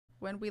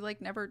when we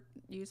like never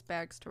use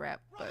bags to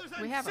wrap, but Brothers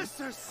we and have them.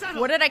 sisters,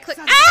 settle, What did I click?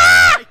 settle.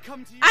 Ah! I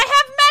come to you. I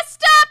have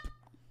messed up!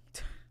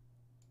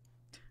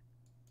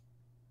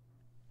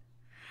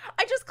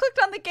 I just clicked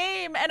on the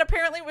game and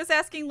apparently it was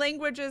asking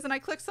languages and I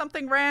clicked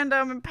something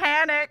random and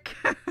panic.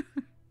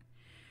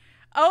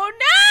 Oh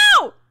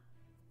no!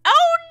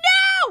 Oh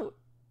no!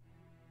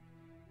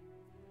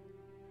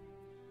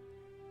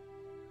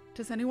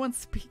 Does anyone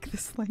speak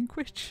this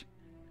language?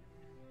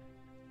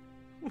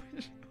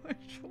 Which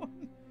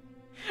one?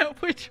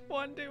 Which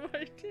one do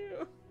I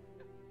do?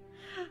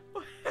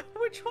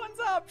 Which one's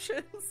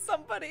options?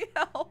 Somebody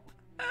help.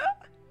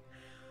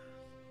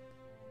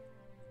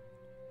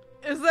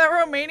 Is that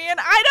Romanian?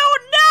 I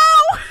don't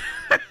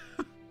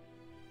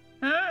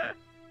know!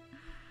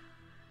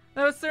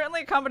 That was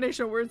certainly a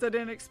combination of words I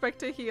didn't expect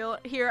to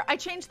hear. I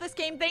changed this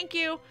game. Thank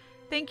you.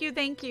 Thank you.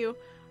 Thank you.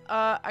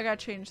 I gotta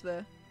change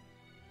the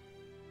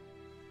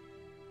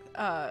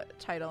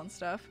title and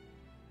stuff.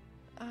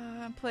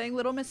 I'm playing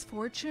Little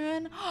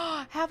Misfortune.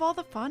 Have all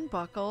the fun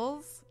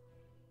buckles.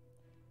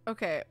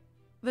 Okay.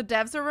 The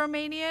devs are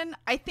Romanian.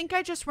 I think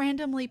I just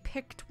randomly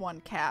picked one,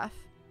 Kath.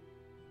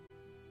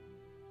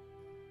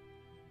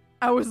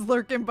 I was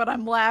lurking, but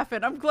I'm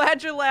laughing. I'm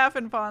glad you're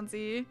laughing,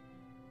 Fonzie.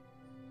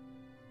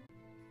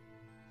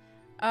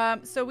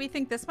 So we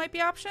think this might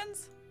be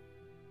options?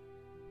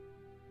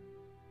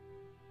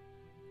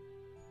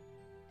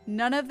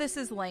 None of this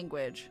is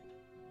language.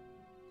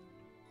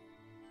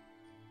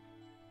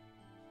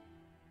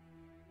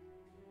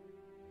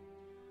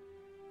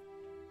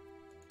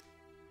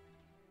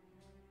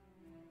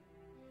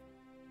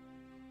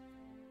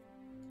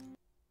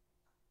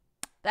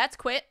 That's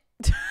quit.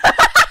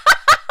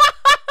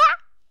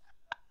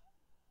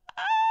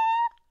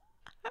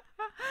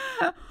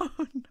 Oh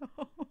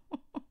no.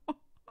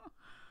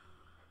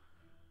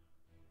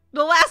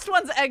 The last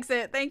one's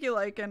exit. Thank you,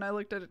 Lycan. I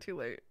looked at it too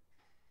late.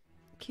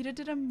 Kita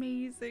did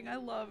amazing. I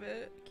love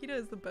it. Kita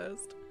is the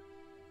best.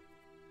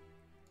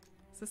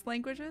 Is this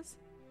languages?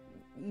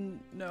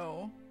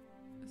 No.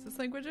 Is this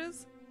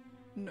languages?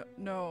 No.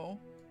 No.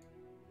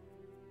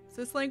 Is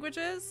this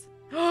languages?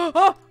 Oh!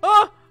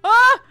 Oh!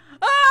 Oh!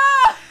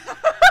 Oh!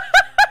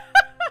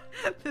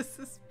 This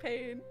is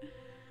pain.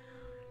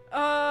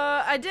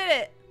 I did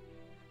it.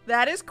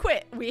 That is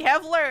quit. We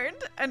have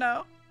learned. I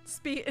know.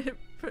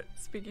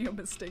 Speaking of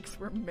mistakes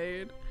were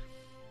made.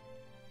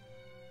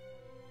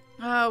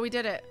 Oh, we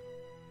did it.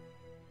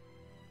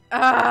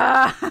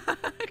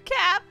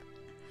 Cap.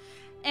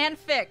 And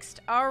fixed.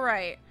 All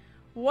right.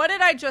 What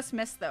did I just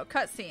miss, though?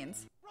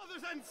 Cutscenes.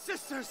 Brothers and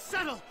sisters,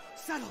 settle,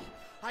 settle.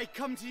 I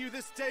come to you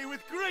this day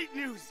with great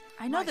news.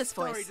 I know this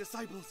voice. Sorry,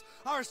 disciples.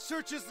 Our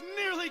search is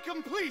nearly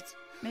complete.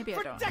 Maybe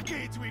I don't. For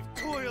decades, we've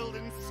toiled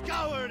and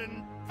scoured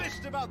and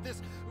fished about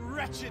this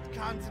wretched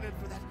continent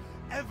for that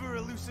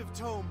ever-elusive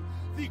tome.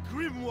 The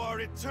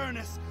Grimoire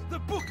Eternus, the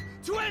book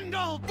to end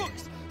all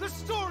books, the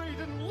storied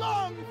and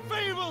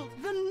long-fabled...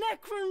 The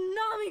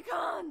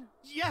Necronomicon!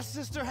 Yes,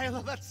 Sister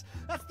Halo, that's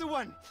the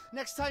one.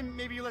 Next time,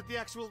 maybe you let the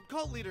actual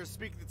cult leader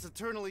speak its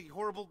eternally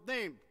horrible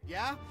name,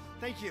 yeah?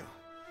 Thank you.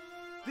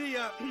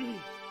 The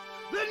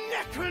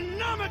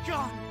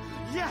Necronomicon!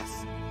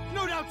 Yes!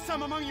 No doubt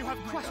some among you have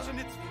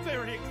questioned its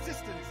very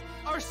existence.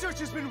 Our search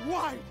has been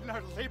wide and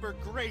our labor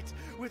great,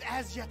 with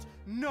as yet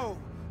no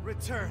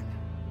return.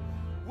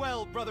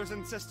 Well, brothers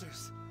and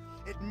sisters,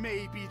 it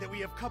may be that we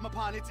have come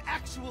upon its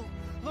actual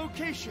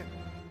location.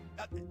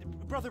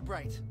 Brother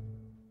Bright.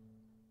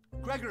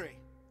 Gregory,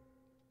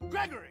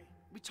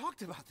 we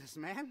talked about this,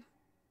 man.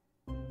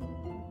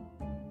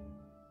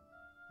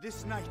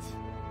 This night,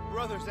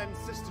 brothers and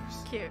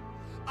sisters. Cute.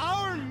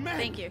 Our men.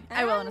 Thank you.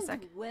 I will in a sec.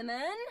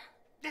 Women.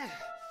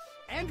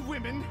 And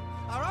women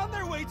are on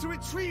their way to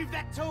retrieve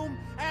that tome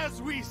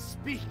as we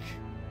speak.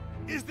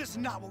 Is this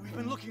not what we've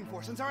been looking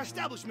for since our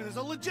establishment is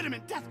a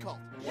legitimate death cult?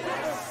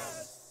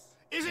 Yes!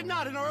 Is it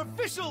not in our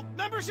official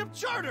membership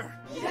charter?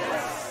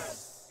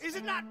 Yes! Is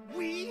it not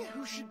we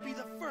who should be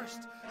the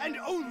first and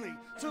only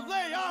to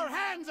lay our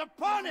hands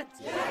upon it?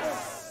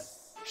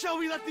 Yes! Shall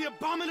we let the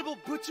abominable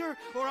butcher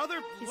or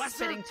other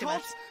lesser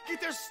cults get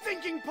their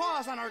stinking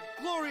paws on our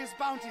glorious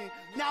bounty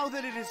now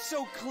that it is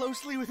so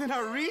closely within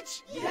our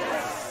reach?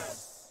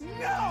 Yes!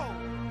 No!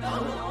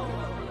 No!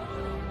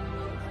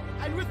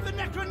 And with the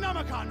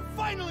Necronomicon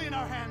finally in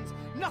our hands,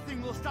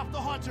 nothing will stop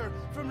the Haunter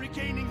from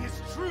regaining his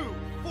true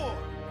form.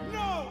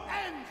 No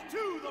end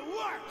to the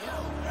work! No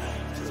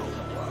end to the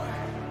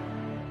work!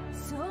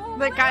 So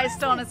The guy's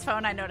still on his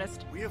phone, I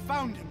noticed. We have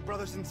found him,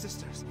 brothers and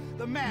sisters.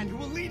 The man who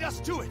will lead us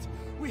to it.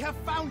 We have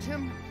found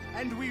him,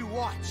 and we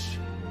watch.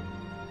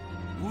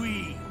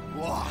 We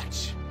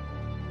watch.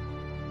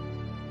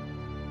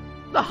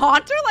 The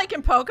Haunter, like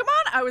in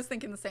Pokemon? I was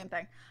thinking the same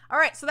thing. All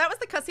right, so that was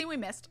the cutscene we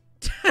missed.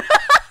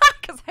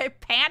 Because I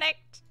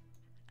panicked.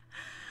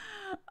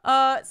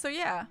 So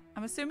yeah,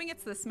 I'm assuming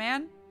it's this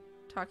man,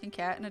 talking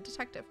cat, and a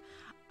detective.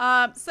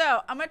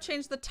 So I'm gonna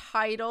change the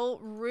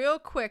title real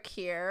quick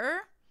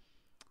here.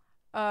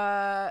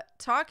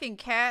 Talking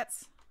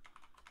cats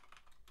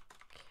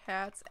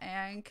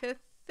and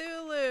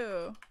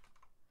Cthulhu.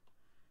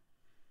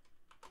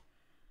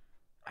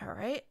 All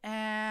right,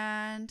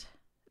 and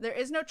there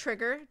is no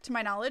trigger to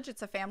my knowledge.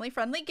 It's a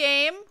family-friendly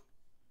game.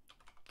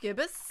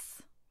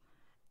 Gibbous.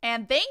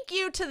 And thank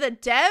you to the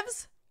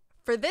devs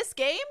for this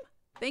game.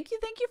 Thank you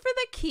for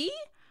the key.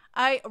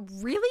 I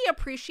really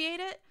appreciate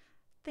it.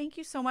 Thank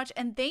you so much.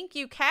 And thank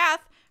you,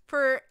 Kath,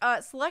 for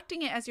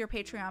selecting it as your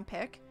Patreon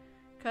pick,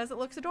 because it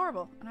looks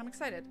adorable and I'm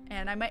excited.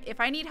 And if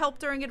I need help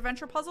during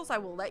adventure puzzles, I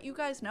will let you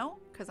guys know,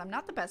 because I'm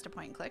not the best at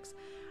point and clicks.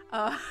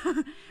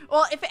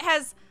 Well, if it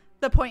has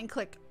the point and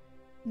click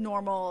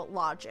normal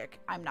logic,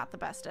 I'm not the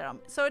best at them.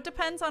 So it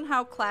depends on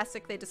how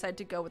classic they decide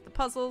to go with the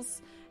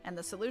puzzles and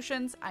the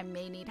solutions. I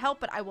may need help,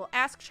 but I will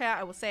ask chat.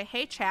 I will say,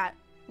 hey chat,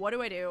 what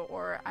do I do?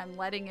 Or I'm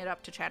letting it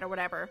up to chat or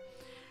whatever.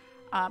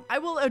 I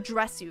will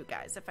address you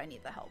guys if I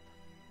need the help.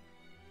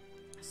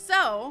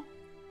 So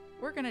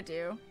we're gonna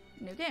do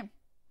a new game.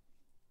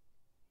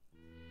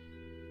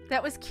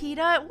 That was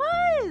Kita. It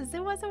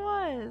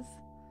was.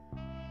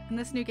 And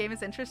this new game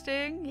is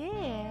interesting.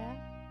 Yeah.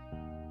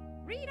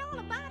 Read all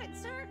about it,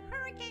 sir.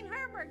 Hurricane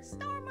Herbert,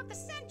 storm of the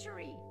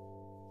century.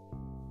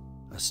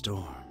 A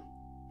storm.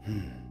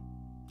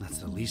 That's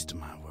the least of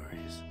my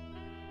worries.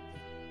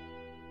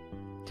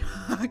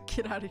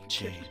 Get out of here.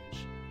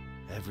 Change.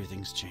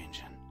 Everything's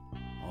changing.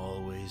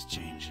 Always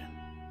changing.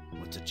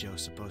 What's a Joe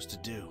supposed to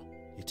do?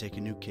 You take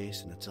a new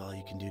case and it's all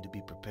you can do to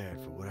be prepared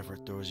for whatever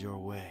it throws your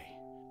way.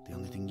 The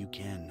only thing you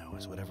can know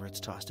is whatever it's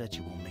tossed at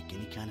you won't make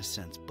any kind of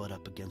sense butt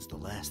up against the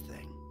last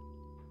thing.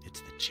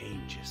 It's the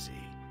change, you see.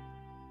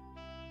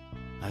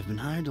 I've been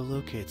hired to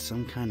locate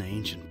some kind of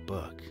ancient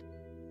book.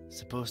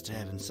 Supposed to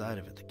have inside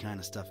of it the kind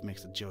of stuff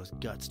makes the Joe's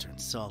guts turn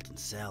salt and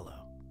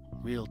sallow.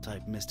 Real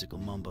type mystical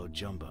mumbo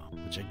jumbo,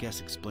 which I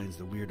guess explains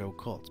the weirdo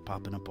cults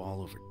popping up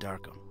all over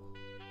Darkham.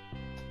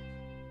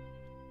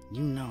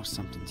 You know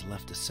something's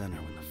left to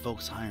center when the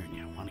folks hiring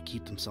you want to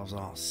keep themselves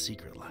all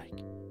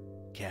secret-like.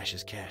 Cash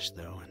is cash,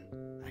 though,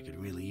 and I could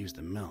really use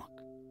the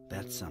milk.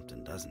 That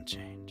something doesn't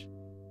change.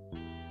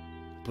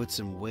 Put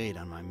some weight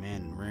on my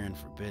man in rare and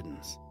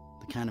forbiddens.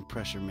 The kind of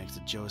pressure makes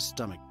the Joe's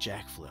stomach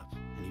jackflip,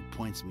 and he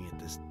points me at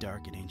this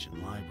dark and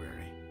ancient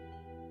library.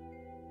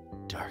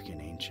 Dark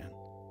and ancient?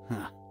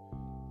 Huh.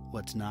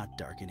 What's not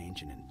dark and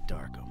ancient in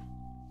Darkham?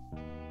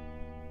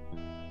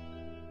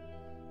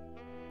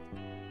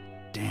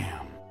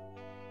 Damn.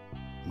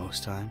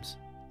 Most times,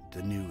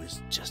 the new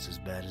is just as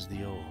bad as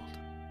the old.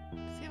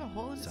 Does he have a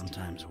hole in his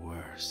Sometimes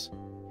worse.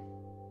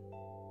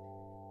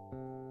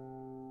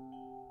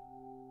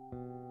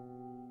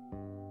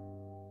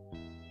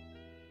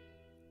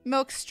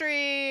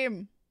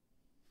 Milkstream.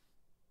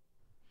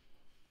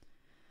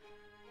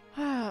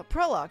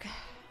 Prologue.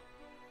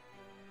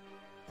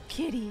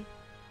 Kitty.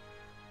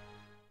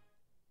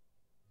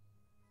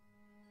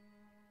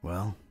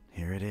 Well,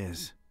 here it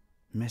is.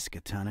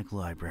 Miskatonic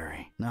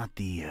Library. Not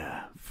the,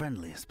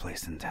 friendliest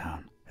place in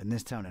town. And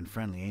this town and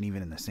friendly ain't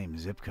even in the same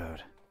zip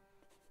code.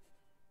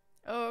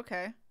 Oh,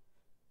 okay.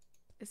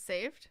 Is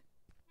saved?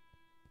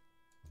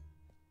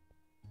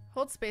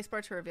 Hold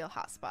spacebar to reveal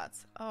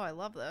hotspots. Oh, I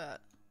love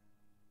that.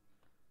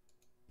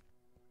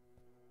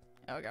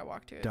 Oh, I gotta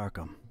walk to it.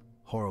 Darkham.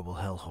 Horrible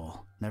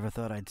hellhole. Never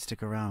thought I'd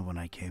stick around when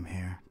I came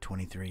here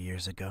 23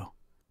 years ago.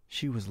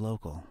 She was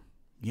local,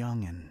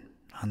 young and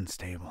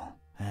unstable,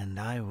 and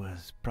I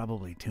was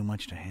probably too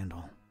much to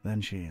handle.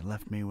 Then she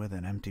left me with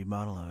an empty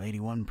bottle of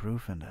 81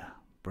 proof and a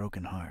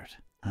broken heart.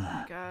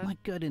 God. My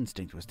gut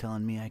instinct was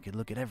telling me I could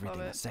look at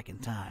everything a second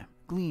time,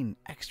 glean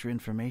extra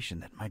information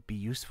that might be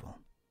useful,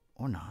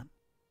 or not.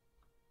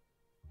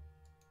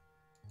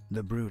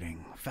 The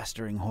brooding,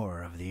 festering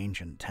horror of the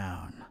ancient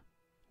town.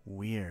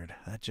 Weird,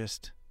 that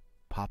just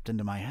popped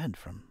into my head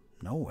from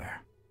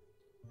nowhere.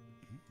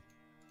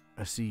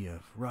 A sea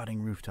of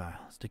rotting roof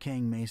tiles,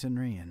 decaying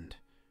masonry, and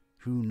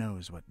who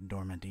knows what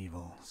dormant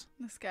evils.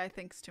 This guy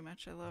thinks too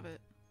much. I love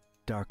it.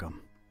 Darkham.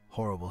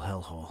 Horrible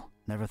hellhole.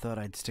 Never thought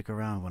I'd stick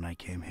around when I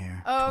came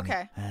here. Oh,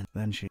 okay. And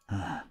then she...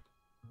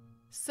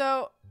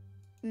 So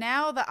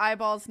now the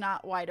eyeball's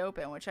not wide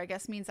open, which I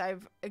guess means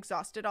I've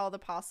exhausted all the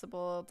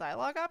possible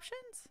dialogue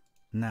options?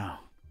 No.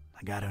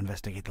 I gotta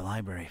investigate the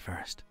library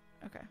first.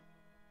 Okay.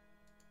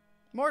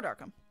 More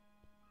Darkham.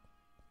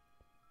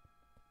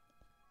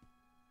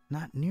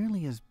 Not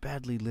nearly as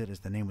badly lit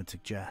as the name would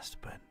suggest,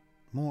 but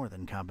more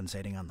than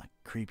compensating on the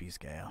creepy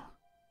scale.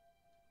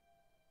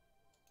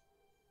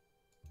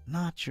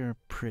 Not your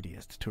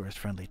prettiest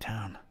tourist-friendly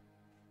town.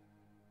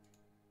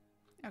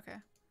 Okay.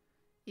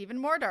 Even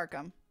more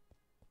Darkham.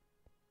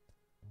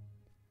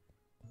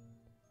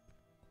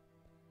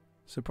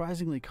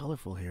 Surprisingly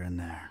colorful here and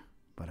there,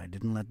 but I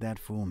didn't let that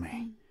fool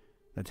me.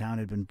 The town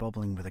had been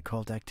bubbling with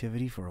occult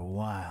activity for a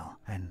while,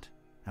 and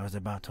I was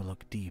about to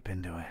look deep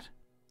into it.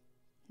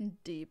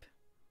 Deep.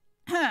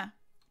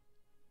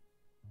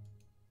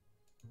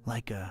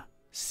 Like a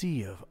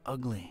sea of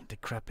ugly,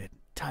 decrepit,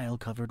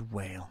 tile-covered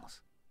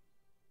whales.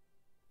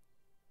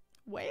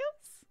 Whales?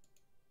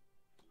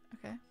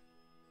 Okay.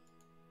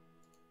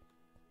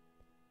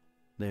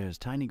 There's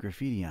tiny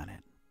graffiti on it.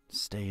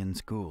 Stay in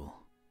school.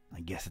 I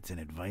guess it's an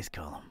advice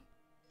column.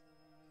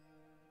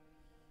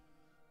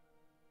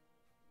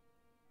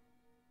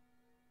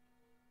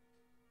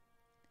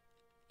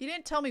 You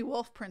didn't tell me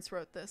Wolf Prince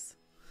wrote this.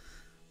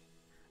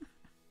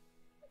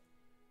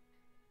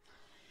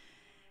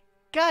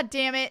 God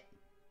damn it.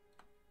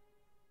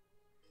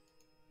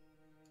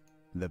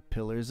 The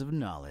Pillars of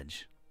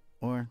Knowledge.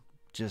 Or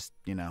just,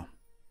 you know,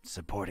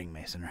 supporting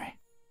masonry.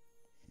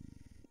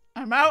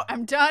 I'm out.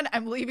 I'm done.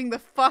 I'm leaving the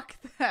fuck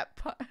that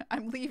pun.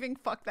 I'm leaving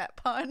fuck that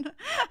pun.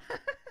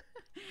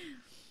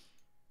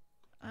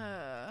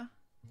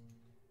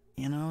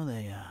 You know,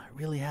 they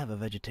really have a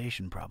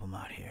vegetation problem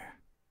out here.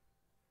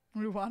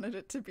 We wanted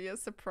it to be a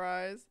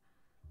surprise.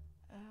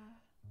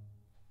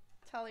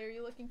 Tali, are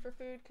you looking for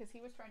food? Because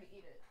he was trying to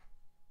eat it.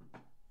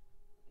 There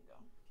you go.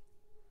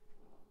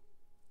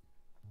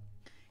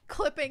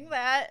 Clipping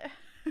that.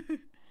 Did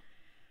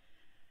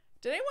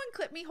anyone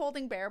clip me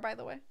holding Bear, by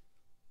the way?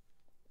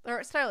 The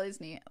art style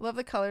is neat. I love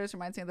the colors.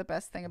 Reminds me of the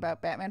best thing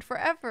about Batman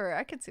Forever.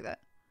 I could see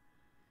that.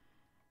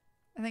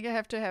 I think I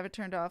have to have it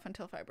turned off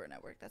until Fiber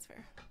Network. That's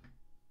fair.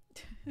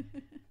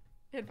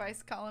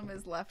 Advice column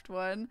is left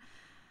one.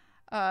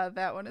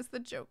 That one is the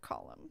joke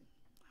column.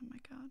 Oh my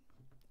god.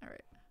 All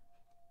right.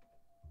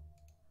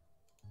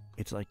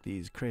 It's like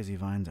these crazy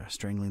vines are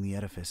strangling the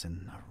edifice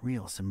in a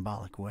real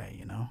symbolic way,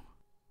 you know?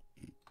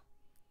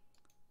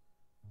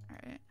 All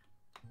right.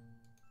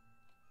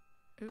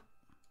 Oop.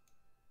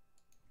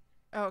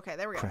 Oh, okay,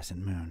 there we go.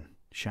 Crescent moon,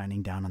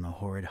 shining down on the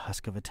horrid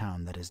husk of a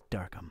town that is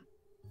Darkham.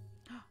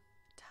 Tali.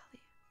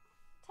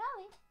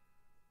 Tally.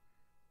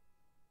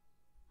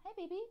 Hi,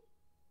 baby.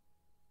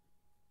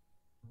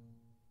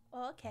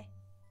 Oh, okay.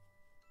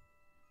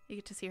 You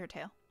get to see her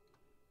tail.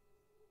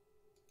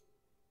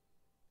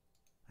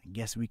 I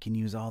guess we can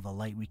use all the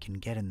light we can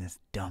get in this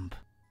dump.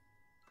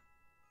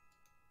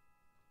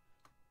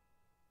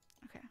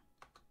 Okay.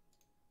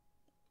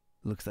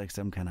 Looks like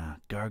some kind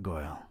of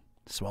gargoyle,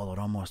 swallowed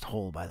almost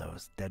whole by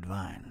those dead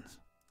vines.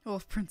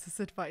 Wolf Prince's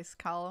advice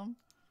column.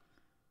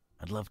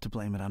 I'd love to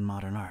blame it on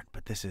modern art,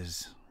 but this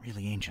is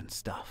really ancient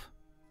stuff.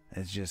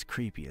 It's just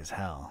creepy as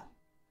hell.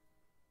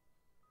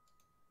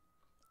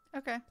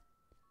 Okay.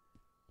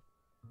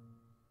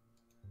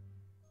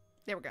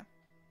 There we go.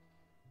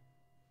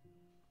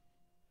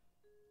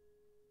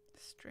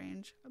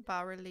 Strange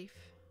bas relief.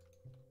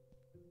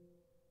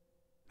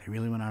 They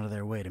really went out of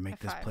their way to make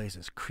this F5. place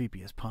as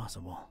creepy as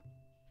possible.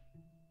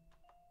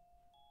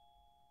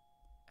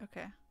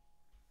 Okay.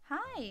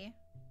 Hi.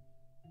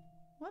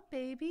 What,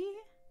 baby?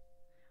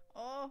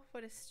 Oh,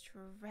 what a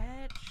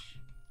stretch.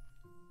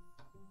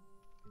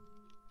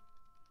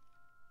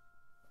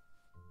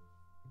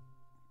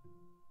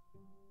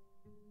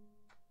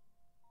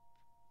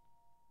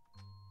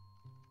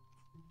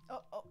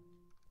 Oh.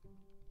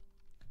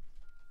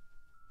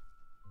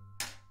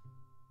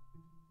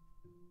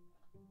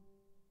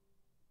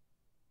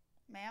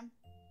 Ma'am?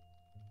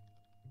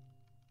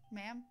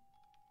 Ma'am?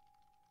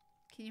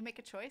 Can you make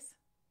a choice?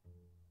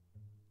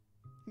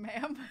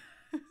 Ma'am?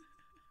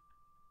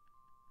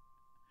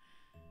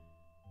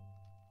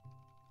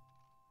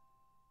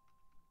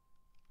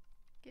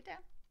 Get down.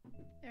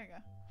 There we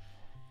go.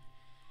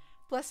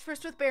 Blessed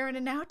first with Baron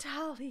and now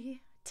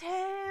Tali.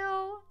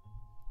 Tail!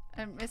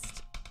 I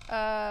missed,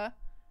 oh,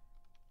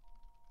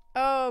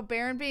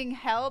 Baron being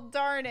held?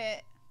 Darn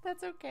it.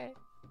 That's okay.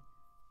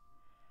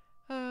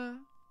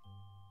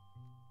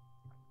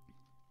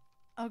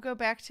 I'll go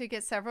back to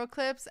get several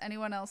clips.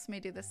 Anyone else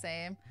may do the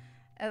same.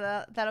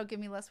 That'll give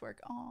me less work.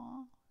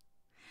 Aww.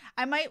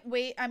 I might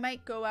wait. I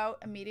might go out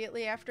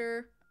immediately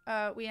after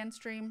we end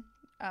stream.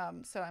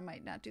 So I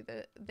might not do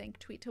the thank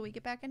tweet till we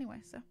get back anyway.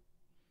 So,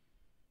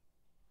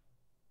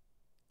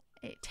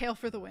 hey, tail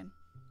for the win.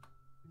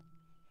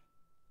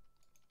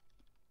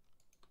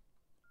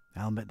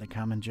 I'll bet the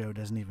common Joe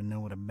doesn't even know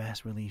what a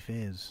bas relief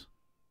is.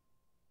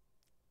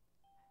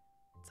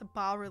 It's a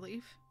bas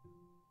relief,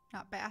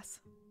 not bass.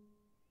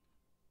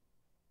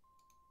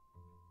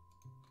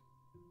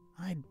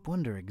 I'd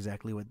wonder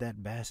exactly what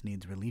that bass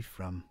needs relief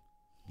from.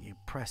 The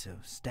oppressive,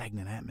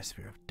 stagnant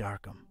atmosphere of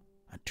Darkham.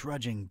 A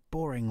drudging,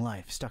 boring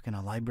life stuck in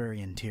a library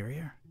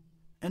interior.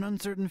 An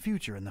uncertain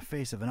future in the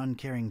face of an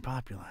uncaring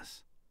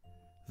populace.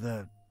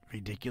 The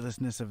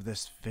ridiculousness of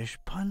this fish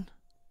pun?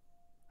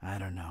 I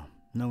don't know.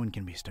 No one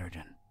can be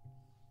Sturgeon.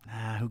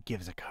 Who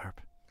gives a carp?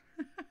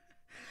 These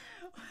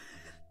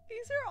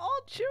are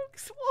all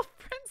jokes Wolf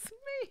Prince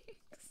makes.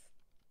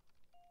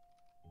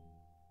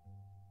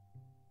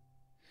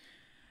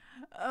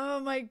 Oh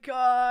my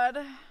god.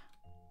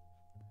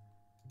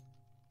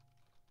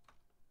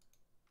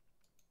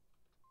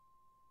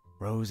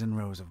 Rows and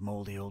rows of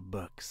moldy old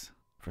books.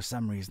 For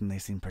some reason they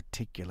seem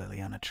particularly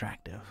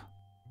unattractive.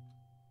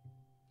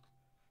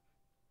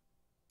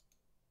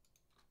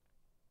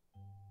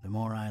 The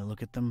more I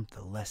look at them,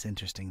 the less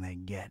interesting they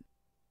get.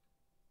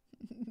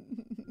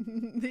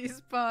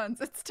 These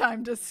puns, it's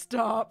time to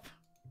stop.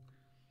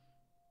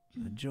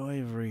 The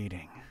joy of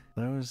reading.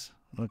 Those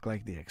look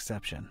like the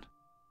exception.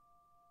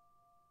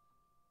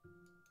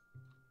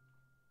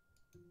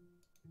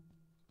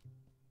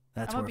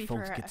 That's where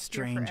folks get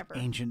strange,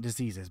 ancient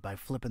diseases by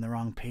flipping the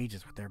wrong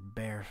pages with their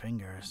bare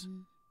fingers.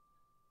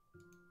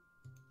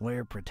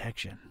 Wear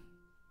protection.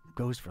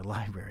 Goes for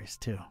libraries,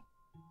 too.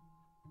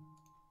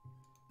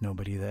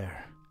 Nobody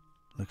there.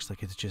 Looks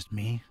like it's just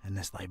me and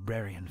this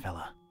librarian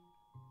fella.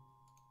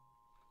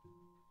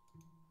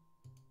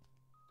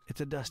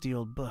 It's a dusty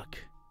old book.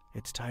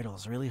 Its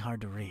title's really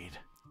hard to read.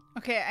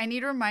 Okay, I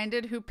need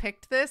reminded who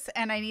picked this,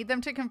 and I need them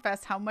to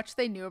confess how much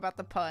they knew about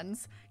the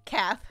puns.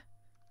 Kath.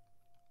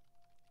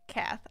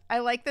 Kath. I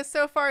like this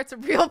so far. It's a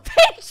real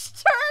page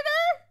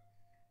turner.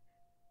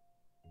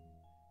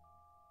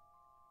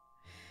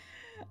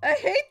 I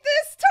hate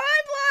this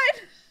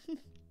timeline.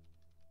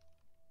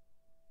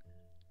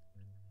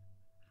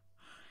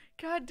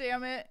 God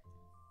damn it.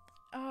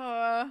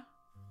 A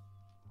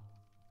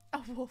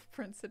Wolf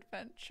Prince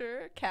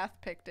Adventure. Kath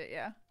picked it,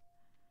 yeah.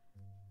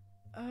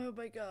 Oh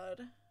my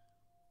god.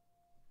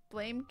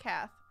 Blame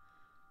Kath.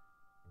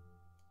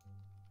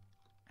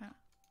 Oh.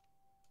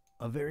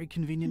 A very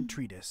convenient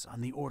treatise on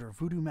the order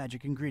voodoo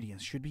magic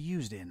ingredients should be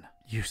used in.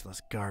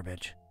 Useless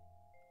garbage.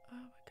 Oh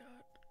my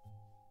god.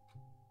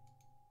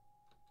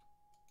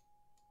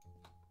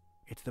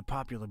 It's the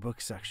popular book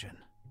section.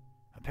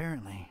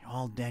 Apparently,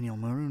 all Daniel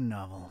Maroon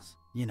novels.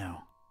 You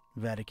know,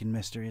 Vatican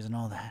mysteries and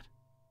all that.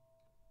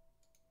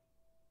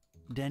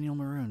 Daniel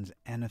Maroon's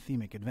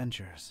anathemic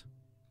adventures.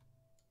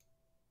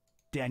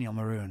 Daniel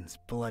Maroon's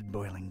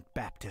blood-boiling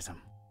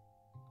baptism.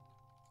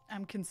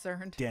 I'm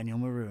concerned. Daniel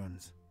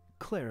Maroon's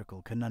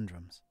clerical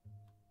conundrums.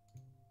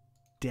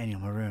 Daniel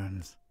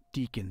Maroon's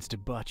deacon's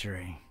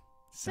debauchery.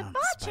 Sounds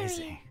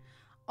spicy.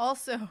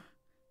 Also,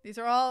 these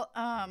are all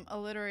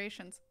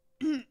alliterations.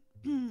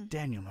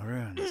 Daniel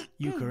Maroon's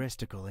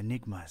Eucharistical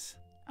enigmas.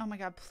 Oh my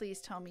god, please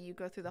tell me you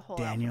go through the whole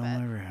Daniel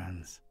alphabet.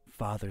 Maroon's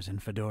Fathers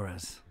and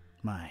Fedoras.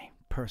 My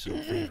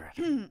personal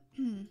favorite.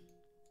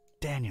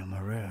 Daniel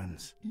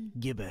Maroon's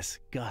Gibbous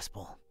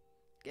Gospel.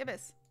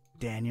 Gibbous.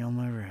 Daniel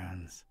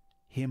Maroon's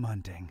Hymn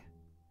Hunting.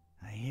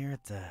 I hear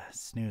it's a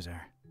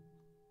snoozer.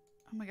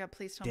 Oh my god,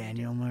 please tell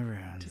Daniel me.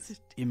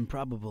 Maroon's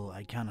Improbable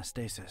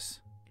Iconostasis.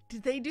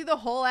 Did they do the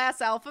whole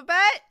ass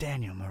alphabet?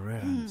 Daniel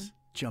Maroon's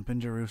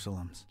Jumpin'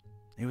 Jerusalems.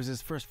 It was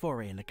his first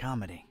foray into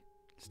comedy.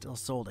 Still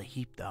sold a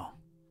heap though.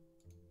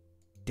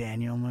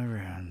 Daniel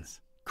Maroon's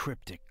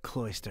Cryptic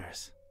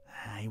Cloisters.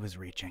 He was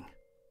reaching.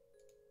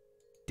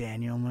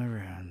 Daniel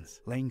Maroon's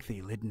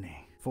Lengthy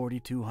Litany,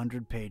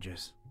 4,200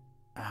 pages.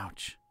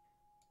 Ouch.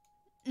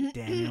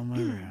 Daniel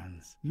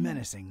Maroon's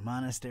Menacing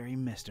Monastery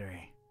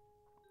Mystery.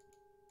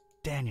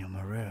 Daniel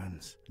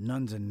Maroon's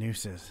Nuns and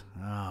Nooses.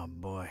 Oh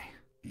boy.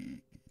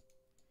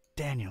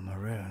 Daniel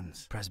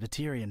Maroon's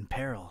Presbyterian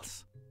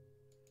Perils.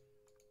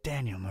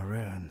 Daniel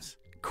Maroon's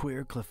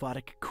Queer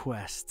Clephotic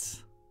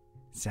Quests.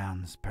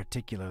 Sounds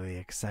particularly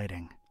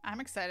exciting. I'm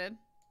excited.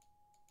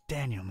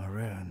 Daniel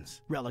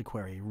Maroon's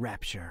Reliquary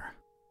Rapture.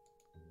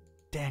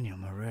 Daniel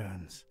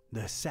Maroon's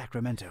The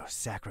Sacramento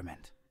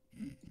Sacrament.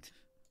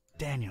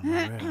 Daniel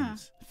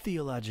Maroon's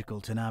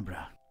Theological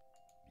Tenebra.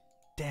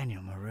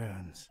 Daniel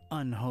Maroon's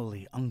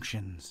Unholy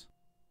Unctions.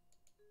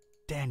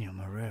 Daniel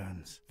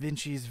Maroon's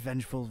Vinci's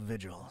Vengeful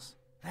Vigils.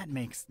 That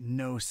makes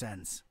no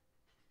sense.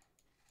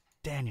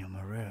 Daniel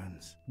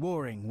Maroon's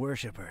Warring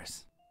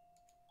Worshippers.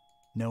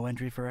 No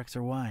entry for X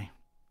or Y.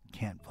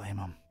 Can't blame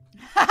him.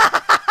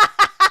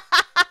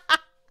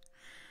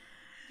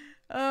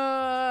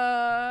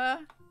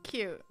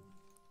 Cute.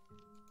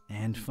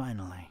 And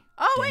finally,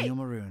 wait. Daniel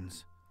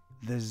Maroon's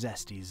The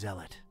Zesty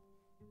Zealot.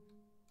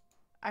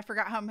 I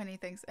forgot how many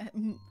things.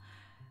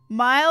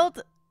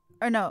 Mild,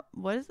 or no,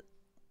 what is it?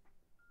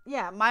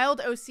 Yeah,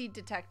 mild OC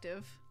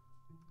detective.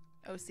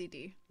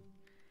 OCD.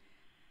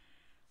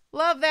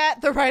 Love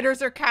that. The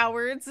writers are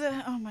cowards.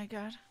 Oh my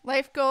god.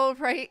 Life goal,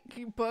 write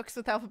books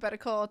with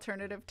alphabetical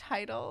alternative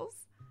titles.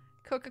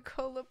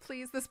 Coca-Cola,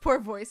 please. This poor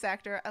voice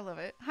actor. I love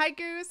it. Hi,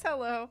 Goose.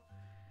 Hello.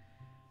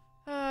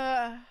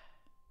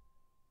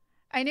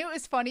 I knew it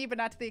was funny, but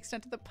not to the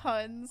extent of the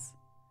puns.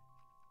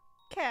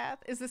 Kath.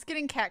 Is this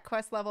getting Cat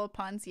Quest level of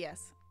puns?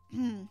 Yes.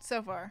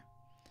 So far.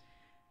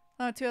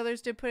 Two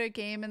others did put a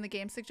game in the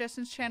game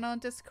suggestions channel in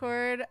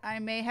Discord. I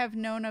may have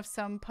known of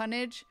some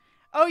punnage.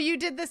 Oh, you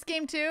did this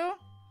game too?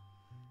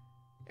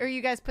 Or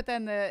you guys put that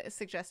in the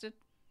suggested?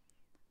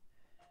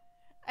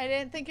 I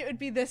didn't think it would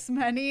be this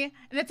many.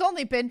 And it's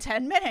only been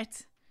 10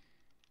 minutes.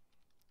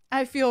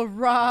 I feel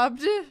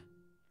robbed.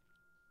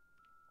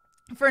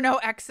 For no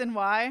X and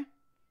Y.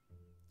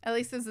 At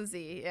least there's a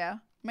Z, yeah.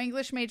 My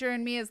English major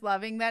in me is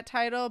loving that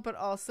title, but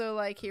also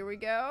like, here we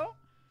go.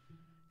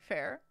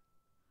 Fair.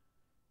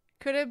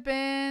 Could have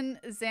been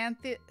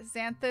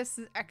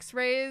Xanthus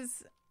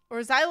X-rays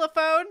or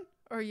Xylophone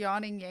or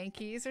Yawning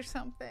Yankees or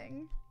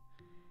something.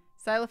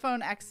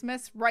 Xylophone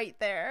Xmas right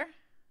there.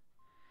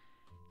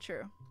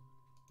 True.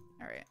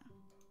 All right.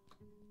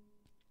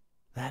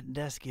 That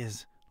desk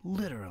is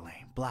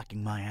literally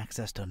blocking my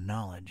access to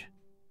knowledge.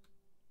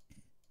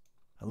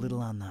 A little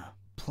on the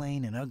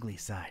plain and ugly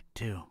side,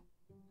 too.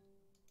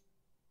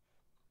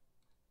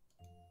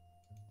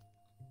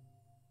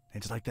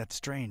 It's like that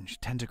strange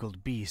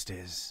tentacled beast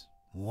is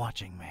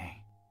watching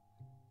me.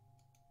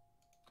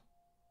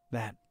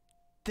 That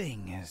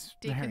thing is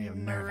very Deacon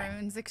unnerving.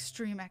 Maroon's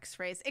Extreme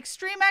X-rays.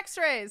 Extreme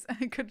X-rays!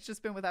 It could have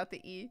just been without the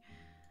E.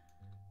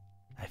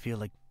 I feel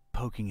like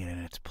poking it in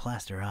its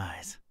plaster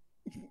eyes.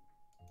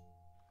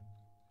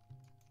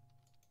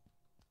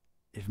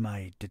 If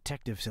my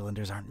detective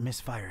cylinders aren't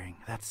misfiring,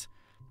 that's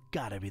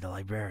gotta be the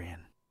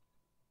librarian.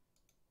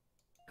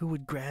 Who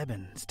would grab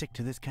and stick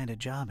to this kind of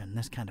job in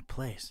this kind of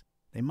place?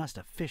 They must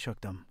have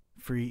fishhooked them.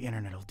 Free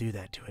internet'll do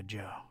that to a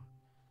Joe.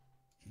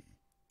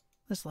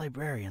 This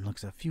librarian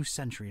looks a few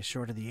centuries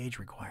short of the age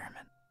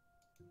requirement.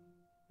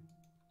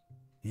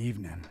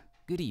 Evening.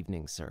 Good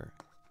evening, sir.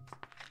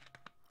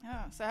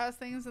 Oh, so how's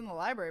things in the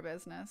library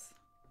business?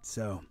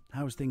 So,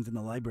 how's things in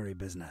the library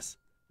business?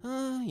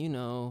 You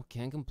know,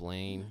 can't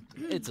complain.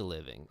 It's a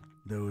living.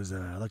 Those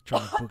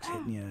electronic books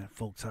hitting you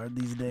folks hard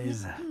these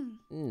days?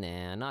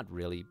 Nah, not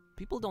really.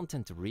 People don't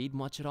tend to read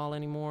much at all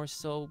anymore,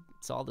 so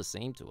it's all the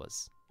same to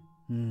us.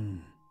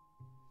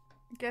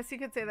 Guess you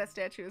could say that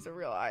statue is a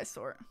real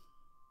eyesore.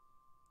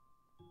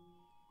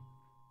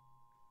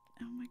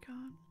 Oh my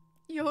god.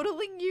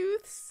 Yodeling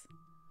youths.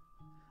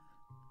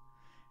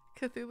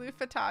 Cthulhu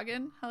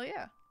Adventure. Hell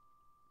yeah.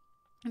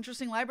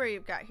 Interesting library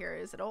you've got here.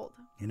 Is it old?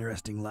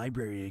 Interesting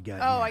library you got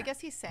Oh, here. I guess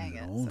he's saying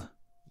it. Old? So.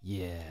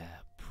 Yeah,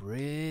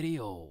 pretty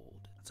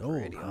old. It's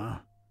old, huh?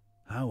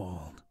 How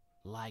old?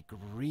 Like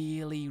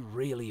really,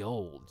 really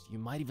old. You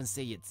might even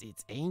say it's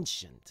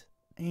ancient.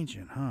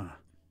 Ancient, huh?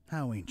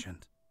 How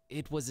ancient?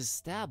 It was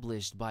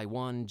established by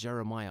one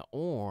Jeremiah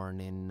Orn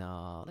in,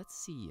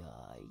 let's see,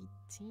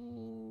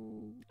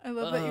 18... I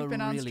love that you've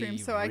been on really, stream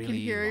so I can really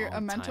hear a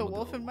long mental time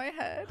wolf ago. in my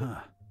head. Huh.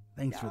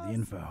 Thanks for the Yes.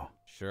 info.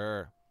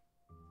 Sure.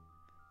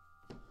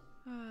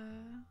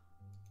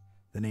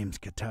 The name's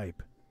KatFTWynn.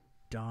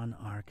 Don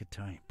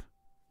Archetype.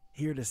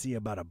 Here to see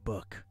about a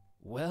book.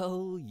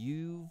 Well,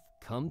 you've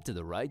come to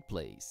the right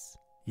place.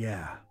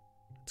 Yeah.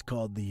 It's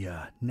called the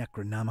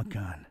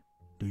Necronomicon.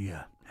 Do you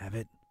have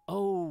it?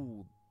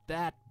 Oh,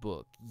 that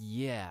book.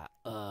 Yeah,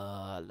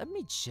 let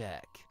me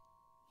check.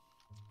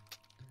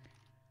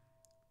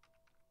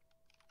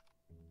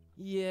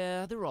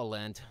 Yeah, they're all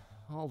lent.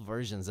 All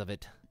versions of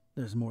it.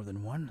 There's more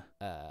than one?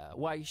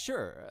 Why,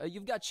 sure.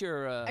 You've got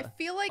your, I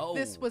feel like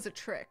this oh. was a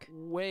trick.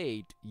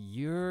 Wait,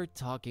 you're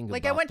talking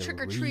Like, about I went the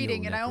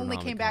trick-or-treating real and I only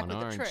came back with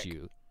Necronomicon, a aren't trick.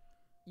 you?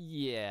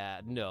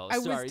 Yeah, no, I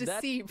was sorry,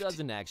 deceived. that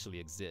doesn't actually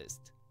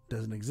exist.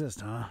 Doesn't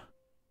exist, huh?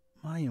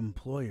 My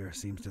employer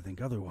seems to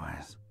think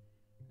otherwise.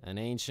 An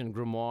ancient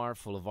grimoire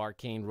full of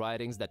arcane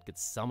writings that could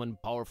summon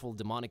powerful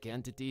demonic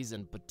entities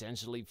and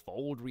potentially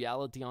fold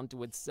reality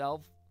onto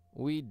itself?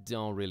 We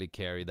don't really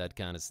carry that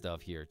kind of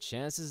stuff here.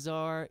 Chances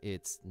are,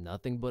 it's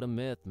nothing but a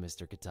myth,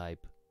 Mr. KatFTWynn.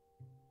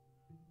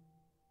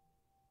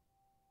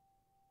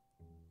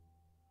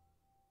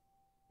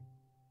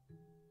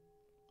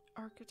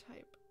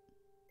 Archetype.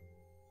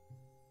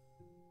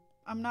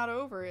 I'm not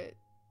over it.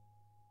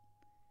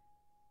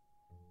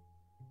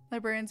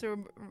 Librarian's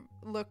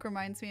look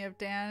reminds me of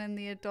Dan in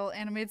the adult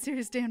animated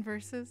series Dan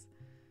Versus.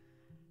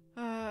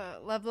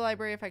 Love the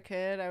library. If I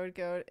could, I would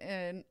go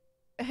in.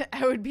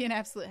 I would be in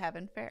absolute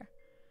heaven. Fair.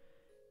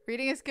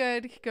 Reading is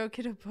good. Go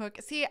get a book.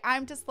 See,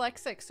 I'm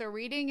dyslexic, so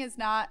reading is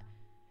not...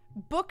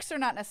 Books are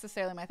not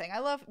necessarily my thing. I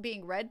love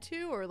being read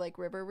to, or like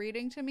river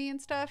reading to me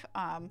and stuff.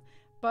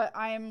 But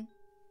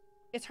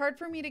it's hard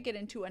for me to get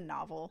into a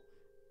novel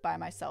by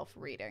myself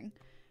reading.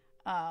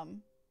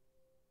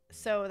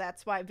 So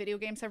that's why video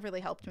games have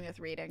really helped me with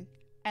reading.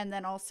 And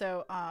then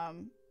also,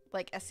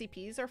 like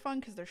SCPs are fun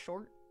because they're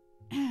short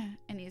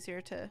and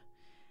easier to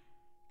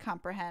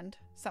comprehend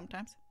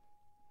sometimes.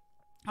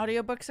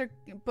 Audiobooks are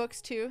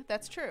books too.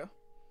 That's true.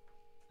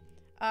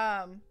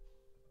 I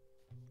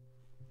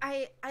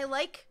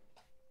like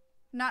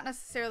not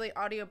necessarily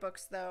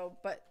audiobooks though,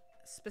 but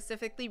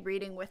specifically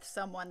reading with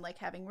someone, like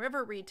having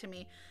River read to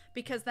me,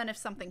 because then if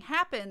something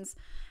happens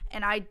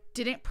and I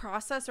didn't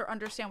process or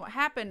understand what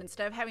happened,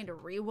 instead of having to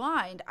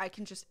rewind, I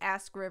can just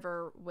ask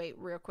River, wait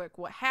real quick,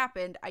 what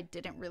happened? I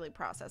didn't really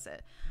process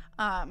it.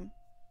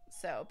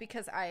 So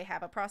because I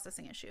have a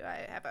processing issue,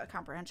 I have a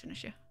comprehension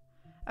issue.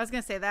 I was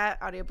gonna say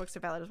that audiobooks are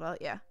valid as well.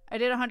 Yeah, I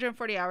did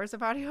 140 hours of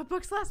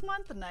audiobooks last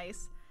month.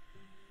 Nice.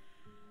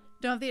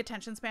 Don't have the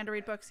attention span to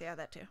read books. Yeah,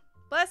 that too.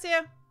 Bless you.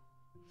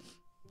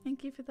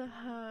 Thank you for the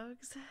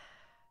hugs.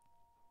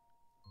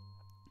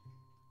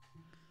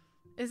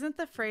 Isn't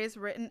the phrase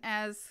written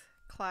as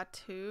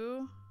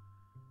Klaatu?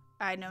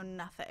 I know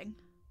nothing.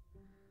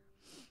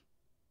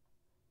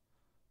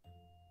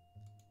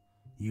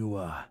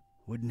 You,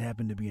 wouldn't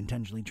happen to be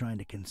intentionally trying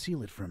to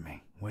conceal it from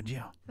me, would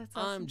you? That's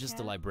awesome, I'm just a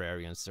Kat.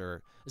 librarian,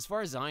 sir. As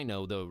far as I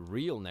know, the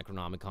real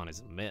Necronomicon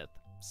is a myth.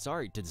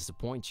 Sorry to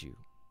disappoint you.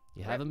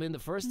 You haven't been the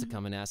first to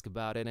come and ask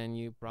about it, and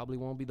you probably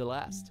won't be the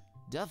last.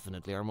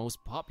 Definitely our most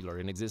popular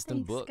and existent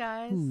Thanks, book.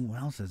 guys. Who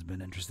else has been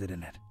interested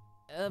in it?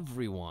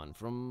 Everyone,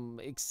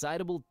 from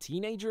excitable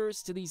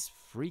teenagers to these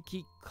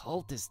freaky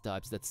cultist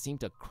types that seem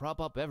to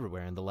crop up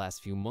everywhere in the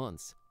last few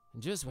months.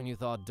 Just when you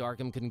thought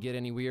Darkham couldn't get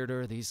any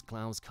weirder, these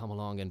clowns come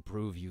along and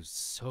prove you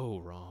so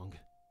wrong.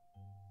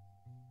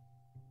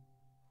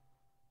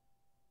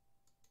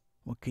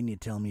 What can you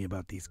tell me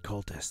about these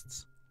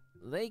cultists?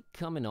 They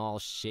come in all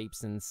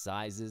shapes and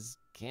sizes.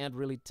 can't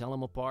really tell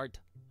them apart.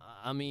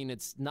 I mean,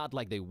 it's not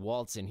like they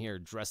waltz in here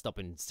dressed up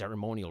in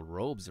ceremonial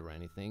robes or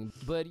anything,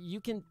 but you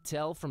can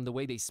tell from the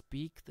way they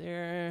speak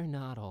they're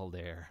not all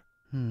there.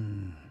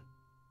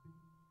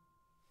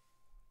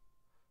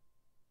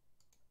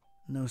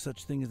 No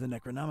such thing as the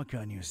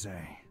Necronomicon, you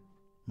say?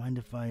 Mind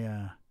if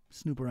I,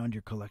 snoop around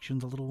your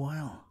collections a little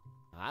while?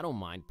 I don't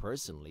mind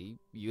personally.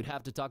 You'd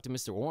have to talk to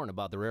Mr. Orn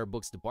about the rare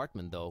books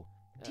department, though.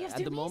 Do you have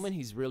At the zoomies? moment,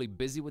 he's really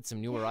busy with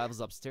some new arrivals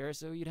upstairs,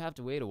 so you'd have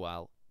to wait a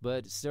while.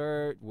 But,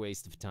 sir,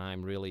 waste of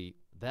time, really.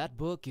 That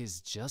book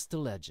is just a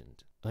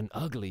legend. An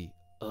ugly,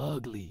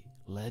 ugly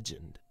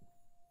legend.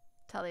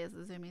 Tally has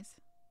the zoomies.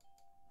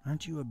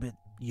 Aren't you a bit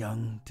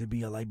young to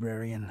be a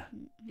librarian?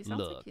 He sounds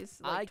Look, like he's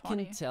like I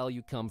 20. can tell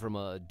you come from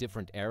a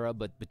different era,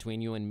 but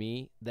between you and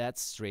me,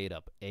 that's straight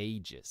up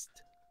ageist.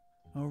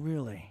 Oh,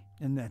 really?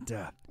 And that,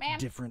 Ma'am?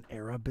 different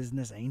era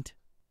business ain't?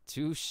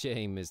 Touche,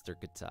 Mr.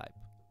 Katype.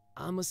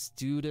 I'm a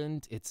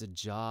student, it's a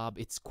job,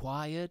 it's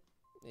quiet,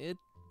 it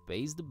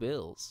pays the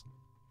bills.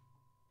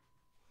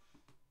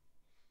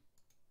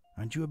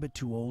 Aren't you a bit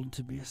too old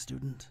to be a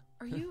student?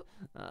 Are you?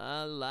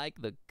 I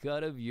like the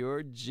cut of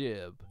your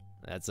jib.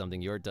 That's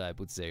something your type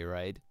would say,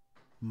 right?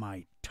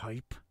 My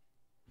type?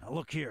 Now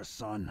look here,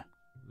 son.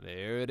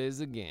 There it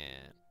is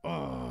again.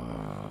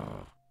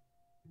 Ugh.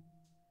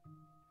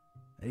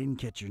 I didn't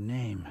catch your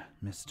name,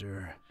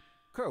 Mr.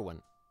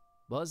 Kerwin.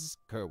 Buzz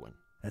Kerwin.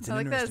 That's I an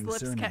like that his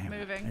interesting lips kept surname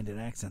moving. and an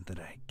accent that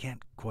I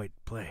can't quite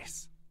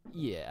place.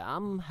 Yeah,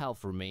 I'm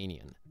half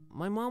Romanian.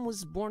 My mom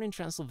was born in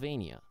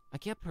Transylvania. I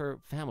kept her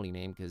family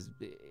name because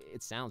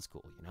it sounds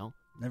cool, you know?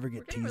 Never We're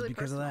get getting teased really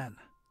because of that.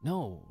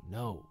 No,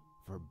 no.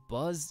 For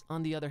Buzz,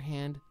 on the other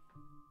hand,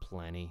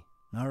 plenty.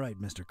 All right,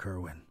 Mr.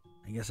 Kerwin.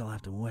 I guess I'll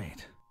have to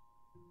wait.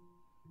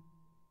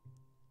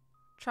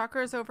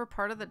 Chalker is over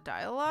part of the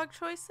dialogue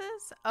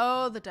choices?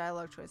 Oh, the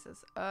dialogue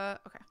choices.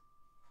 Okay.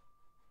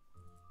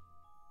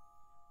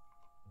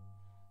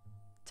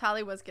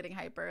 Tally was getting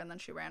hyper and then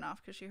she ran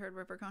off because she heard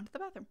River going to the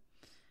bathroom.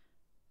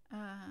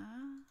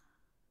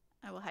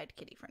 I will hide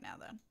Kitty for now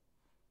then.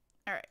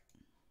 Alright.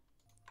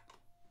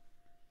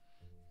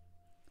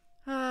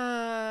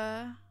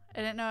 I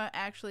didn't know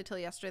actually till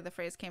yesterday the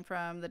phrase came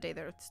from the day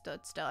they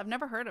stood still. I've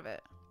never heard of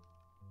it.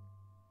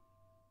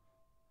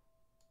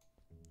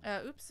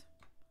 Oops.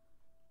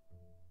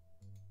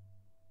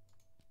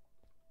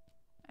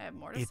 I have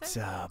more to It's,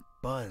 say.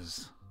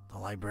 Buzz, the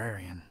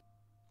librarian.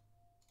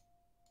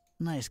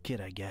 Nice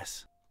kid, I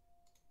guess.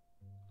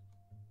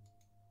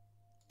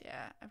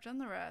 Yeah, I've done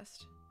the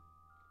rest.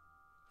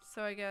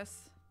 So I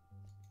guess...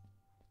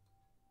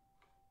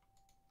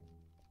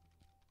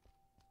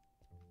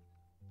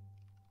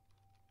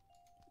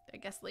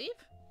 leave?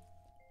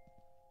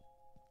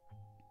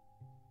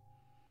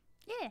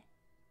 Yeah.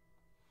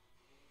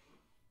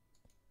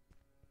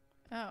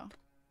 Oh.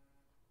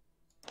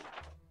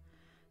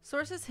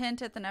 Sources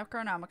hint at the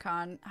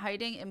Necronomicon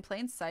hiding in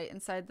plain sight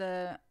inside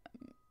the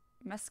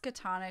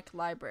Miskatonic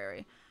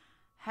Library.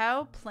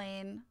 How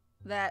plain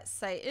that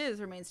site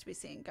is remains to be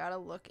seen. Gotta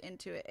look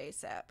into it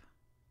ASAP.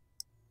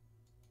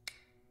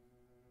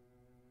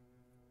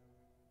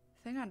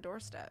 Thing on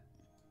doorstep.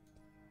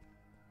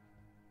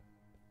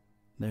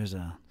 There's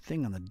a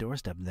thing on the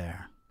doorstep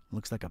there.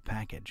 Looks like a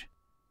package.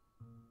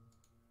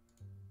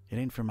 It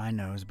ain't for my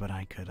nose, but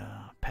I could,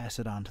 pass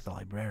it on to the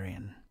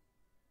librarian.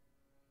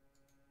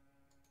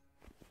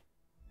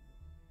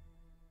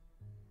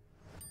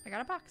 I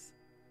got a box.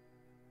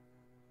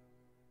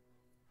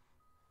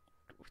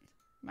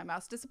 My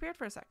mouse disappeared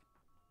for a sec.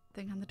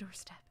 Thing on the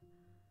doorstep.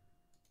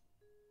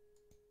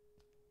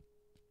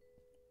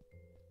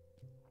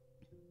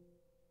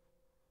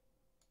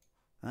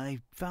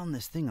 I found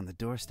this thing on the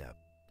doorstep.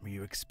 Were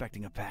you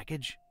expecting a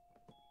package?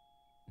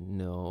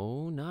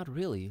 No, not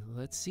really.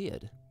 Let's see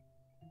it.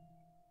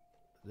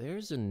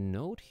 There's a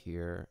note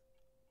here.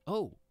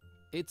 Oh,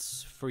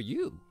 it's for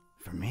you.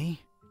 For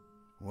me?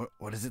 What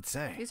does it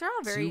say? These are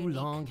all very Too unique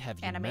long have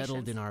you animations.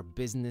 meddled in our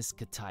business,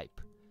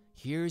 Katype.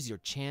 Here's your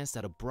chance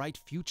at a bright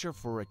future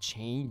for a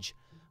change.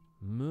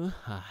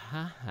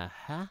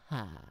 Muhahahaha.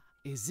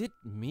 Is it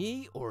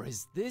me or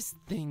is this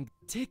thing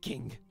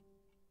ticking?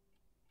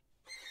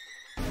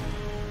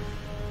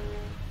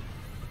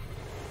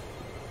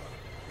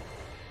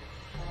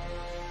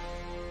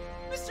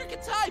 Mr.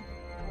 Katype!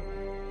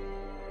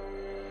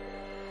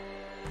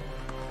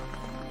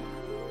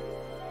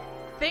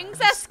 Things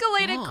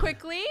escalated on?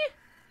 quickly.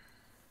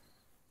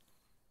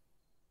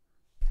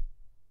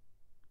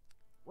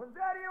 Was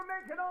that you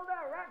making all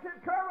that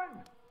racket,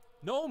 Kerwin?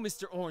 No,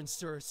 Mr. Orange,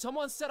 sir.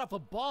 Someone set up a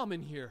bomb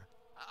in here.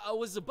 I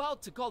was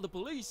about to call the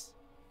police.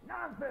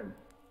 Nonsense!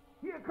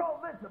 You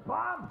call this a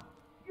bomb?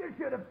 You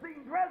should have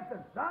seen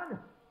Dresden, son.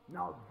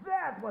 Now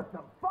that was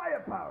some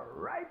firepower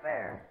right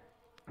there.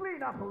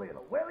 Clean up a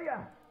little, will ya?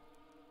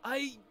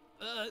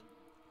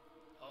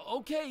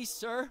 Okay,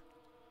 sir.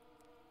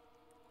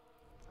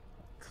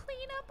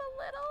 Clean up a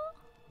little.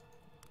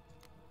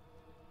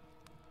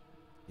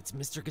 It's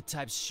Mr.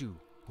 Katype's shoe.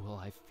 Well,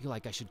 I feel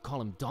like I should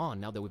call him Don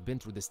now that we've been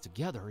through this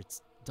together.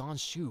 It's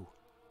Don's shoe.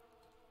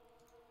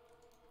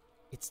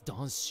 It's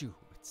Don's shoe.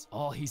 It's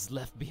all he's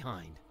left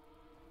behind.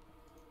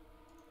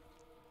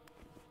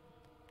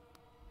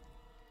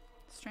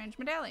 Strange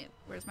medallion.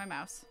 Where's my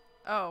mouse?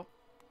 Oh.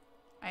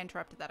 I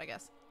interrupted that, I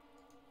guess.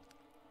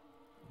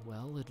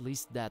 Well, at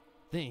least that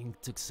thing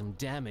took some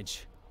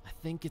damage. I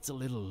think it's a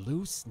little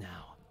loose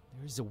now.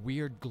 There's a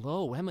weird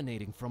glow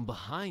emanating from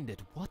behind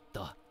it. What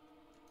the?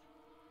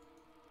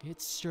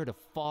 It's sure to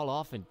fall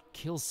off and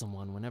kill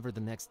someone whenever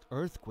the next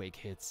earthquake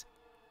hits.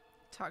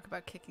 Talk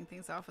about kicking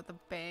things off with a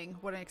bang.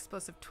 What an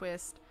explosive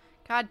twist.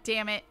 God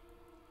damn it.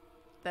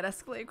 That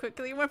escalated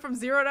quickly. It went from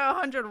 0 to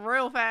 100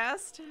 real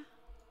fast.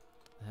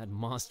 That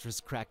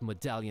monstrous cracked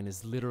medallion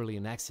is literally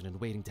an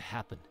accident waiting to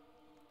happen.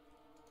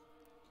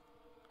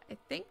 I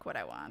think what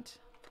I want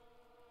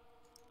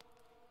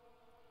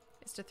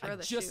is to throw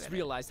the shoe I just at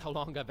realized how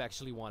long I've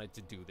actually wanted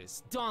to do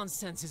this. Don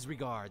sends his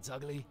regards,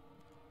 Ugly.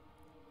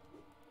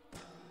 it.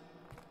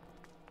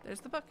 There's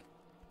the book.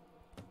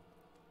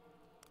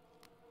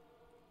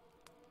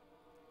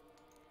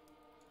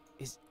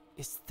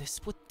 Is this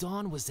what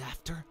Dawn was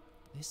after?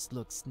 This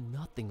looks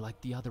nothing like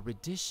the other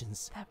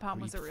editions. That bomb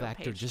was a Read real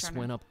factor page just turner.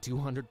 went up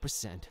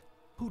 200%.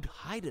 Who'd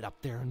hide it up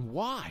there and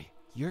why?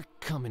 You're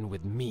coming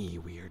with me,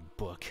 weird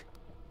book.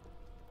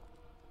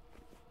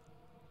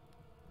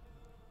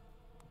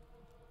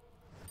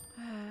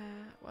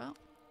 Well,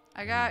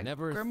 I got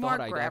Never Grimoire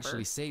thought I'd Grabber.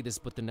 actually say this,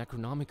 but the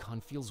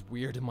Necronomicon feels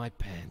weird in my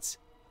pants.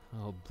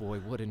 Oh boy,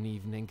 what an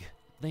evening.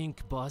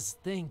 Think, Buzz,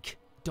 think.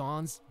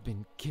 Dawn's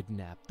been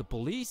kidnapped. The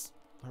police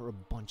are a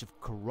bunch of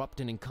corrupt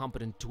and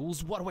incompetent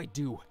tools. What do I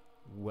do?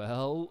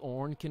 Well,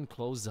 Orn can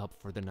close up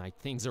for the night.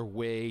 Things are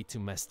way too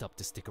messed up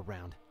to stick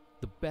around.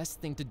 The best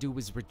thing to do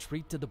is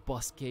retreat to the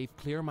bus cave,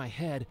 clear my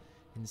head,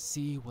 and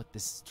see what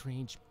this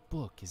strange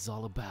book is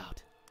all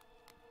about.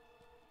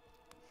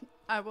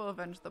 I will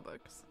avenge the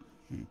books.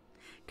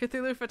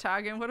 Cthulhu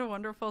Fatagan, what a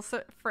wonderful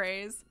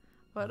phrase.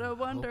 What a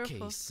wonderful Okay,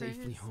 phrase.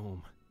 safely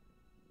home.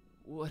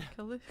 What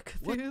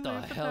Cthulhu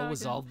the hell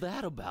was Fatagan. all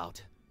that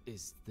about?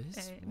 Is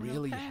this Ain't no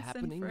really passing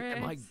happening?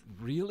 Am I phrase.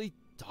 really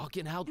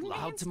talking out It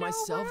loud means to no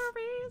myself?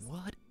 worries.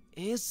 What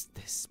is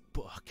this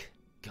book?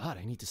 God,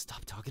 I need to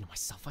stop talking to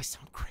myself. I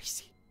sound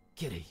crazy.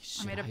 Kitty,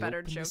 should made a better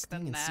open this joke than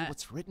thing and see that.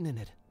 what's written in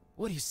it?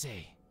 What do you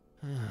say?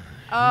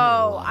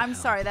 Oh, I'm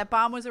sorry. That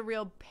bomb was a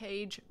real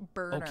page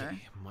burner. Okay,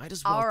 might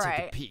as well All take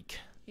right. a peek.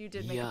 You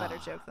did make a better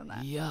joke than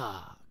that.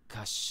 Yeah,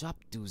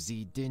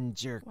 Kashaptuzi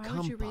Dinger Why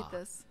would you read Kampa.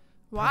 this?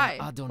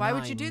 Why? Why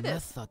would you do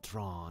this?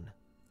 Methatron.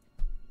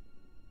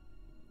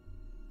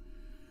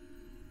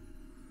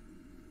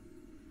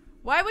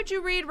 Why would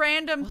you read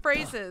random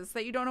phrases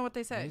that you don't know what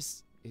they say?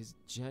 This is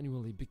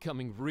genuinely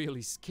becoming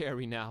really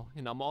scary now,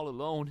 and I'm all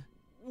alone.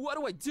 What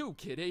do I do,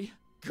 Kitty?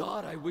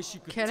 God, I wish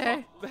you could Kitty?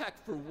 talk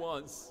back for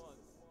once.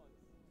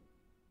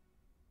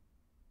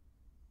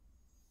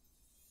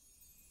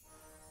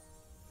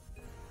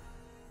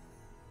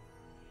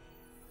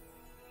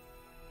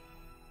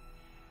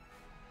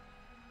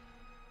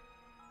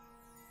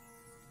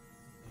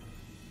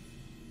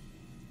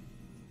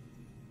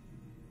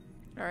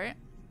 All right.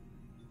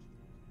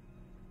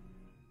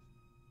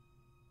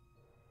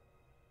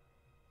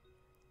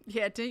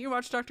 Yeah, didn't you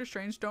watch Doctor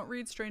Strange? Don't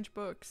read strange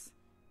books.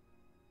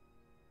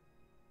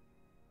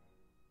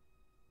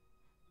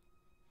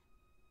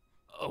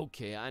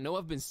 Okay, I know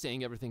I've been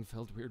saying everything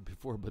felt weird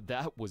before, but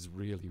that was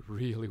really,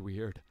 really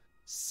weird.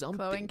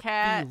 Something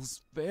Cat.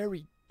 feels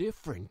very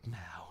different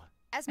now.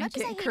 As I'm much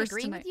as I getting hate cursed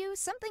agreeing tonight. with you,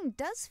 something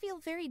does feel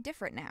very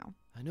different now.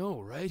 I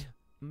know, right?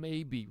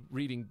 Maybe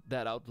reading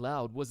that out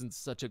loud wasn't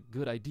such a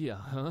good idea,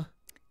 huh?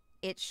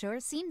 It sure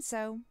seems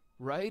so.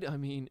 Right? I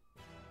mean...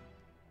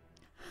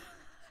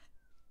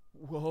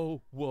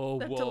 Whoa,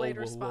 That delayed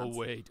response.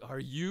 wait. Are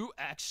you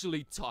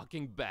actually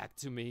talking back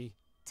to me?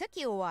 Took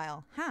you a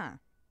while, huh?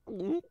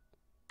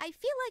 I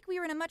feel like we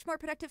were in a much more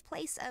productive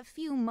place a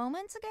few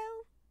moments ago.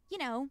 You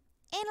know,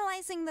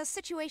 analyzing the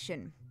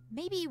situation.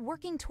 Maybe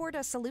working toward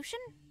a solution?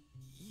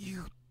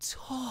 You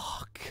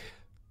talk.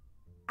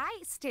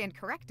 I stand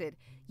corrected.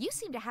 You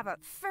seem to have a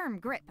firm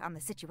grip on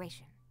the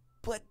situation.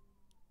 But...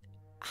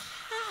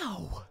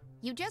 how?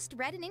 You just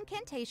read an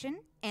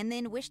incantation and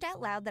then wished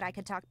out loud that I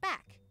could talk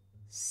back.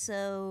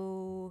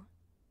 So...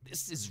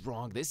 This is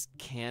wrong. This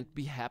can't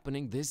be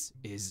happening. This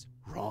is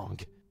wrong.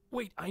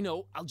 Wait, I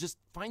know. I'll just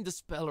find the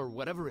spell or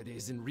whatever it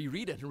is and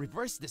reread it and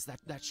reverse this.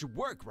 That should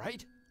work,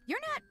 right? You're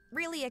not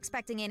really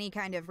expecting any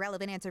kind of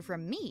relevant answer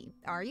from me,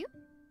 are you?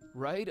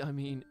 Right? I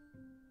mean...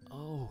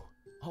 Oh,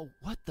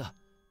 what the...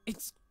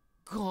 It's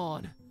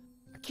gone.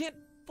 I can't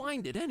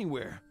find it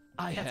anywhere.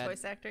 That's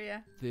voice actor,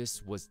 yeah.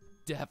 This was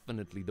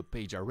definitely the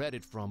page I read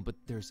it from, but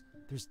there's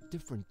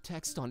different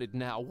text on it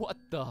now. What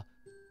the...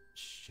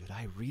 Should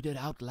I read it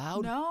out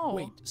loud? No.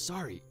 Wait,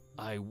 sorry.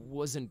 I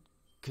wasn't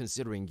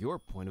considering your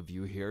point of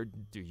view here.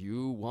 Do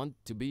you want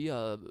to be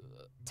a...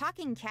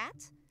 Talking cat?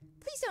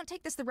 Please don't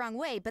take this the wrong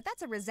way, but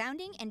that's a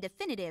resounding and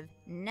definitive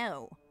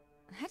no.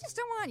 I just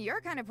don't want your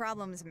kind of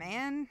problems,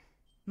 man.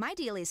 My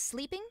deal is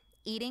sleeping,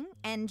 eating,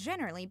 and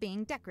generally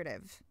being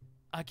decorative.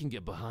 I can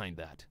get behind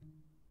that.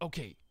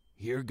 Okay,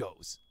 here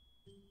goes.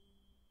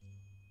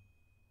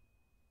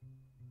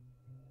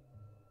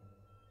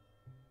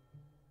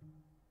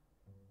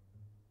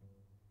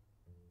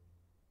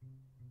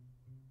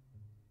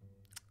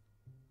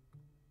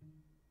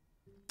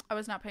 I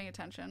was not paying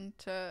attention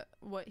to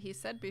what he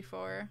said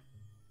before.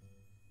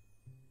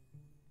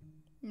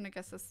 I'm gonna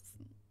guess this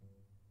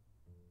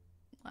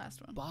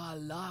last one.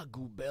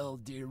 Balagu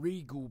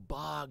beldirigu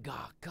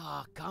baga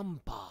ka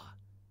kampa.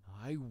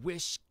 I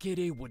wish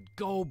Kitty would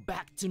go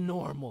back to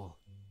normal.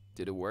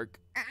 Did it work?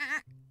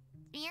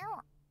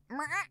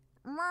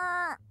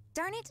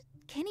 Darn it,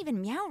 can't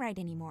even meow right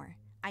anymore.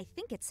 I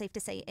think it's safe to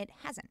say it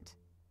hasn't.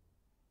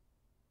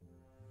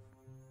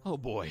 Oh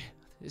boy,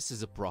 this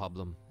is a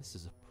problem. This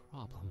is a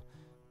problem.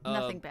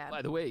 Nothing bad.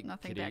 By the way,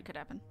 nothing Kitty, bad could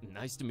happen.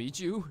 Nice to meet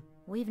you.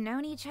 We've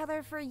known each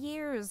other for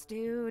years,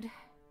 dude.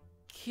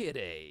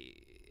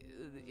 Kitty,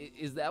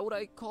 is that what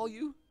I call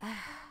you?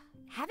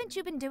 Haven't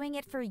you been doing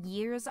it for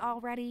years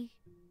already?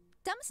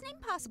 Dumbest name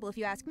possible if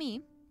you ask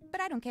me, but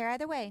I don't care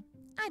either way.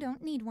 I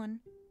don't need one.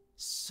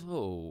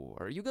 So,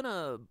 are you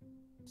gonna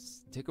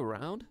stick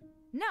around?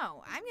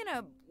 No, I'm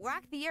gonna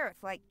walk the earth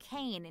like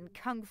Caine in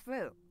Kung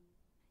Fu.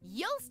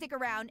 You'll stick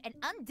around and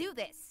undo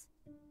this.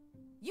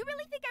 You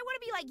really think I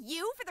want to be like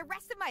you for the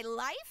rest of my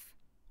life?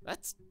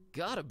 That's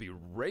gotta be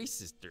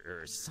racist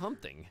or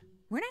something.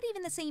 We're not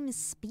even the same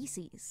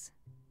species.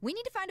 We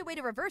need to find a way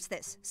to reverse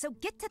this, so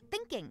get to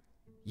thinking.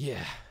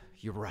 Yeah,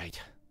 you're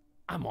right.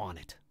 I'm on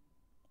it.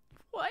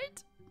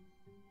 What?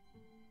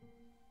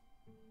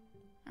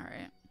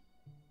 Alright.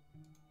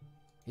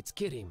 It's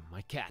Kitty,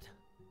 my cat.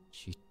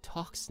 She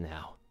talks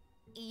now.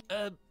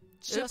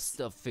 Just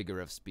a figure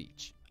of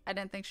speech. I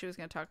didn't think she was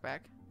gonna talk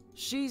back.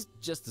 She's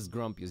just as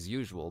grumpy as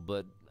usual,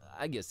 but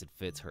I guess it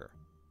fits her.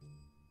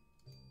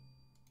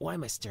 Why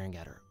am I staring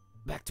at her?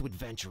 Back to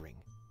adventuring.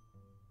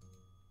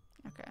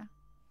 Okay.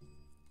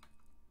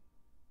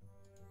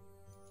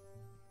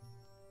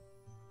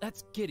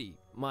 That's Kitty,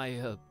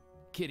 my,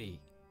 Kitty.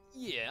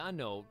 Yeah, I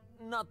know,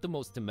 not the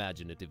most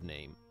imaginative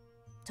name.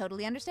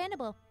 Totally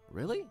understandable.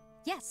 Really?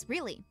 Yes,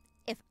 really.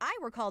 If I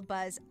were called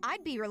Buzz,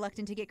 I'd be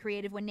reluctant to get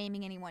creative when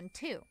naming anyone,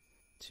 too.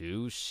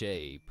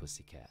 Touché,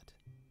 pussycat.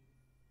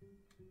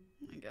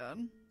 Oh my god.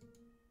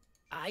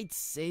 I'd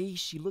say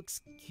she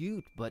looks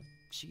cute, but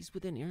she's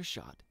within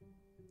earshot.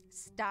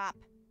 Stop.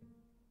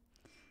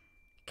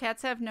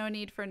 Cats have no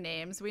need for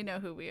names. We know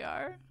who we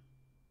are.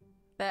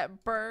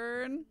 That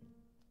burn.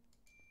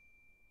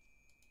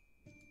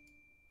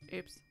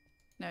 Oops.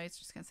 No, he's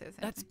just gonna say the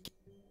same That's thing.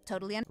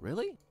 Totally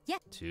really? Yeah.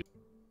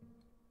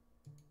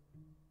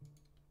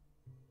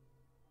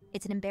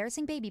 It's an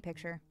embarrassing baby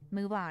picture.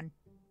 Move on.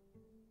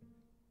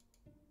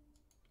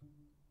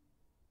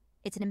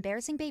 It's an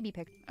embarrassing baby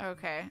picture.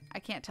 Okay. I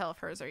can't tell if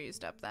hers are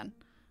used up then.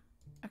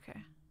 Okay.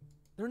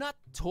 They're not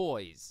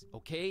toys,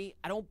 okay?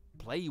 I don't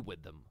play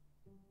with them.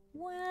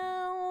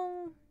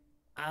 Well...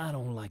 I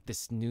don't like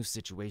this new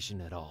situation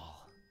at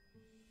all.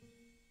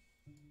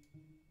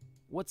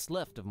 What's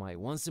left of my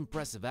once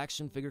impressive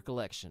action figure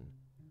collection?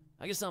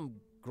 I guess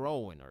I'm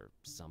growing or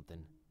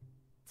something.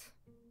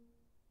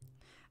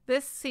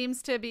 This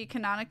seems to be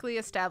canonically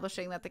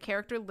establishing that the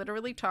character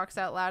literally talks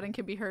out loud and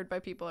can be heard by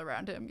people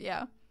around him.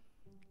 Yeah.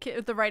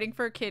 The writing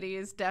for Kitty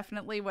is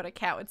definitely what a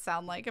cat would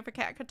sound like if a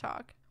cat could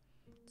talk.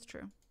 It's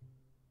true.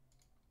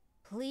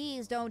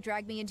 Please don't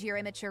drag me into your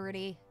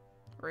immaturity.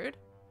 Rude.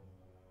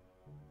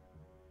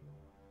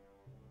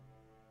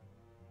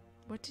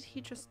 What did he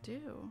just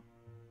do?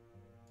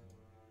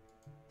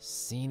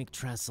 Scenic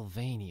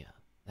Transylvania.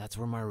 That's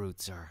where my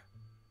roots are.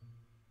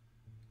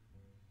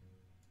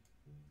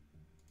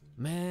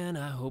 Man,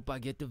 I hope I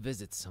get to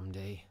visit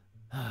someday.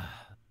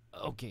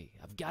 Okay,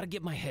 I've got to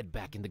get my head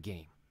back in the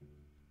game.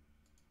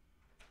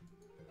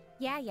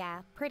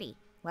 Yeah, pretty.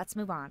 Let's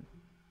move on.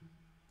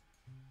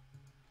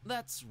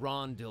 That's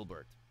Ron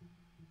Dilbert.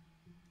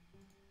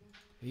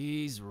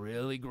 He's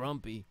really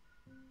grumpy.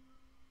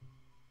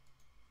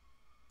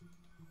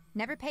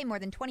 Never pay more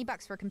than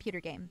 $20 for a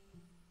computer game.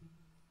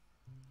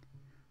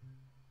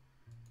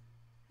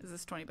 Is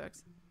this 20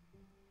 bucks?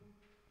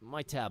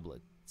 My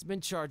tablet. It's been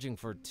charging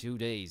for 2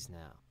 days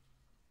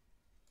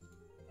now.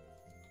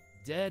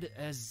 Dead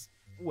as,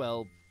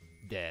 well,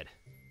 dead.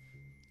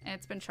 And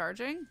it's been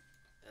charging?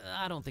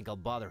 I don't think I'll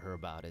bother her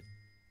about it.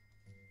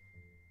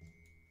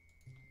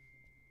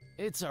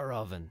 It's our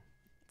oven.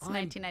 It's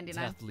 $19.99. I'm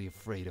deathly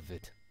afraid of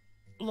it.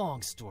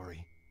 Long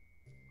story.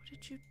 What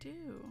did you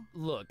do?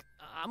 Look,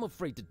 I'm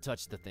afraid to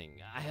touch the thing.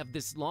 I have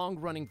this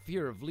long-running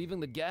fear of leaving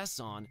the gas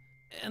on,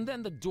 and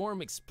then the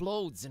dorm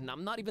explodes, and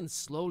I'm not even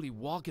slowly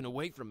walking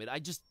away from it. I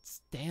just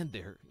stand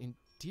there in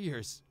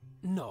tears.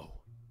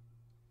 No.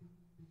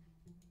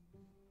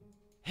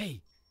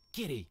 Hey,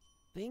 Kitty,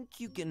 think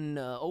you can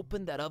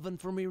open that oven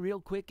for me real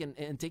quick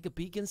and take a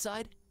peek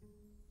inside?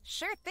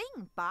 Sure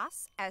thing,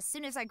 boss. As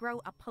soon as I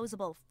grow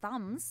opposable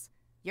thumbs,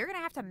 you're gonna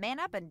have to man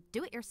up and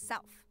do it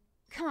yourself.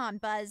 Come on,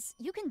 Buzz.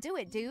 You can do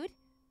it, dude.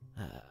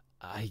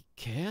 I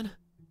can?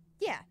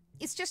 Yeah,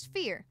 it's just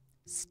fear.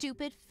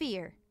 Stupid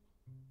fear.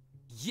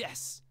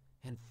 Yes,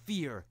 and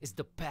fear is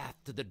the path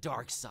to the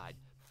dark side.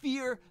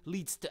 Fear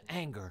leads to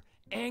anger.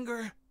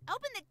 Anger...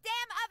 Open the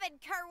damn oven,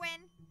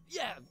 Kerwin!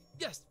 Yeah,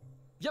 yes,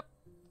 yep.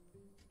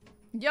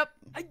 Yep.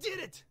 I did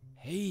it!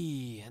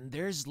 Hey, and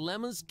there's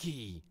Lemon's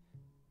key.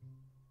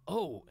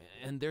 Oh,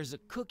 and there's a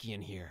cookie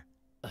in here.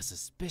 A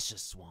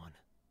suspicious one.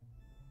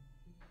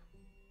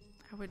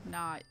 I would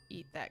not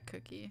eat that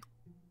cookie.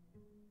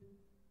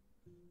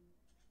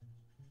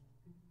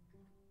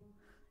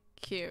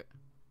 Cute.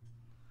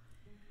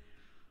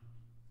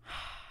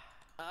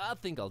 I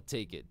think I'll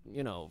take it,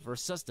 you know, for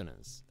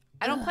sustenance.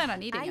 I don't plan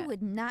on eating I it.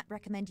 would not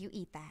recommend you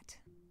eat that.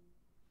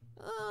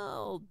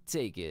 I'll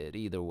take it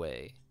either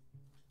way.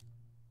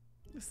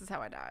 This is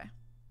how I die.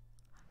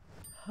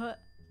 Huh.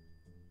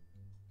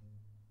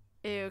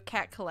 Ew,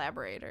 cat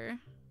collaborator.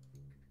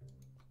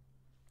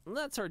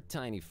 That's our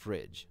tiny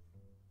fridge.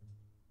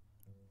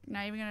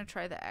 Not even gonna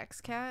try the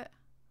X cat?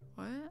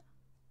 What?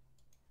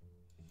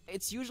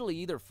 It's usually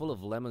either full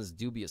of Lemon's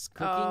dubious Oh,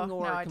 cooking no,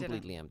 or I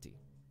completely empty.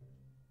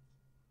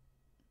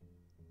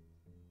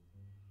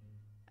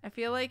 I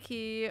feel like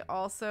he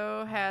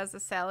also has a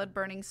salad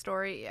burning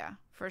story. Yeah,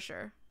 for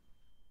sure.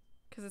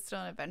 Because it's still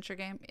an adventure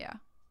game. Yeah.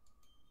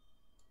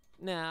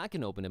 Nah, I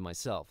can open it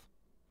myself.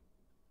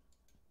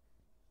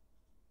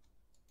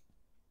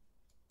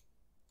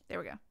 There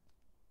we go.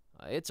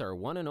 It's our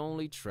one and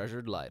only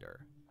treasured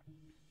lighter.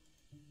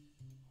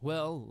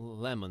 Well,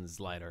 Lemon's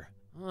lighter.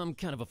 I'm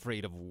kind of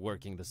afraid of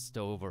working the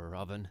stove or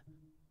oven.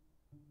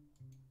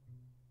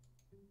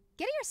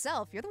 Get it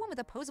yourself. You're the one with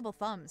opposable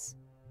thumbs.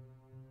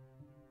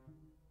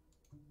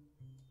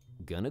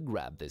 Gonna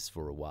grab this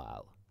for a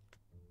while.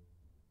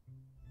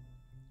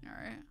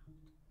 Alright.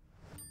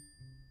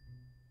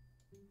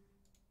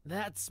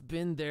 That's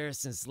been there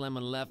since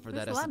Lemon left for Who's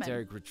that Lemon?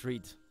 esoteric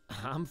retreat.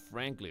 I'm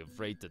frankly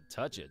afraid to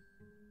touch it.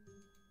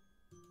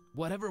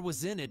 Whatever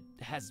was in it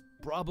has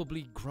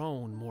probably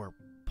grown more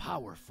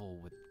powerful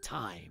with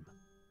time.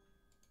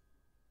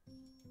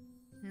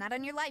 Not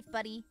on your life,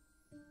 buddy.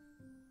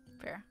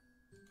 Fair.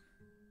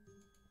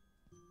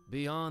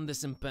 Beyond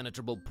this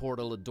impenetrable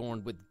portal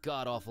adorned with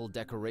god-awful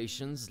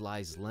decorations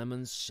lies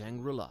Lemon's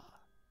Shangri-La.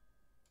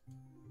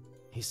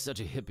 He's such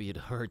a hippie it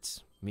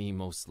hurts, me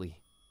mostly.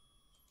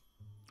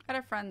 I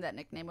had a friend that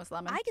nickname was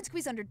Lemon. I can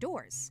squeeze under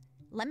doors.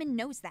 Lemon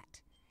knows that.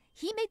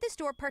 He made this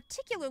door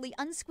particularly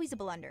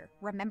unsqueezable under,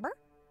 remember?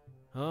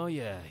 Oh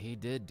yeah, he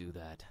did do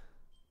that.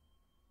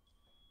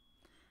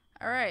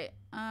 Alright,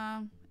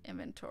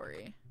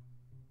 inventory.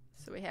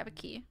 So we have a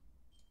key.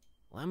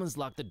 Lemon's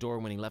locked the door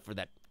when he left for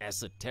that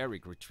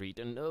esoteric retreat,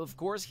 and of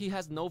course he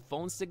has no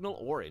phone signal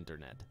or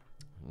internet.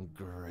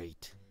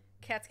 Great.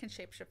 Cats can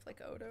shapeshift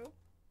like Odo.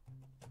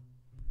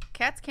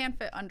 Cats can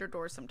fit under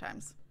doors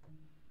sometimes.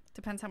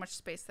 Depends how much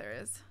space there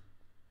is.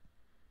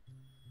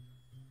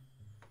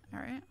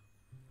 Alright.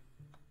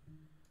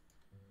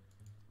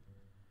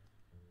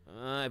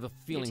 I have a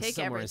feeling take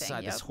somewhere everything,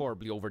 inside this yep.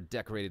 horribly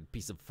over-decorated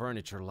piece of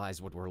furniture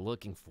lies what we're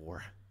looking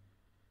for.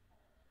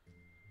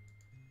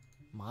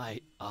 My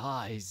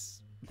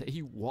eyes,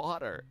 they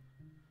water.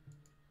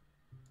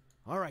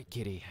 All right,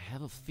 Kitty, I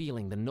have a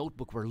feeling the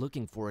notebook we're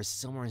looking for is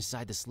somewhere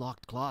inside this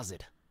locked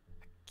closet.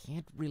 I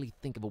can't really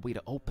think of a way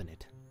to open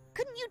it.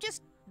 Couldn't you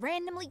just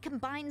randomly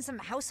combine some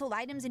household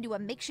items into a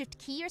makeshift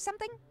key or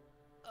something?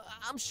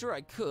 I'm sure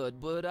I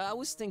could, but I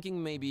was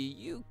thinking maybe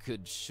you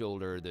could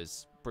shoulder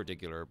this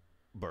particular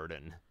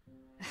burden.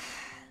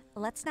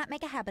 Let's not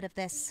make a habit of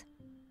this.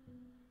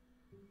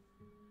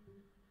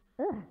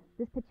 Ugh,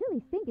 this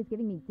patchouli stink is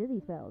giving me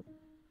dizzy spells.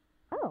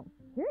 Oh,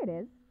 here it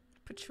is.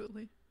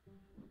 Patchouli.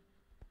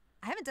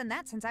 I haven't done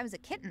that since I was a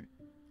kitten.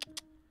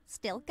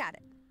 Still got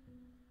it.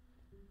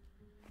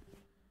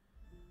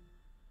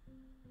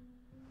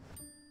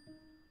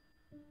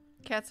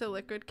 Cat's a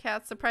liquid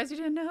cat. Surprised you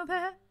didn't know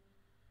that?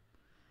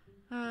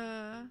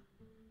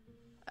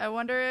 I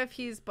wonder if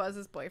he's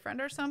Buzz's boyfriend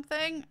or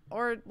something,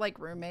 or like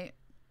roommate.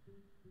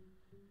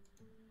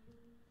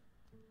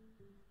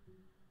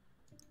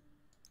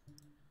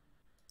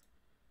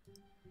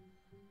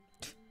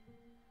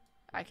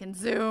 I can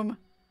zoom.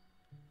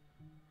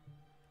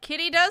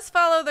 Kitty does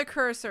follow the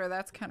cursor.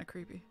 That's kind of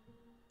creepy.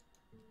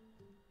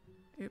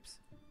 Oops.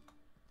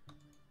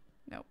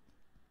 Nope.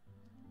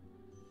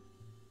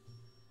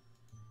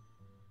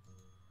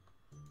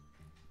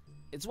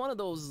 It's one of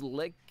those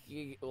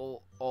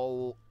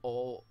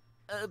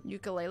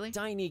Ukulele?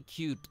 tiny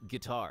cute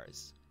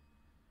guitars.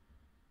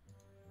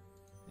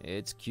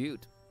 It's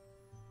cute.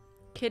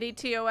 Kitty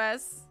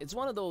TOS. It's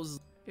one of those.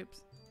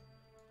 Oops.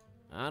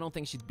 I don't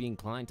think she'd be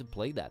inclined to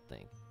play that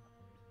thing.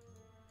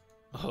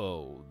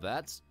 Oh,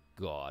 that's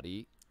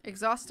gaudy.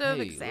 Exhaustive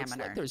Hey, looks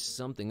examiner. like there's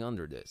something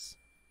under this.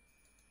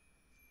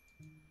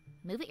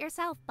 Move it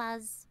yourself,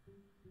 Buzz.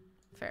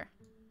 Fair.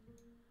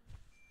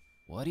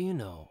 What do you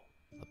know?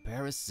 A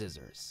pair of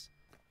scissors.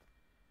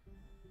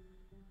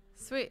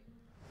 Sweet.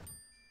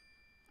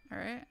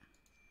 Alright.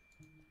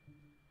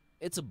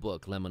 It's a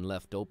book Lemon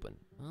left open.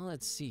 Well,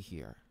 let's see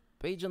here.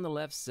 Page on the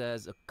left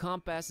says, a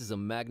compass is a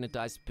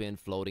magnetized pin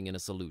floating in a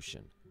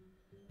solution.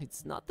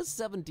 It's not the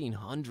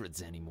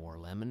 1700s anymore,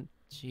 Lemon.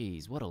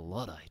 Jeez, what a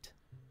Luddite.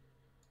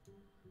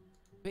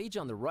 Page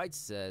on the right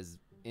says,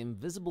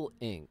 invisible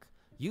ink.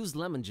 Use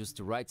lemon juice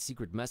to write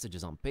secret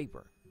messages on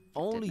paper.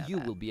 Only know you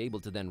that. will be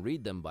able to then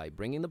read them by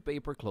bringing the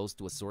paper close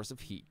to a source of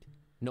heat.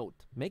 Note,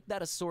 make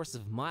that a source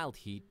of mild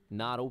heat,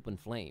 not open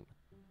flame.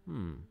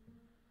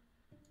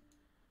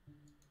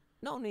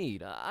 No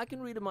need, I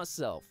can read it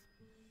myself.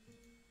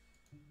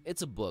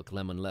 It's a book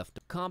Lemon left.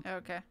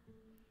 Okay.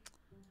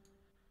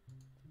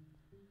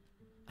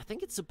 I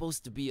think it's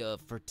supposed to be a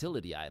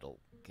fertility idol.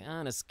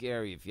 Kinda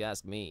scary if you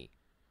ask me.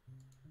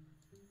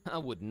 I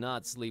would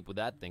not sleep with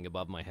that thing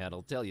above my head,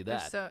 I'll tell you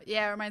that. So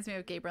yeah, it reminds me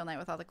of Gabriel Knight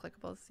with all the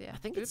clickables. Yeah. I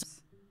think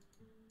it's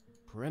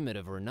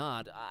primitive or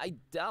not, I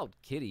doubt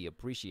Kitty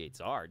appreciates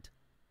art.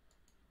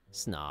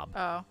 Snob.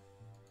 Oh.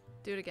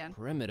 Do it again.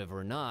 Primitive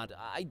or not,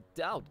 I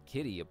doubt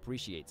Kitty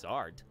appreciates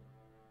art.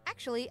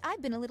 Actually,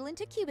 I've been a little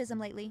into cubism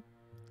lately.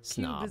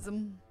 Snob.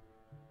 Cubism.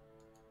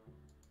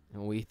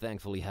 We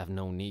thankfully have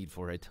no need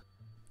for it.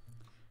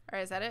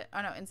 Alright, is that it?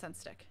 Oh no, incense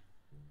stick.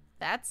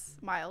 That's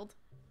mild.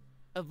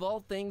 Of all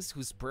things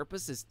whose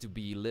purpose is to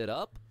be lit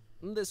up,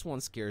 this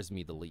one scares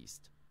me the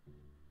least.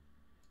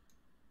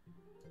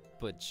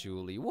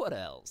 Patchouli, what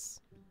else?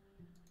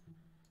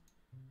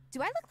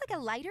 Do I look like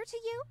a lighter to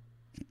you?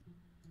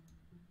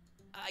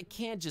 I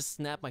can't just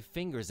snap my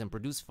fingers and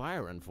produce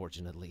fire,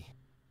 unfortunately.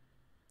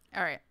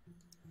 Alright.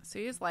 So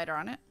use lighter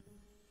on it.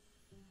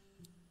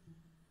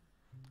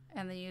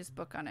 And then use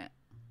book on it.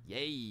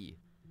 Yay!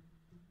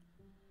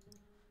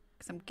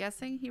 Because I'm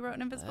guessing he wrote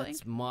an invisible ink.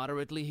 Let's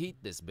moderately heat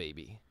this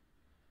baby.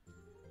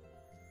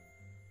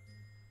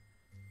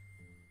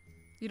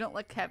 You don't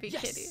look heavy,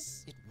 Yes!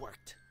 Kitty. It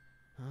worked.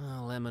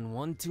 Lemon,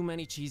 one too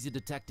many cheesy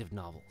detective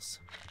novels.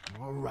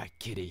 Alright,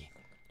 Kitty.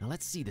 Now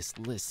let's see this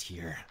list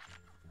here.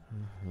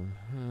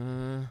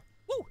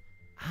 Woo!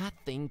 I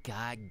think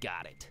I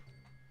got it.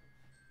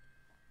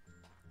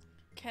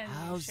 Can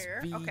How's you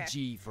share?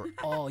 VG for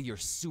all your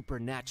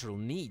supernatural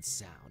needs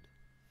sound?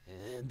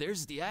 And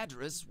there's the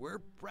address. We're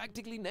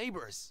practically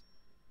neighbors.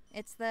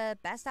 It's the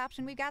best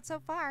option we've got so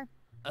far.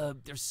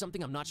 There's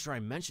something I'm not sure I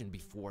mentioned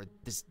before.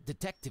 This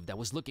detective that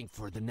was looking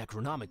for the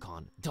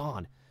Necronomicon,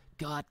 Dawn,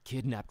 got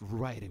kidnapped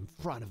right in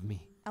front of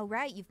me. Oh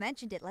right, you've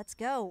mentioned it. Let's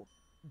go.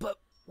 But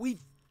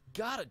we've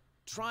gotta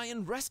try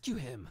and rescue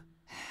him.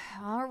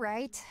 All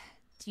right.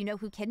 Do you know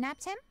who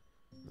kidnapped him?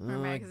 Our I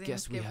magazines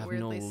guess we give have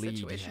no weirdly lead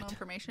situational yet.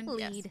 information.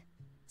 Lead. Yes.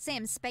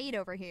 Sam Spade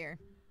over here.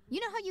 You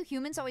know how you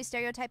humans always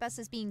stereotype us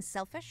as being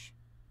selfish?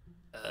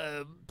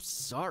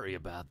 Sorry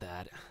about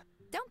that.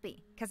 Don't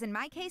be, because in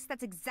my case,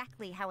 that's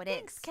exactly how it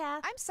Thanks, is.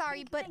 Kath. I'm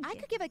sorry, but Thank I you.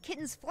 could give a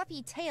kitten's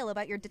fluffy tale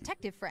about your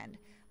detective friend.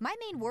 My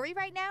main worry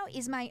right now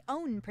is my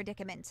own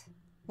predicament.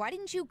 Why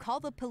didn't you call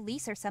the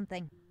police or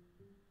something?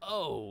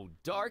 Oh,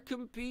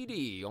 Darkham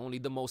PD, only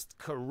the most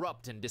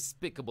corrupt and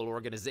despicable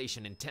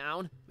organization in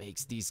town,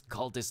 makes these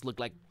cultists look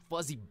like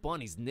fuzzy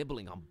bunnies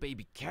nibbling on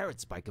baby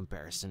carrots by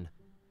comparison.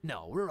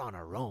 No, we're on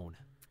our own.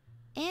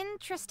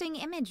 Interesting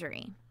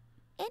imagery.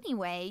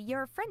 Anyway,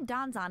 your friend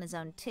Don's on his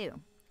own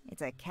too.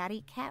 It's a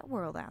catty cat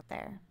world out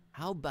there.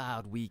 How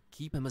about we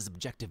keep him as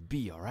objective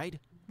B, alright?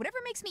 Whatever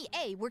makes me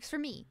A works for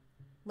me.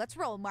 Let's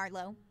roll,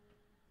 Marlowe.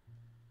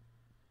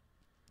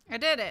 I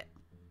did it.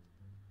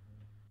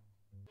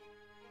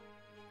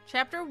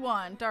 Chapter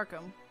 1,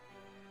 Darkham.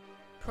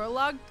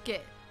 Prologue,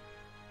 Git.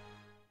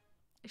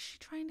 Is she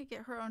trying to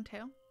get her own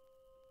tail?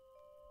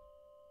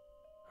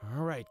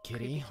 Alright,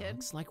 Kitty. Creepy kid.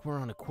 Looks like we're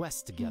on a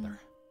quest together.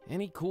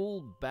 Any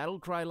cool battle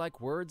cry-like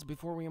words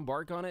before we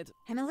embark on it?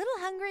 I'm a little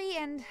hungry,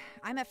 and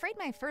I'm afraid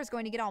my fur's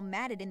going to get all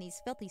matted in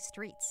these filthy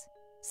streets.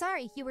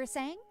 Sorry, you were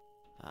saying?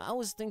 I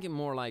was thinking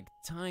more like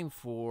time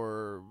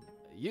for,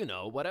 you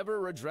know,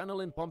 whatever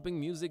adrenaline-pumping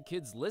music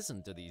kids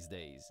listen to these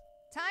days.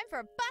 Time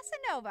for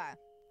Bossa Nova.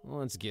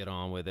 Let's get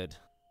on with it.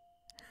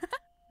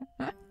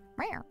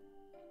 Meow.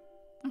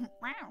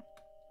 Wow.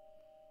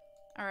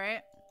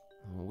 Alright.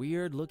 A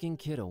weird-looking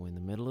kiddo in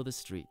the middle of the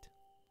street.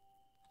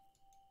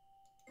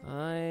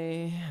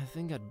 I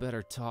think I'd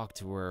better talk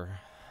to her.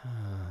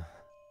 I'm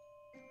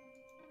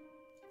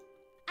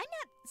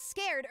not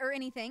scared or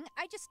anything.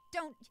 I just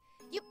don't.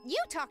 You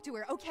talk to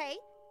her, okay?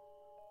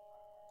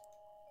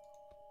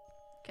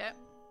 Okay.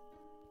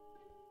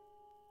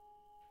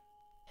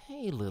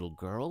 Hey, little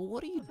girl,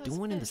 what are you Those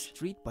doing in the fish.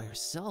 street by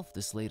yourself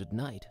this late at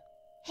night?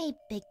 Hey,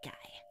 big guy.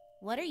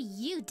 What are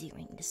you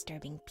doing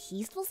disturbing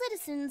peaceful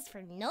citizens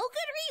for no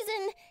good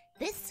reason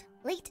this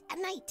late at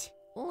night?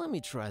 Well, let me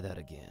try that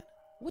again.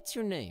 What's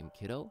your name,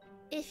 kiddo?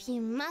 If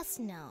you must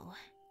know,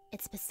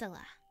 it's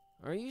Priscilla.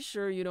 Are you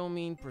sure you don't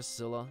mean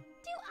Priscilla?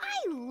 Do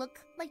I look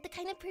like the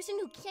kind of person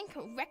who can't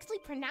correctly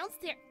pronounce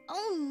their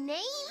own name?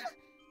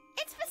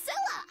 It's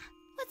Priscilla!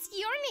 What's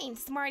your name,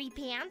 smarty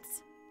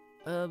pants?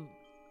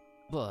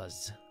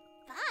 Buzz.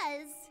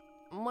 Buzz?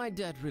 My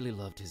dad really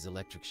loved his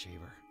electric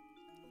shaver.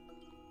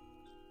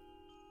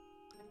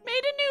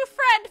 Made a new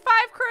friend.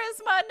 5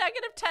 charisma,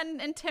 -10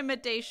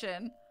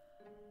 intimidation.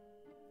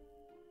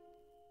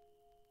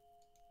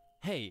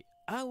 Hey,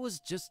 I was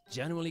just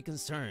genuinely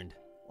concerned.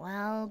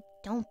 Well,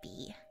 don't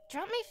be.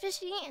 Drop my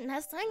fishy and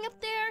that sign up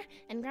there,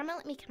 and Grandma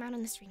let me come out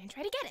on the street and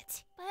try to get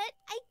it. But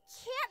I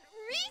can't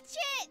reach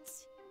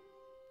it!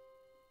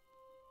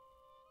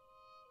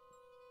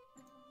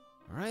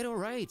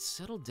 Alright,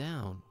 settle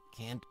down.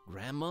 Can't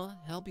Grandma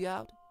help you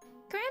out?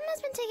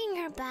 Grandma's been taking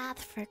her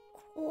bath for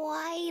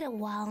quite a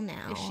while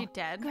now. Is she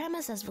dead?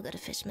 Grandma says we'll go to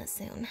Fishmas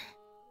soon.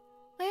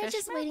 We're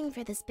just Fishmas? waiting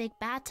for this big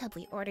bathtub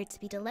we ordered to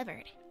be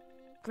delivered.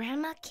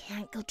 Grandma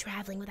can't go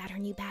traveling without her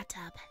new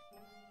bathtub.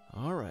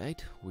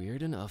 Alright,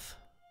 weird enough.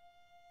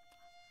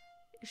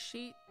 Is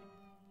she...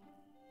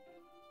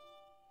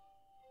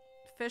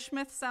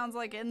 Fishmouth sounds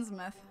like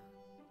Innsmouth.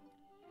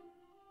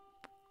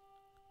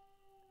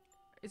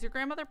 Is your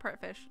grandmother part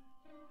fish?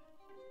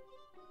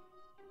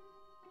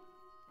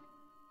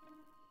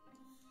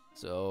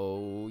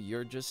 So,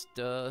 you're just,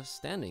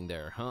 standing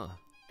there, huh?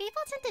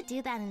 People tend to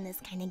do that in this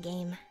kind of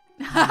game.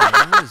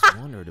 I always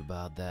wondered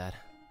about that.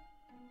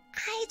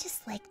 I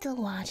just like to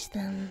watch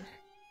them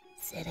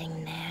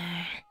sitting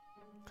there,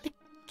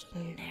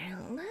 clicking their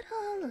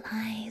little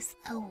lives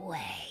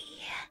away.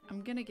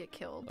 I'm gonna get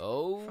killed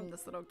Oh, from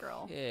this little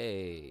girl.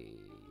 hey.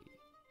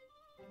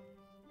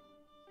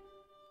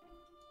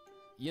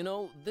 You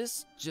know,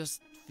 this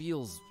just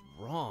feels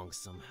wrong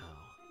somehow.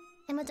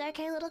 I'm a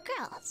dark-haired little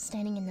girl,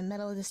 standing in the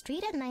middle of the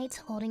street at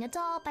night, holding a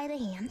doll by the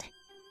hand.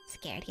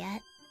 Scared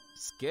yet?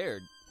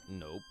 Scared?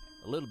 Nope.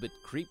 A little bit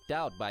creeped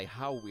out by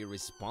how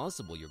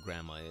irresponsible your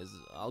grandma is.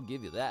 I'll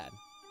give you that.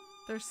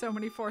 There's so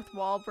many fourth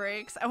wall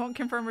breaks. I won't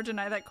confirm or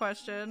deny that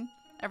question.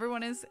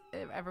 Everyone is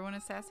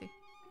sassy.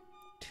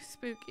 Too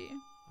spooky.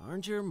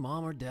 Aren't your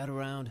mom or dad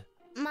around?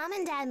 Mom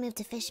and Dad moved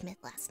to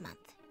Fishmouth last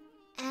month.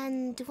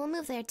 And we'll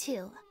move there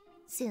too,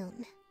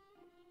 soon.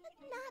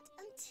 But not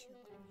until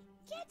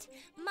I get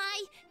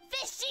my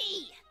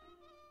fishy!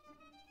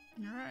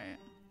 Alright.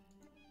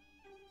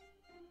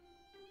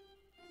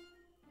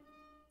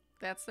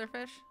 That's their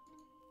fish?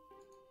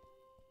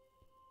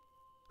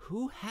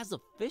 Who has a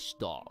fish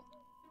doll?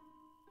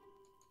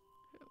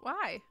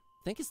 Why?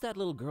 Think it's that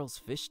little girl's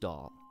fish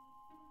doll.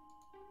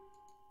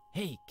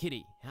 Hey,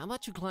 kitty, how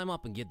about you climb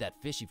up and get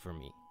that fishy for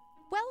me?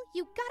 Well,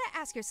 you gotta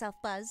ask yourself,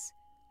 Buzz.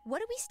 What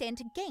do we stand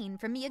to gain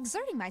from me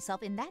exerting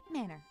myself in that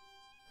manner?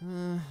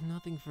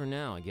 Nothing for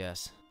now, I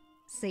guess.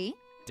 See?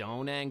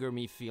 Don't anger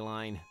me,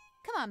 feline.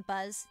 Come on,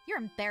 Buzz. You're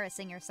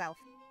embarrassing yourself.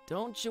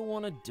 Don't you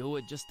want to do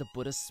it just to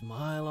put a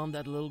smile on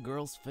that little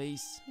girl's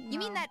face? You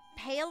mean No. that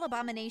pale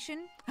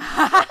abomination?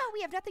 How about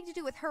we have nothing to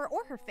do with her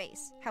or her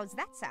face? How's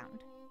that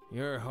sound?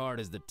 Your heart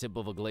is the tip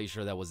of a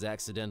glacier that was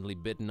accidentally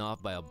bitten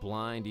off by a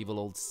blind, evil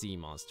old sea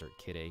monster,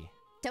 kitty.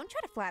 Don't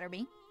try to flatter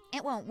me.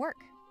 It won't work.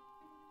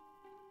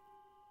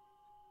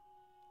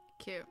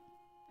 Cute.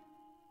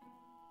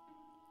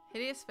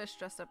 Hideous fish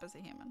dressed up as a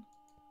human.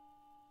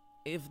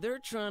 If they're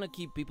trying to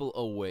keep people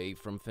away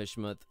from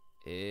Fishmouth,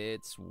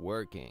 it's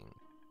working.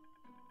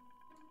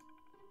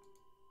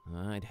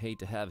 I'd hate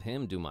to have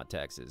him do my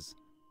taxes.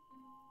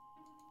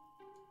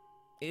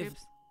 If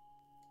Oops.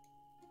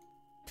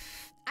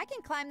 I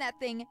can climb that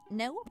thing,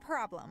 no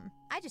problem.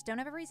 I just don't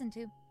have a reason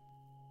to.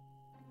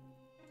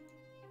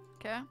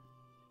 Okay.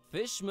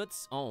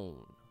 Fishmouth's own.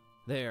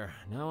 There,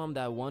 now I'm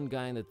that one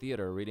guy in the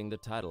theater reading the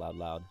title out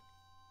loud.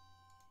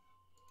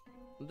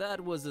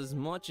 That was as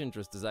much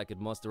interest as I could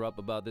muster up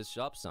about this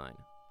shop sign.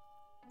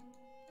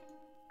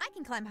 I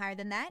can climb higher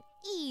than that.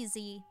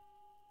 Easy.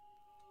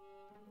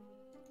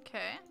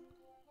 Okay.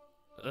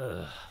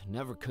 Ugh,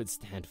 never could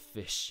stand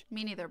fish.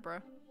 Me neither, bro.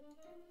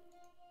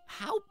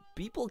 How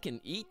people can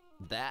eat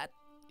that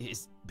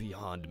is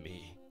beyond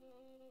me.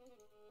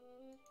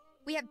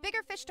 We have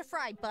bigger fish to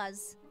fry,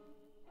 Buzz.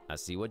 I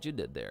see what you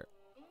did there.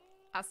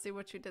 I see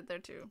what you did there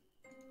too.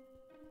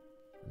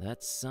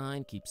 That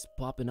sign keeps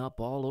popping up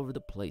all over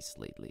the place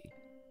lately.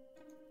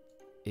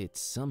 It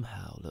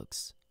somehow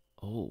looks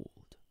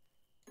old.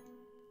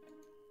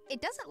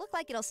 It doesn't look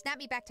like it'll snap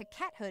me back to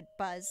cathood,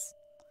 Buzz.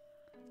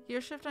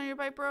 Your shift on your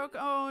bike broke?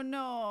 Oh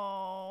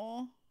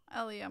no.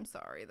 Ellie, I'm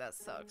sorry. That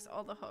sucks.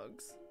 All the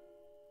hugs.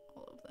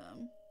 All of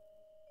them.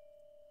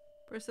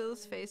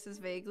 Priscilla's face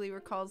vaguely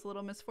recalls a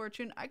little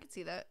misfortune. I could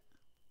see that.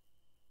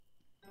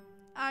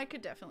 I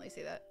could definitely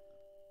see that.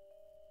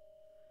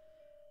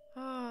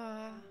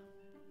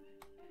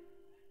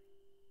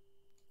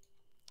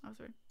 That was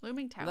weird.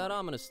 Looming tower. That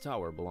ominous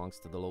tower belongs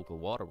to the local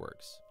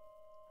waterworks.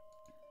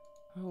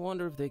 I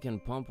wonder if they can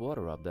pump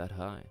water up that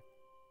high.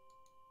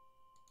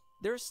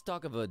 There's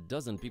talk of a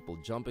dozen people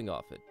jumping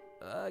off it.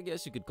 I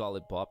guess you could call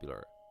it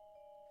popular.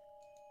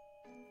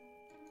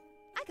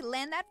 I could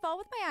land that fall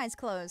with my eyes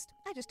closed.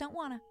 I just don't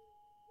wanna.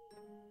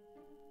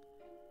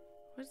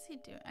 What is he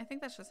doing? I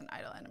think that's just an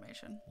idle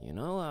animation. You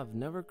know, I've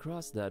never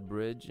crossed that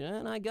bridge,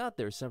 and I got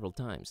there several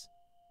times.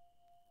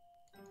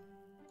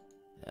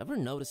 Ever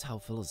notice how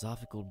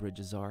philosophical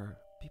bridges are?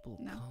 People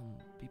No. come,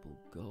 people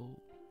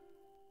go.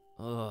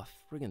 Ugh,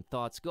 friggin'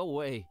 thoughts, go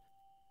away.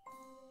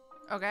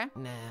 Okay.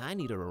 Nah, I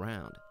need her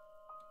around.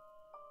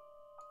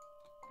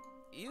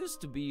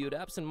 Used to be you'd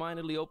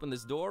absentmindedly open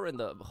this door and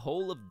the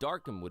whole of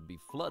Darkham would be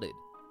flooded.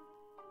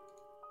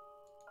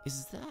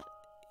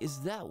 Is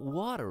that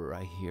water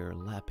I hear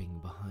lapping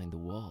behind the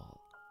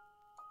wall?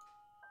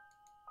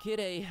 Kid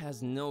A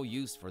has no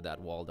use for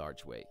that walled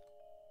archway.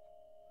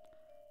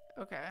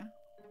 Okay.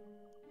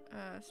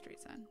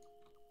 Street sign.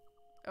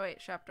 Oh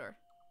wait, shop door.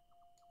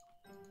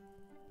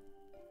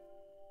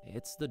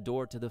 It's the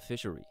door to the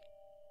fishery.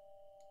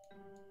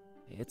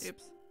 It's...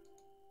 Oops.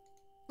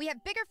 We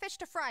have bigger fish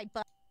to fry,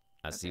 but...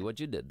 I see what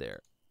you did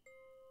there.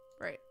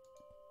 Right.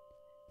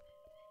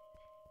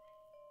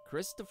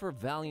 Christopher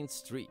Valiant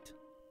Street.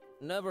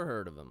 Never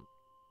heard of him.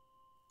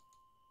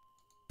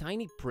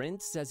 Tiny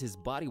Prince says his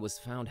body was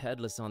found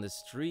headless on the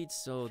street,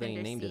 so they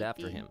named it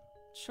after him.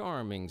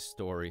 Charming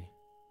story.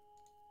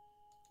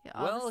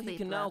 Yeah, Well, he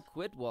can now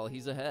quit while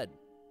he's ahead.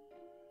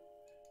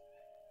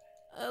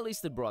 At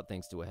least it brought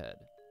things to a head.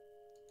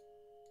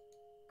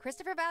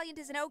 Christopher Valiant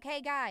is an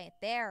okay guy.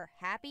 There,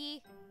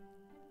 happy?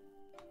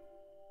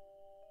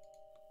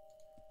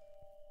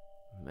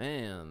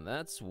 Man,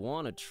 that's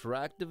one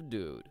attractive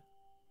dude.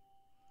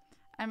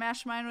 I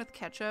mashed mine with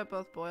ketchup,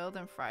 both boiled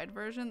and fried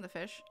version, the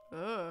fish.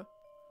 Ugh.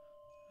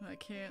 I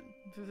can't.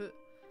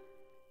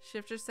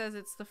 Shifter says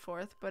it's the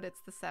 4th, but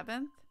it's the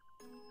 7th.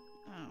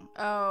 Oh.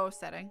 Oh,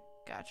 setting.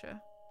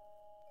 Gotcha.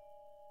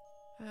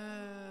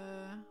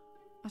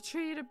 I'll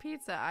treat a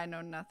pizza. I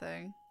know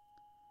nothing.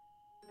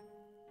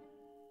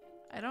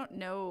 I don't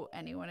know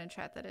anyone in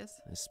chat that is.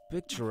 This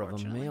picture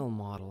of a male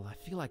model, I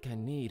feel like I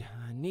need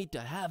to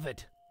have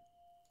it.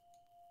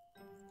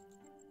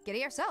 Get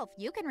it yourself.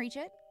 You can reach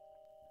it.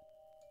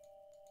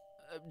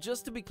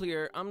 Just to be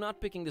clear, I'm not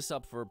picking this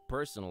up for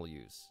personal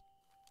use.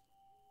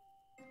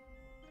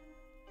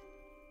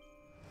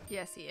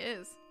 Yes, he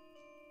is.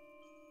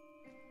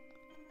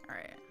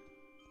 Alright.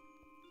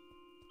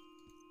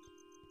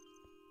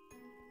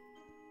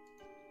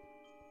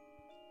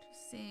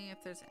 Just seeing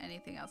if there's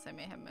anything else I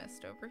may have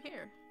missed over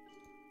here.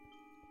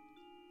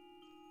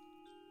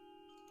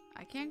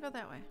 I can't go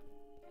that way.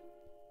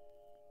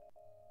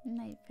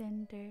 Night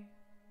Vendor.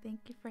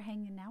 Thank you for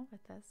hanging out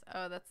with us.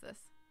 Oh, that's this.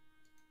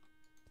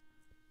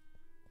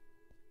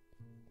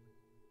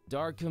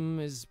 Darkham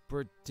is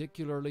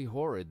particularly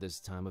horrid this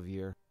time of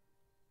year.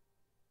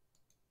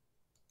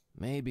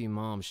 Maybe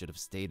Mom should have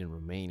stayed in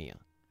Romania.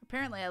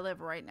 Apparently I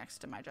live right next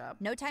to my job.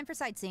 No time for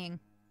sightseeing.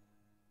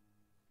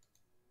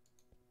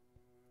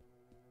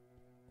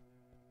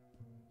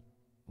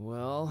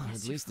 Well,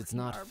 Yes, at least it's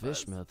not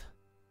Fishmouth.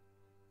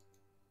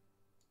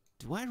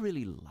 Do I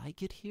really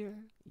like it here?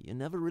 You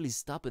never really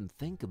stop and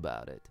think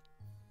about it.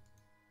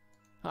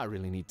 I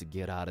really need to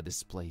get out of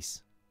this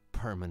place.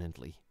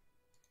 Permanently.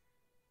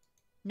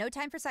 No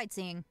time for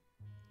sightseeing.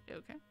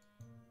 Okay.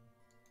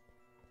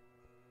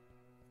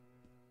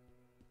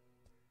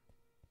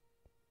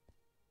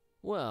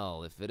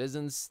 Well, if it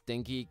isn't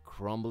stinky,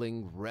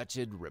 crumbling,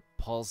 wretched,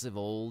 repulsive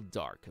old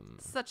Darkham.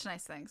 Such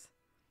nice things.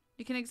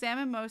 You can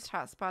examine most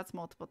hotspots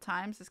multiple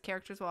times, as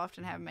characters will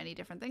often have many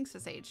different things to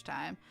say each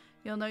time.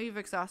 You'll know you've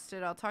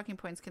exhausted all talking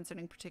points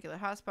concerning a particular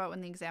hotspot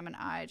when the examine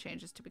eye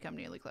changes to become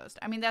nearly closed.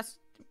 I mean, that's...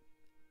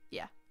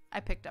 yeah, I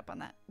picked up on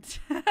that.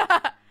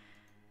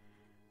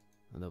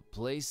 The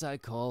place I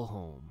call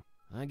home.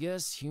 I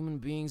guess human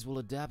beings will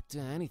adapt to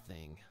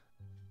anything.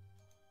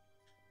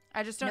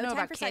 I just don't No know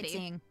time about for Kitty.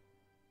 sightseeing.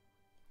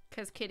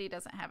 Because Kitty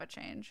doesn't have a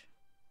change.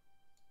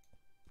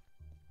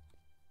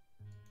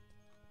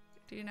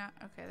 Do you not?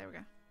 Okay, there we go.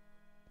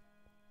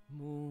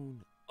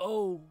 Moon,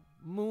 oh,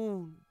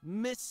 moon,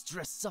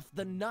 mistress of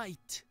the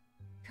night.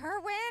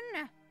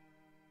 Kerwin!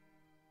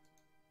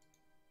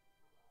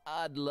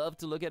 I'd love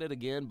to look at it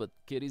again, but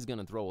Kitty's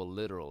gonna throw a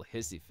literal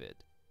hissy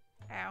fit.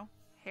 Ow.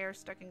 Hair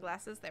stuck in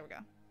glasses. There we go.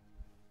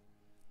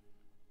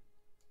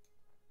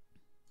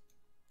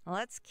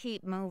 Let's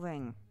keep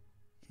moving.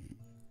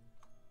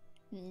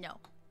 No.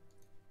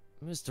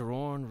 Mr.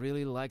 Orn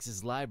really likes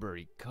his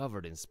library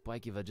covered in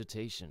spiky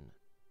vegetation.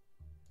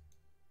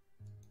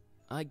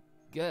 I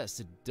guess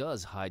it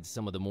does hide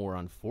some of the more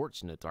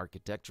unfortunate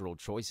architectural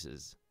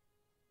choices.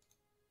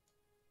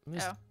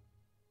 Oh.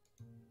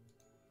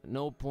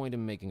 No point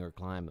in making her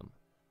climb them.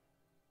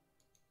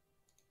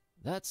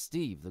 That's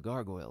Steve, the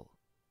gargoyle.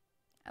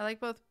 I like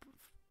both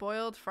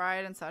boiled,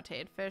 fried, and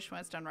sauteed fish when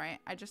it's done right.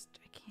 I can't.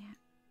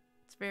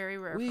 It's very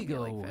rare for me to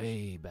like fish. We go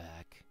way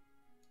back.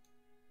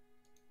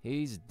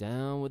 He's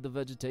down with the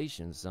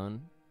vegetation,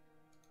 son.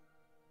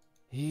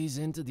 He's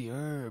into the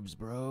herbs,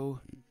 bro.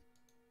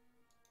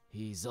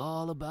 He's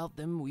all about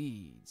them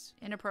weeds.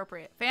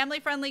 Inappropriate.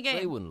 Family-friendly game.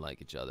 They wouldn't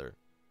like each other.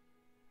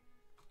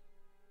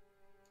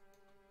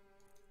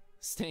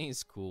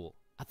 Staying's cool.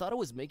 I thought I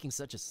was making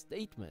such a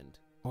statement.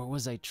 Or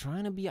was I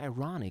trying to be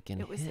ironic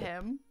and It was hip?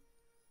 him.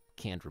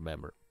 Can't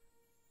remember.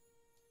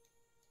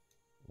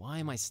 Why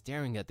am I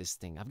staring at this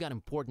thing? I've got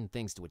important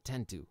things to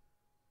attend to.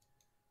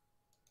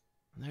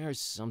 There's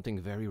something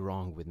very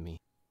wrong with me.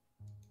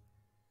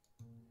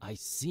 I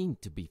seem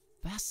to be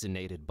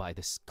fascinated by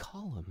this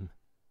column.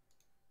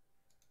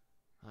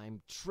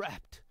 I'm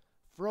trapped,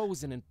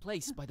 frozen in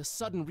place by the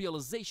sudden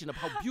realization of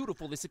how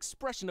beautiful this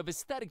expression of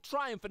aesthetic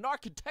triumph and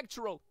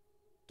architectural...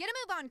 Get a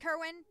move on,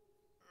 Kerwin!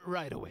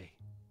 Right away.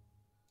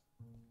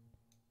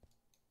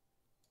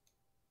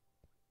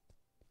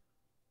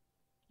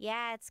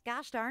 Yeah, it's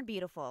gosh darn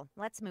beautiful.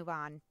 Let's move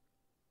on.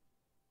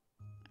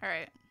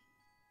 Alright.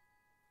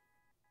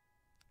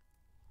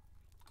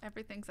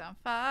 Everything's on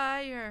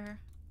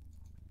fire.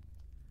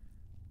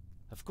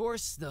 Of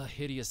course, the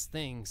hideous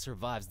thing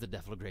survives the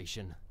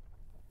deflagration.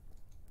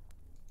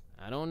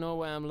 I don't know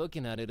why I'm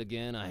looking at it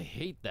again. I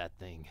hate that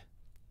thing.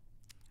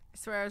 I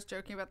swear I was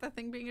joking about that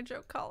thing being a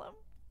joke column.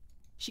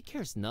 She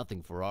cares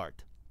nothing for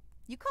art.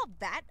 You call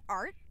that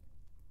art?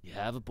 You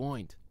have a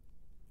point.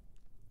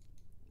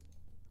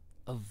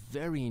 A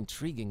very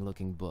intriguing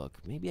looking book.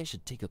 Maybe I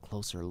should take a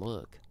closer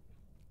look.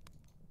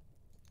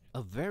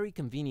 A very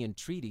convenient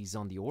treatise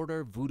on the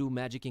order voodoo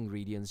magic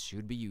ingredients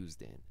should be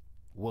used in.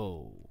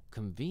 Whoa,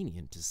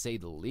 convenient to say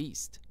the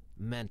least.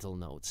 Mental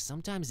notes.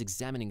 Sometimes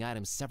examining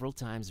items several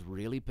times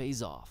really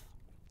pays off.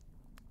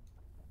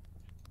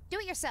 Do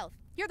it yourself.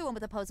 You're the one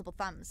with opposable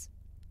thumbs.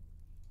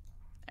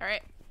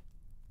 Alright.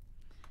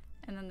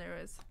 And then there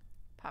was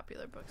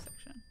popular book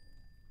section.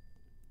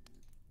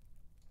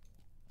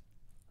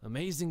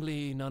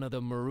 Amazingly, none of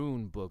the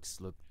maroon books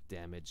look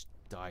damaged.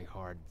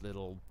 Die-hard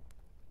little...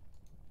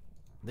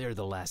 They're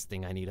the last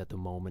thing I need at the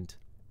moment.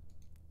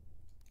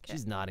 Okay.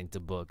 She's not into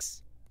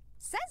books.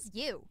 Says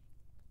you.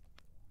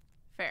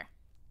 Fair.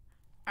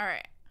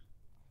 Alright.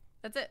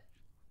 That's it.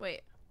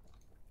 Wait.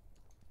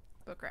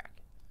 Book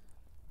rack.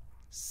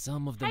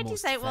 Some of the How'd you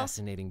most say it, Wolf?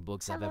 fascinating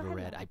books I've Hello, ever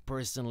read. hello. I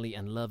personally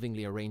and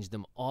lovingly arranged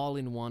them all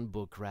in one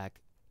book rack.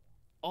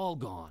 All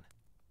gone.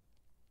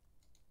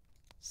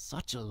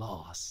 Such a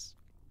loss.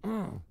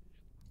 Oops.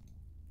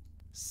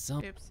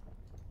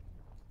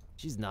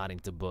 She's not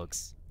into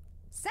books.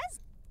 Says...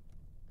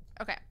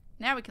 Okay.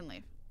 Now we can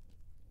leave.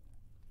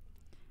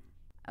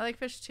 I like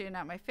fish too.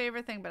 Not my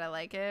favorite thing, but I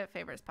like it.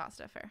 Favorite is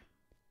pasta. Fair.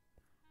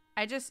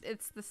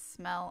 It's the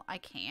smell. I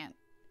can't.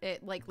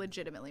 It, like,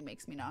 legitimately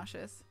makes me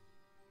nauseous.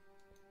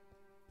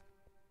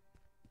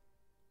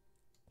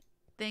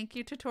 Thank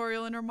you,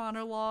 tutorial inner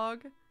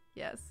monologue.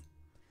 Yes.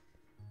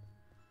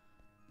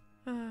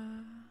 Alright.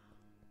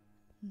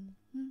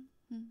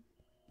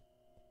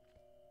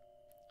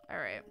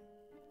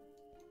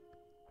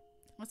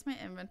 What's my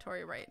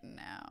inventory right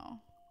now?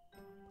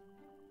 Can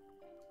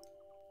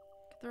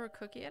I throw a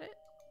cookie at it?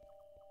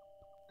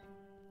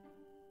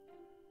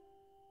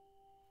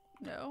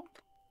 No?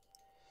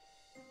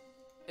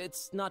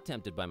 It's not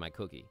tempted by my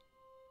cookie.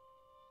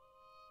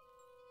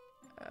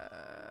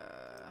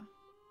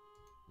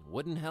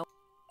 Wouldn't help.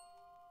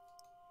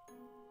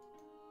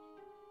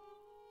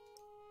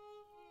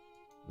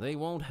 They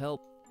won't help.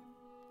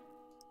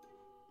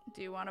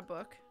 Do you want a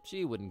book?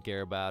 She wouldn't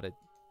care about it.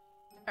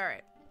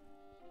 Alright.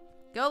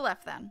 Go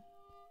left then.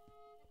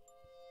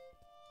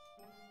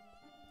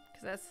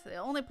 Because that's the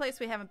only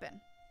place we haven't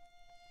been.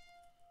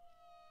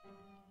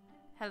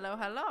 Hello,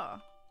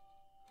 hello.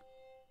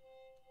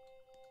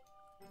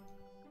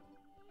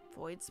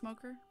 Void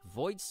Smoker?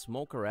 Void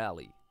Smoker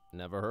Alley.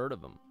 Never heard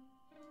of him.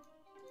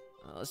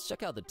 Let's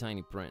check out the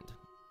tiny print.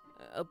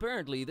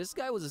 Apparently, this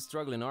guy was a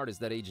struggling artist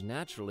that aged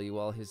naturally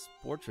while his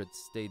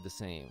portraits stayed the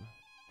same.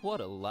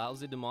 What a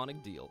lousy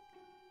demonic deal.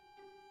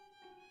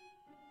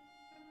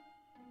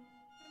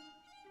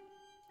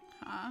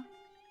 Huh?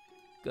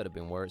 Could have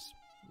been worse.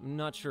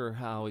 Not sure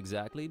how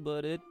exactly,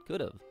 but it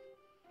could have.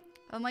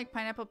 Unlike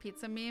pineapple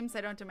pizza memes,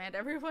 I don't demand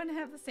everyone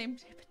have the same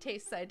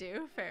tastes I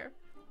do. Fair.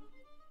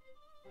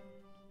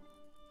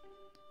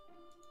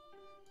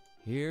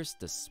 Here's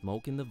the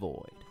smoke in the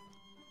void.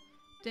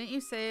 Didn't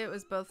you say it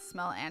was both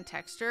smell and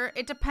texture?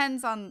 It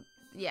depends on...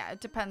 Yeah, it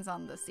depends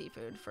on the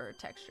seafood for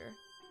texture.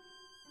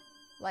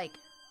 Like,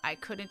 I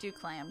couldn't do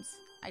clams.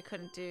 I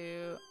couldn't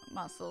do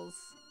mussels.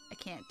 I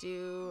can't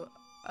do...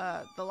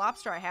 the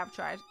lobster I have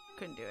tried.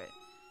 Couldn't do it.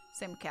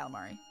 Same with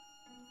calamari.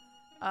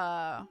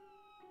 I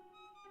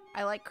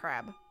like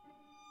crab.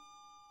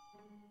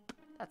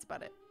 That's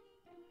about it.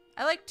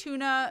 I like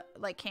tuna,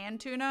 like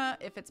canned tuna,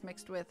 if it's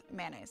mixed with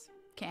mayonnaise.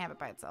 Can't have it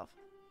by itself.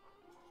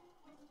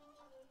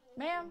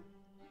 Ma'am?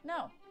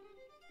 No.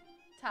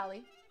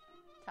 Tally.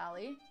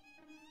 Tally.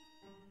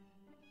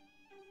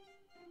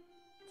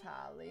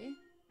 Tally.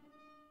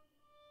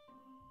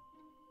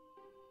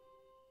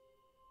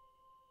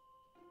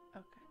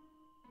 Okay.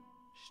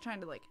 She's trying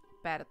to, like,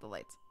 bat at the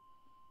lights.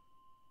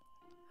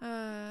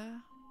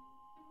 But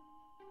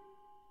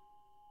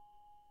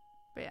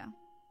yeah.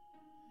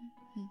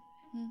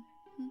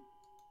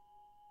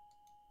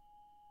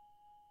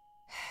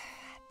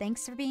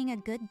 Thanks for being a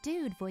good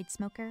dude, Void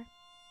Smoker.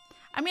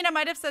 I mean, I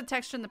might have said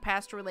texture in the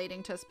past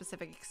relating to a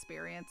specific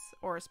experience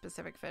or a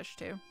specific fish,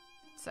 too.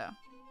 So,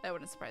 that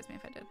wouldn't surprise me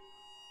if I did.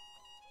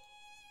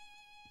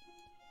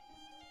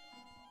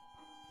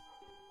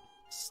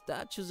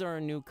 Statues are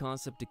a new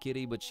concept to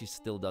Kitty, but she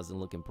still doesn't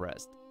look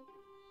impressed.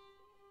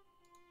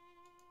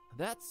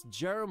 That's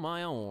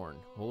Jeremiah Orn,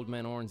 Old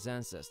Man Orn's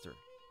ancestor.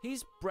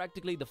 He's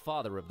practically the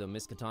father of the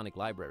Miskatonic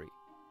Library.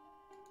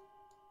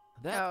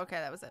 Oh, okay,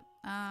 that was it.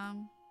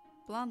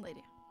 Blonde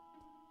lady.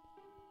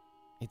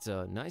 It's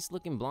a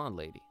nice-looking blonde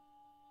lady.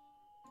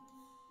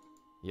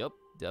 Yup,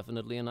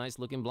 definitely a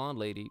nice-looking blonde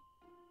lady.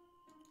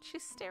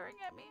 She's staring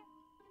at me.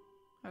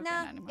 Okay, No,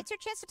 not anymore. it's your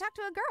chance to talk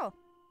to a girl.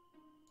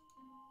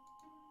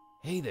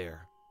 Hey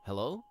there.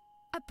 Hello?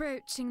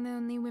 Approaching the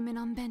only women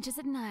on benches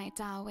at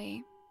night, are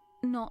we?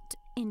 Not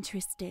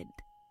interested.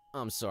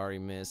 I'm sorry,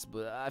 miss,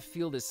 but I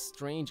feel this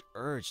strange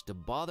urge to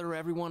bother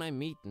everyone I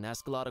meet and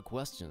ask a lot of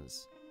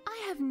questions.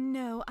 I have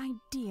no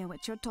idea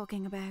what you're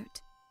talking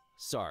about.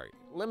 Sorry,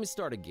 let me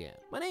start again.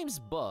 My name's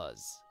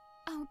Buzz.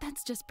 Oh,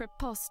 that's just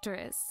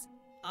preposterous.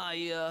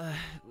 I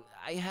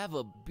have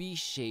a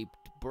B-shaped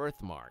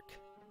birthmark.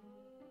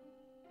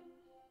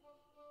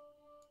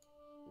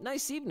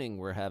 Nice evening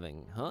we're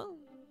having, huh?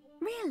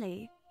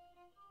 Really?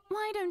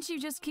 Why don't you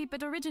just keep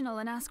it original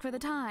and ask for the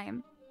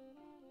time?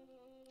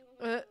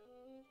 I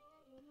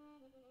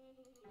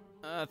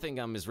think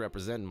I'm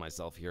misrepresenting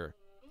myself here.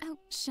 Oh,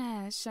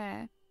 sure.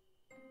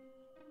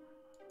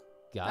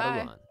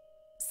 Gotta run.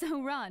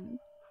 So run.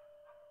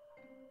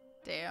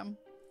 Damn.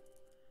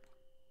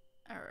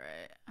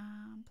 Alright,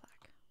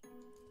 plaque.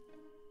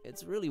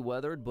 It's really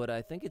weathered, but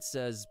I think it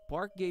says,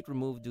 Park gate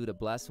removed due to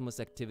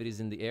blasphemous activities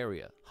in the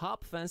area.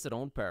 Hop fence at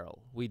own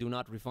peril. We do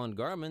not refund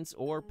garments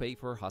or pay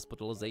for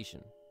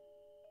hospitalization.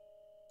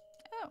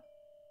 Oh.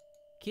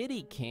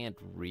 Kitty can't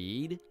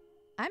read.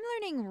 I'm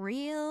learning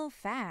real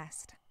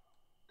fast.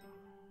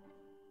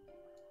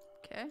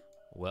 Okay.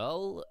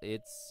 Well,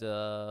 it's,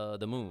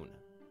 the moon.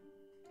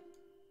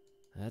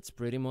 That's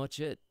pretty much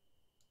it.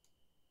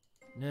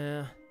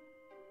 Nah.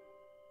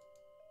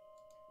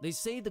 They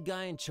say the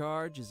guy in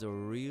charge is a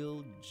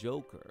real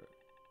joker.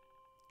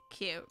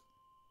 Cute.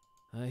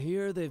 I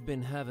hear they've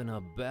been having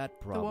a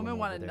bat problem. The woman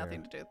wanted over there.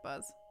 nothing to do with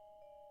Buzz.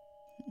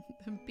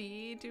 The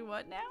bee do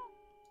what now?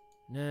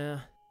 Nah.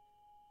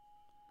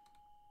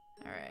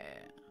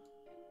 Alright.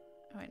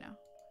 Oh, wait, no.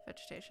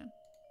 Vegetation.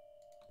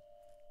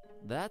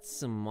 That's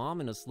some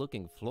ominous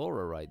looking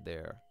flora right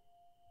there.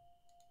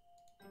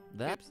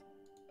 That's...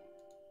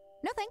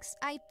 No thanks,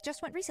 I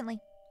just went recently.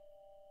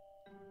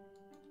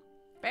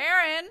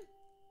 Baron!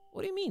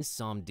 What do you mean,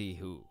 some D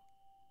who?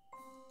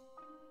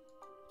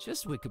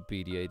 Just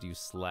Wikipedia, you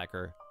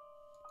slacker.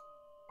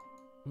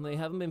 They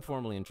haven't been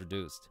formally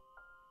introduced.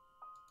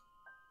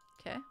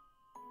 Okay.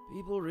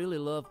 People really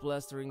love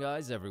blastering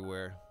eyes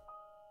everywhere.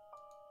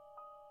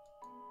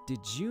 Did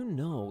you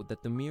know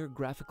that the mere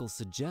graphical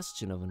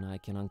suggestion of an eye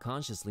can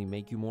unconsciously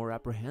make you more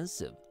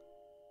apprehensive?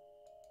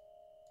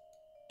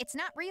 It's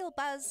not real,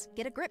 Buzz.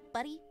 Get a grip,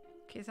 buddy.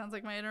 Okay, sounds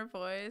like my inner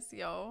voice.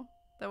 Yo.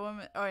 The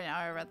woman. Oh, yeah,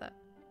 I read that.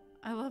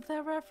 I love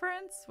that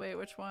reference. Wait,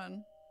 which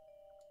one?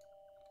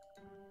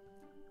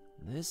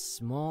 This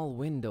small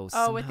window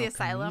Oh, with the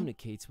somehow asylum?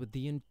 communicates with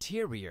the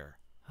interior.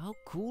 How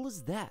cool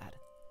is that?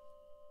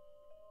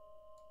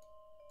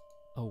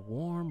 A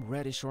warm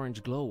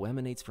reddish-orange glow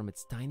emanates from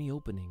its tiny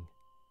opening.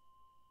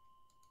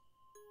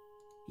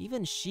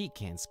 Even she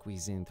can't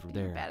squeeze in through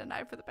there. Bat an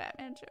eye for the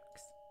Batman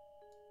jokes.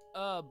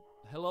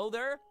 Hello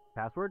there?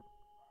 Password?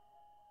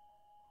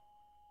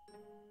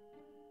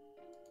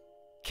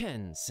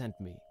 Ken sent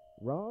me.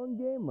 Wrong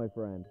game, my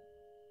friend.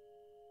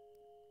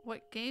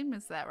 What game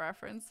is that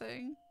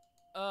referencing?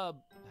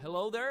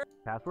 Hello there?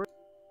 Password?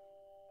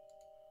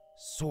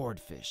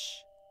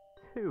 Swordfish.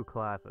 Too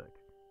classic.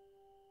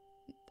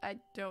 I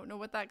don't know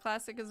what that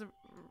classic is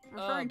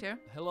referring to.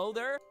 Hello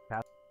there?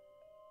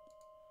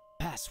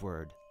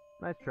 Password.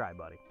 Nice try,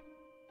 buddy.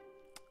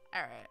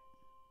 Alright.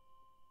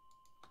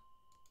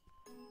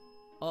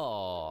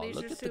 Oh, Leisure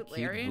look at the Suit cute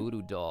Larry?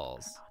 voodoo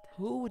dolls.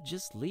 Who would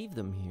just leave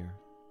them here?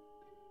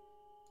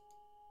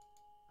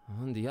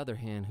 On the other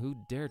hand, who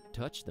dared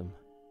touch them?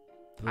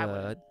 I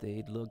wouldn't. But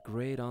they'd look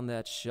great on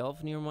that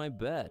shelf near my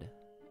bed.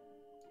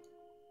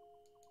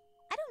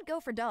 I don't go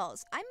for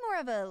dolls. I'm more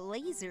of a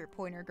laser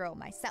pointer girl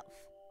myself.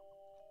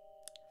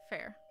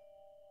 Fair.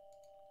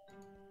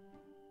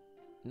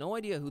 No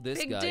idea who this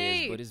Big guy D.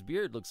 is, but his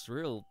beard looks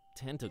real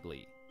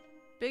tentacly.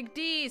 Big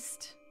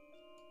Deast.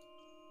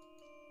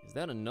 Is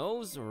that a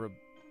nose or a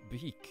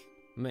beak?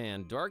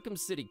 Man, Darkham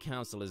City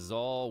Council is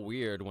all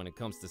weird when it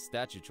comes to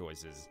statue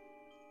choices.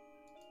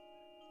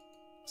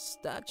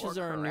 Statues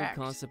Or are a new correct.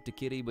 concept to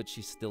Kitty, but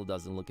she still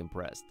doesn't look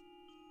impressed.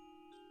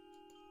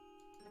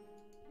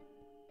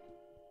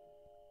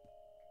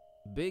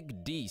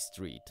 Big D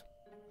Street.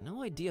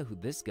 No idea who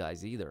this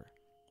guy's either.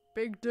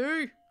 Big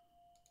D.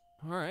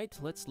 Alright,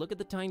 let's look at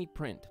the tiny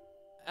print.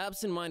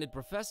 Absent-minded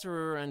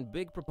professor and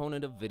big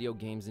proponent of video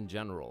games in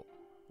general.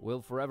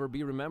 Will forever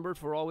be remembered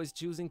for always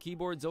choosing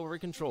keyboards over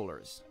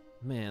controllers.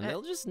 Man,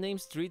 they'll just name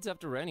streets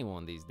after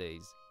anyone these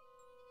days.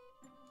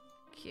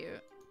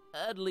 Cute.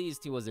 At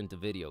least he was into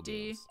video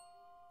D. games.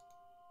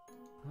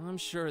 I'm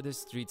sure this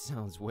street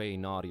sounds way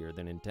naughtier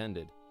than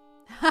intended.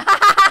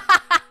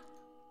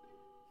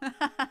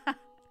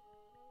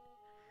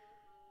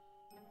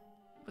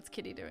 What's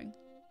Kitty doing?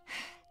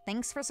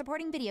 Thanks for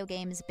supporting video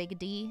games, Big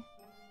D.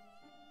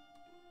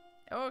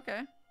 Oh,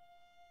 okay.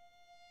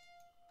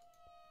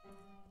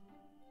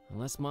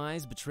 Unless my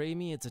eyes betray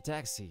me, it's a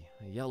taxi,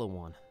 a yellow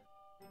one.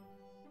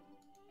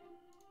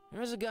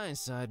 There's a guy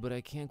inside, but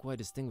I can't quite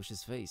distinguish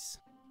his face.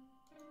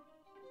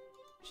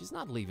 She's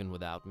not leaving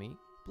without me.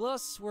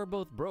 Plus, we're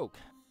both broke.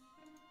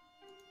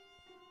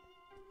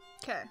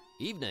 Okay.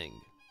 Evening.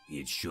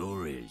 It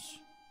sure is.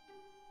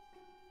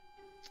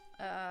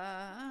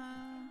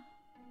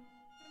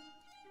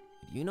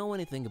 Do you know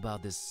anything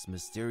about this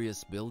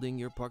mysterious building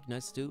you're parked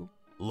next to?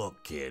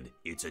 Look, kid,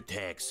 it's a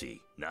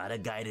taxi, not a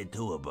guided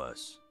tour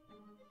bus.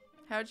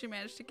 How'd you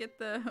manage to get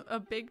a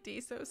big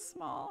D so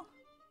small?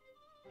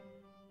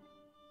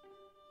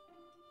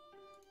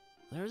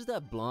 There's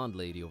that blonde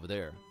lady over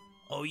there.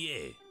 Oh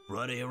yeah,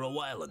 brought her here a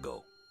while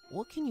ago.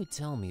 What can you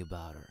tell me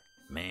about her?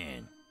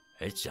 Man,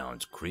 that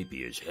sounds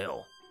creepy as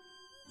hell.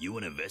 You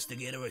an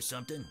investigator or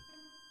something?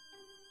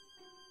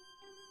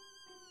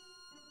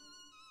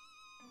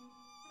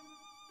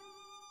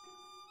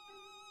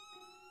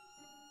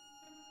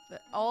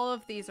 All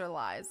of these are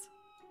lies.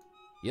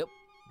 Yep,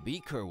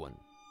 B. Kerwin,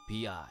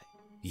 P.I.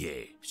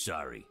 Yeah,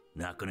 sorry.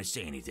 Not gonna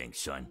say anything,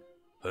 son.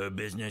 Her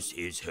business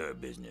is her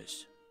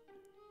business.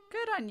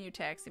 Good on you,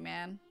 taxi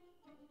man.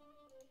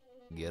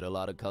 Get a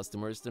lot of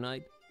customers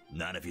tonight?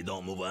 Not if you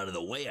don't move out of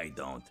the way, I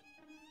don't.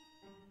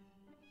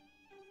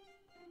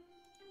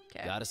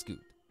 Okay. Got a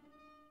scoot.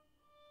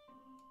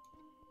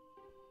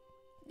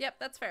 Yep,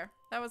 that's fair.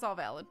 That was all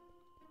valid.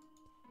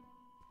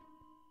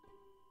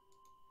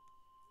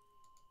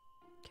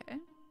 Okay.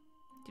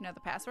 Do you know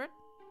the password?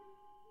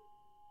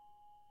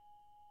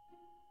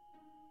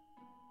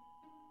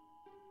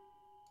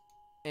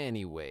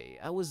 Anyway,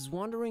 I was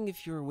wondering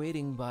if you're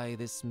waiting by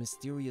this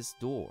mysterious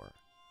door.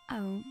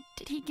 Oh,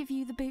 did he give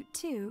you the boot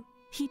too?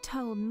 He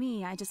told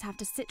me I just have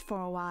to sit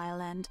for a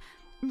while and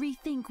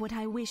rethink what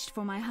I wished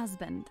for my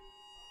husband.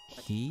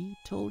 He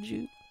told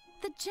you?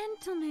 The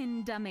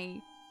gentleman,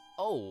 dummy.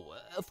 Oh,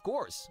 of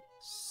course.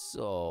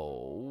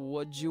 So,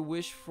 what'd you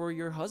wish for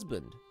your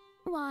husband?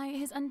 Why,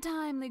 his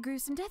untimely,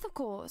 gruesome death, of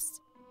course.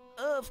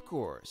 Of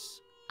course.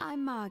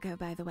 I'm Margot,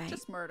 by the way.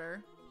 Just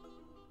murder.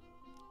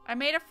 I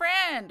made a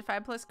friend!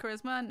 5 plus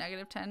charisma,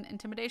 -10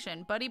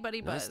 intimidation. Buddy, buddy,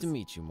 buzz. Nice to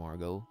meet you,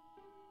 Margot.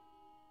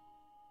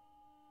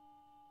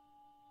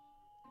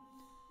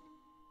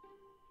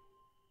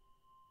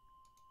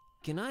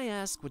 Can I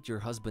ask what your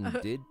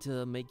husband did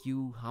to make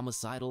you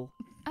homicidal?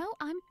 Oh,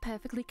 I'm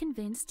perfectly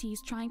convinced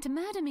he's trying to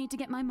murder me to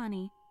get my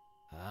money.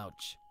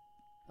 Ouch.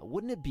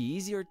 Wouldn't it be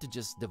easier to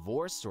just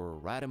divorce or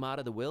write him out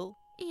of the will?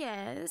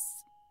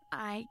 Yes,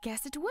 I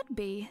guess it would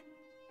be.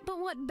 But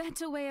what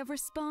better way of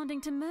responding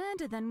to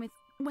murder than with,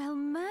 well,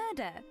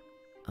 murder?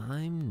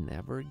 I'm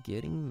never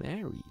getting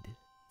married.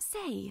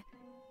 Say,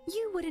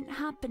 you wouldn't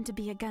happen to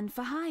be a gun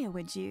for hire,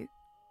 would you?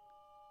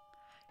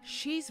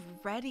 She's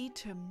ready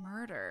to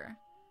murder.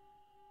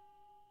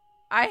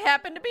 I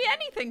happen to be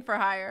anything for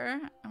hire.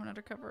 I'm an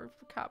undercover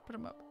cop. Put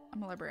him up.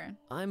 I'm a librarian.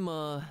 I'm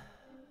a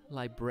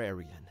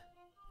librarian.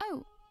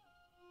 Oh,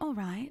 all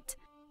right.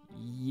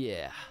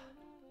 Yeah.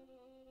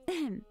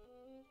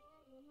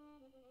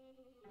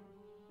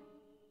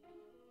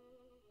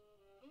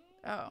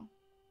 Oh.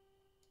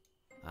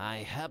 I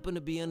happen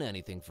to be an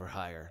anything for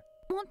hire.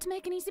 Want to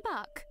make an easy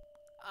buck?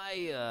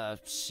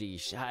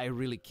 Sheesh, I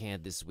really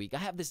can't this week. I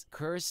have this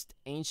cursed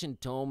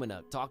ancient tome and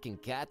a talking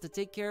cat to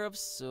take care of,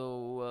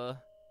 so,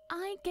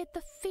 I get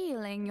the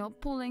feeling you're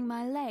pulling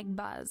my leg,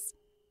 Buzz.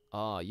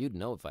 Oh, you'd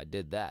know if I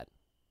did that.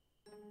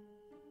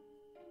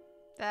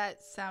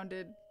 That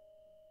sounded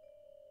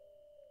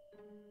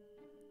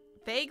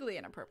vaguely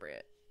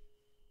inappropriate.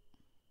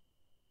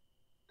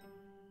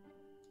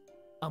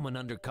 I'm an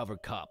undercover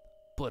cop.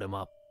 Put him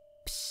up.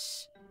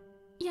 Psh.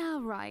 Yeah,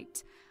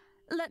 right.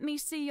 Let me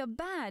see your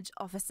badge,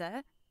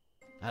 officer.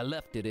 I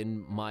left it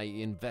in my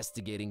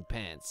investigating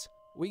pants.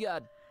 We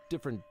got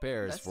different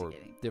pairs for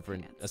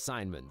different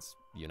assignments,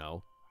 you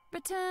know.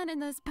 Return in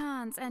those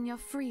pants and you're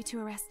free to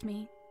arrest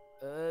me.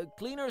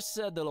 Cleaners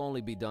said they'll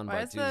only be done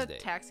by Tuesday. Why does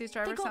the taxi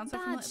driver sound so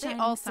familiar? They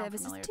all sound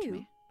familiar to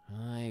me.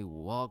 I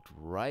walked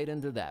right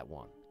into that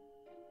one.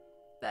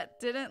 That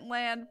didn't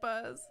land,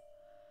 Buzz.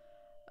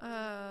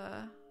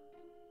 Oh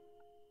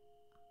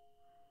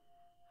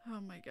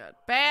my god.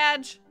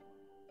 Badge!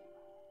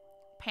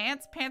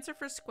 Pants? Pants are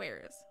for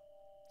squares.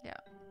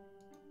 Yeah.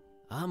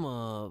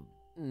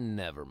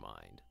 Never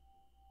mind.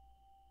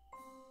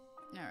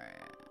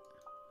 Alright.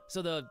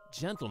 So the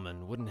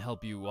gentleman wouldn't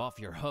help you off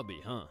your hubby,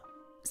 huh?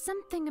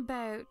 Something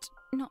about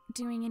not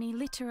doing any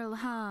literal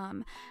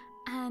harm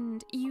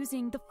and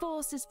using the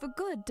forces for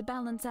good to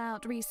balance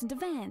out recent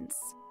events.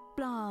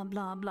 Blah,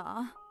 blah,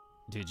 blah.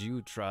 Did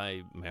you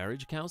try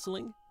marriage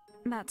counseling?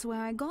 That's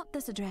where I got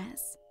this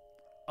address.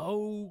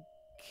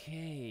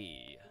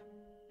 Okay.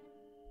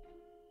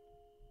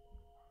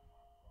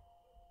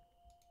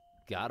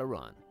 Gotta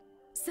run.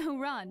 So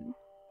run.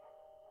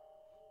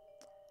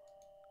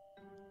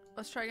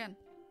 Let's try again.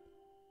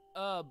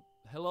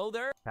 Hello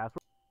there?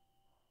 Password?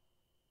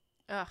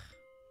 Ugh.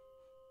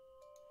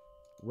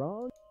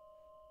 Wrong?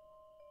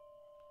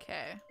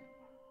 Okay.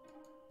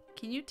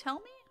 Can you tell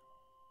me?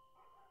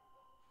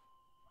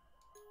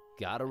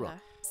 Gotta run.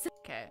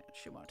 Okay,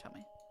 she won't tell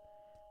me.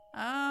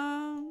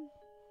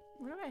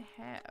 What do I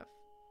have?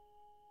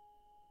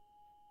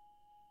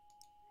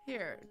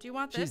 Here, do you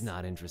want this? She's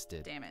not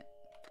interested. Damn it.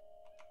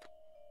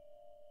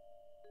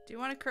 Do you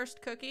want a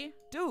cursed cookie?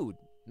 Dude,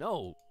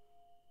 no.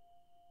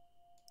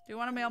 Do you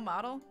want a male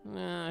model?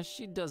 Nah,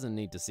 she doesn't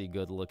need to see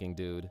good-looking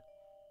dude.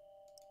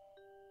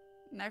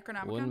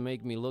 Necronomicon? Wouldn't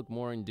make me look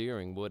more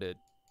endearing, would it?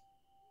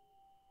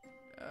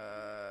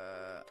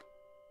 I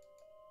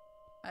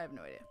have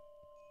no idea.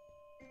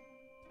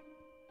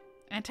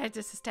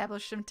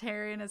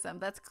 Anti-disestablishmentarianism.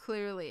 That's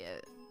clearly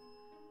it.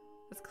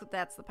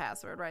 That's the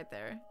password right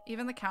there.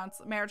 Even the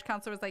marriage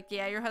counselor was like,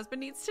 yeah, your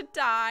husband needs to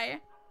die.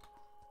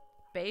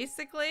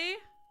 Basically.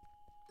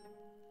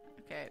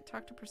 Okay,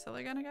 talk to Priscilla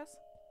again, I guess.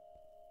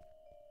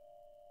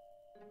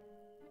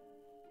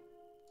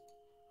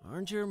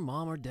 Aren't your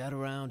mom or dad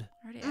around?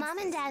 Mom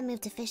and Dad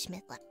moved to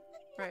Fishmith.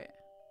 Right.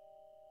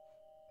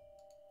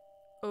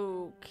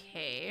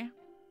 Okay.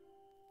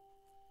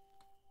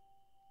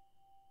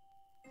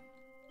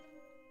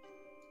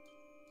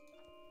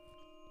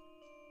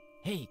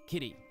 Hey,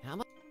 Kitty, how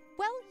much?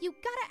 Well, you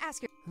gotta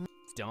ask her.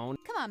 Don't.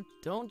 Come on.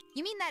 Don't.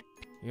 You mean that?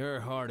 You're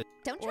hard.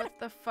 Don't try What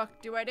the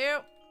fuck do I do?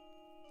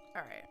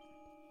 Alright.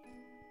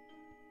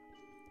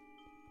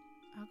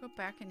 I'll go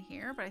back in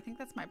here, but I think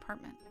that's my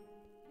apartment.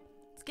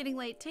 It's getting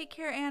late. Take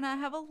care, Anna.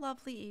 Have a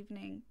lovely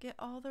evening. Get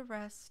all the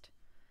rest.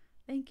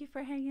 Thank you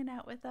for hanging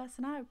out with us,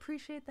 and I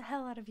appreciate the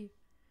hell out of you.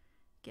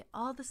 Get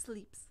all the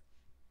sleeps.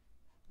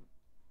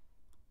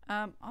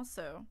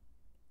 Also,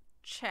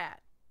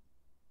 chat.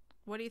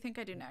 What do you think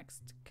I do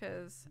next?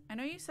 Because I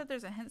know you said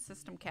there's a hint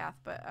system, Kath,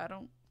 but I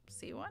don't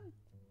see one.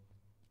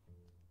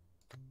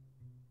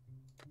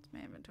 It's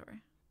my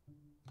inventory.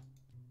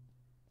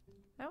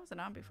 That wasn't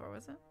on before,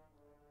 was it?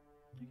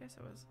 I guess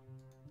it was.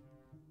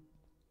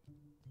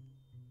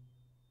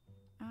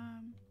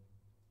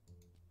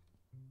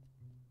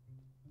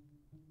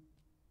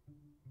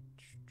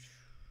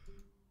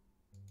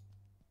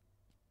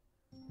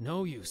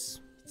 No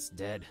use. It's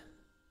dead.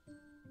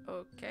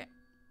 Okay.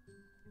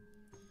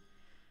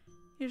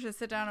 You should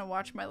sit down and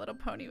watch My Little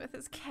Pony with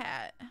his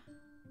cat.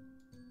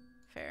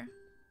 Fair.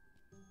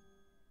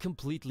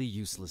 Completely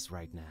useless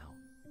right now.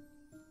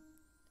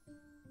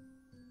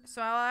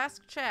 So I'll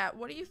ask chat,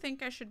 what do you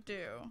think I should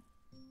do?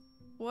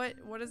 What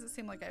does it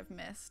seem like I've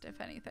missed, if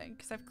anything?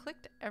 Because I've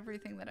clicked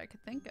everything that I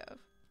could think of.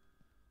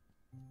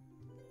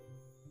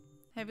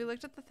 Have you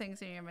looked at the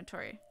things in your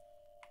inventory?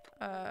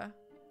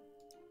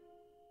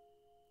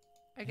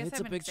 I guess it's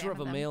a picture of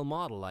a male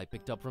model I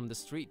picked up from the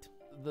street.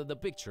 The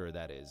picture,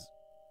 that is.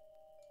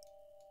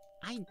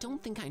 I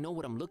don't think I know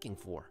what I'm looking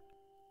for.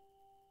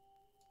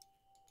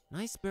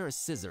 Nice pair of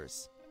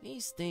scissors.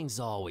 These things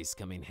always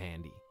come in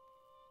handy.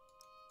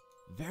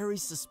 Very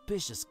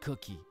suspicious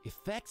cookie.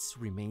 Effects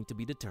remain to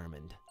be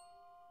determined.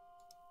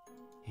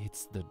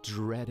 It's the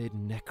dreaded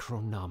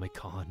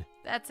Necronomicon.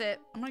 That's it.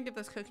 I'm gonna give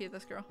this cookie to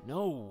this girl.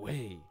 No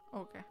way.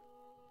 Okay.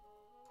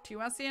 Do you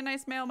want to see a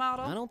nice male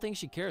model? I don't think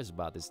she cares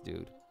about this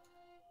dude.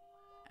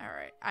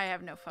 Alright, I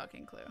have no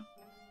fucking clue.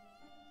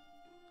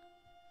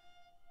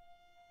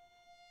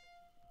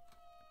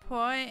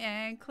 Point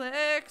and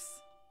clicks.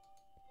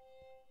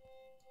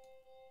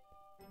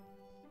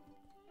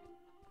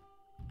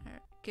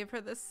 Alright, give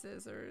her the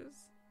scissors.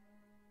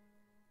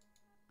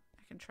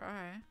 I can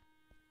try.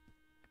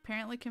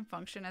 Apparently can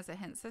function as a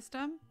hint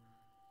system.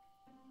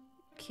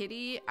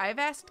 Kitty, I've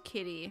asked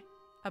Kitty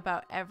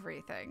about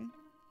everything.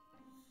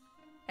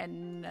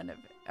 And none of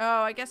it.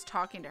 Oh, I guess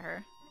talking to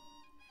her.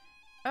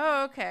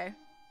 Oh, okay.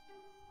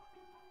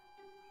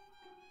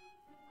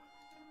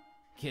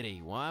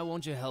 Kitty, why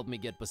won't you help me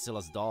get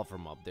Basila's doll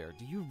from up there?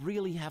 Do you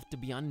really have to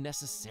be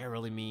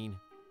unnecessarily mean?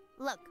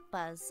 Look,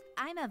 Buzz,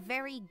 I'm a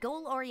very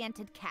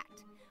goal-oriented cat.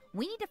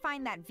 We need to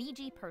find that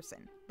VG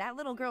person. That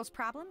little girl's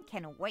problem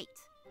can wait.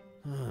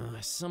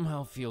 I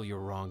somehow feel you're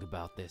wrong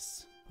about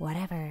this.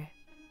 Whatever.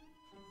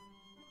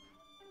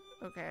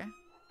 Okay.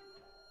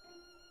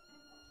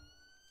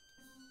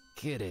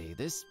 Kitty,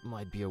 this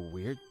might be a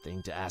weird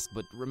thing to ask,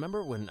 but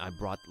remember when I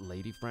brought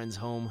lady friends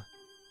home?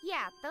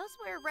 Yeah, those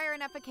were rare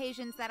enough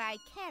occasions that I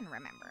can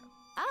remember.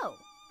 Oh,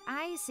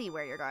 I see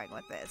where you're going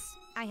with this.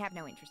 I have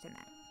no interest in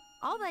that.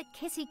 All the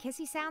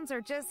kissy-kissy sounds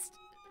are just...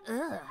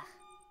 ugh.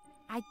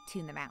 I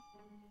tune them out.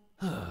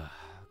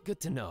 Good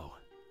to know.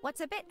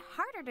 What's a bit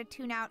harder to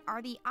tune out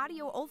are the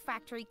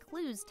audio-olfactory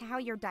clues to how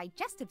your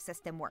digestive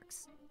system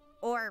works.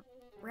 Or,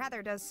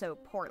 rather, does so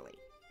poorly.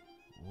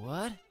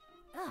 What?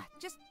 Ugh,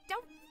 just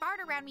don't fart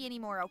around me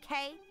anymore,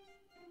 okay?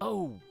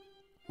 Oh,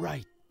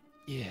 right.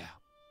 Yeah,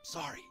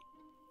 sorry.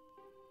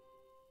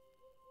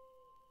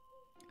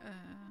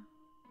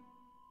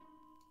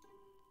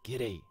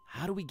 Kitty,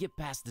 how do we get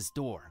past this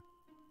door?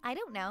 I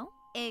don't know.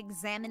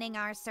 Examining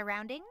our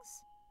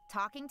surroundings?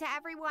 Talking to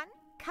everyone?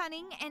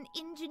 Cunning and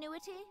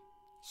ingenuity?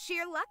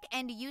 Sheer luck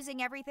and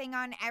using everything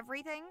on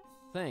everything?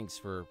 Thanks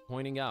for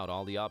pointing out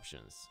all the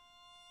options.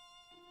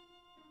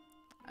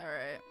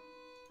 Alright.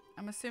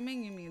 I'm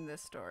assuming you mean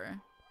this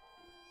door.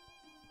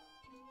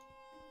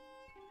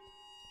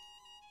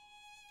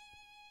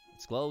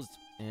 It's closed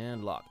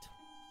and locked.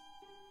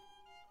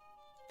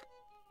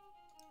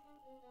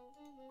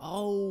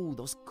 Oh,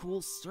 those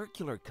cool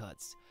circular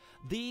cuts.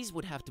 These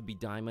would have to be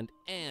diamond,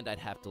 and I'd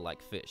have to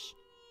like fish.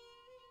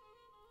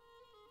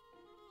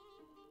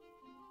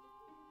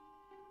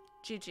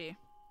 GG.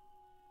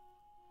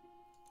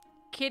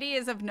 Kitty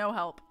is of no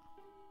help.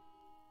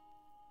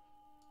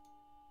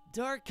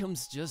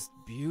 Darkham's just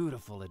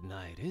beautiful at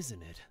night,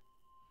 isn't it?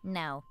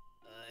 No.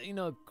 In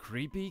a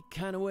creepy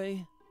kind of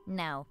way?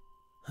 No.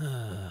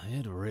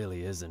 It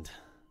really isn't.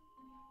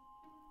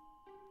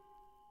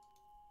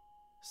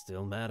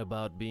 Still mad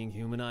about being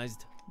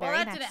humanized? Well, Very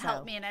that much didn't so.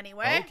 help me in any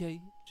way.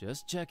 Okay,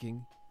 just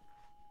checking.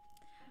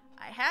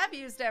 I have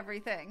used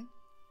everything.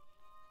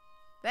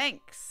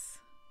 Thanks.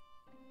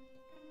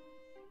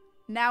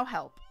 Now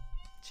help,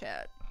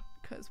 chat.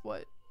 Because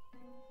what?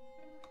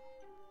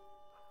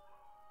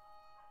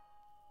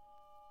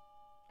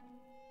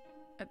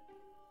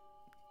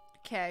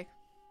 Okay.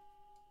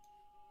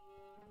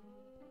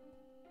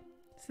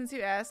 Since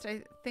you asked,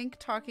 I think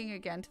talking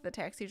again to the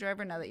taxi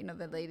driver now that you know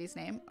the lady's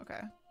name.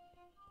 Okay.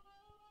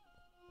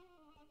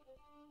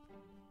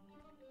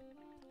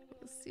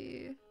 Let's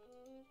see.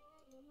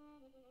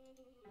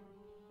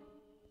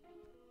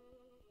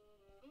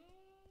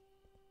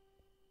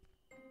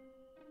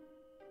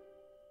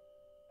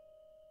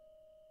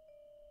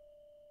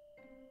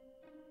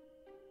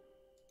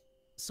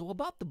 So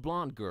about the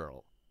blonde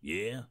girl.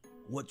 Yeah?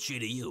 What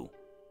shade are you?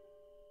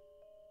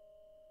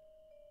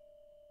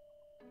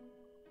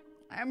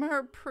 I'm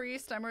her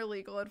priest. I'm her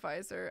legal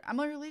advisor. I'm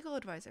her legal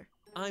advisor.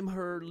 I'm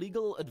her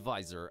legal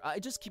advisor. I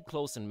just keep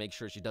close and make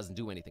sure she doesn't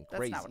do anything That's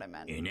crazy. not what I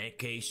meant. In that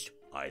case,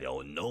 I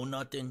don't know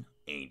nothing,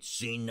 ain't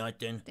seen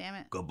nothing. Damn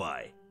it.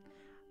 Goodbye.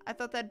 I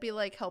thought that'd be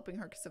like helping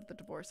her because of the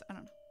divorce. I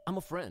don't know. I'm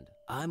a friend.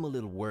 I'm a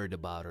little worried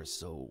about her,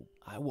 so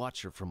I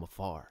watch her from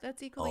afar.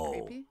 That's equally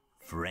creepy.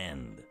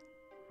 Friend.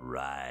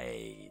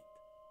 Right.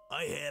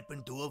 I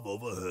happen to have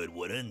overheard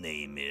what her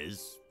name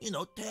is. You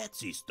know,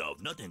 taxi stuff,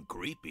 nothing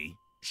creepy.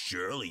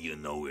 Surely you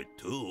know it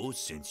too,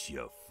 since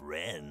you're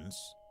friends.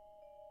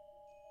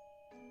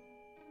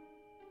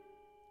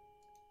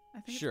 I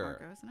think Sure. it's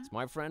Margot, isn't it? It's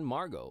my friend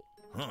Margot.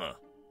 Huh.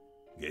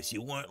 Guess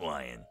you weren't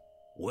lying.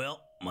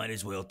 Well, might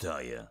as well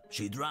tell you.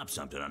 She dropped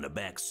something on the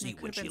back seat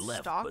when could've she been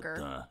left, stalker.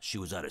 but she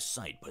was out of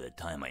sight by the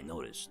time I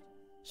noticed.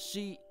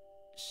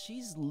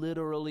 She's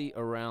literally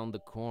around the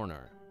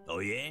corner. Oh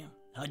yeah?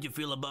 How'd you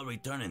feel about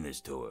returning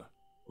this to her?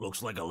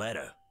 Looks like a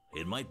letter.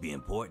 It might be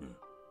important.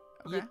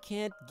 Okay. You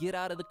can't get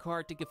out of the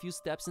car, take a few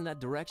steps in that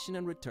direction,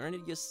 and return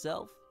it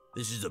yourself?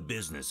 This is a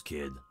business,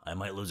 kid. I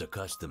might lose a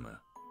customer.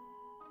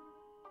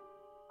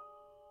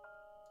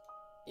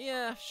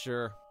 Yeah,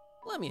 sure.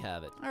 Let me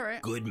have it. All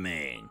right. Good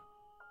man.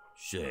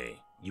 Say,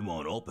 you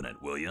won't open it,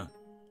 will you?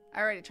 I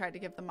already tried to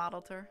give the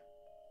model to her.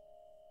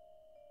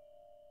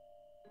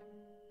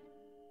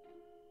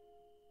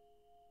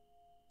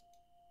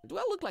 Do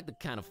I look like the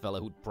kind of fella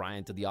who'd pry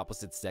into the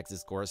opposite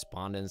sex's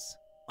correspondence?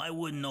 I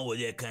wouldn't know what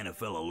that kind of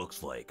fellow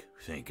looks like.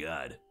 Thank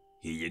God.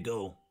 Here you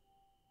go.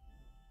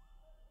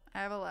 I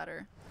have a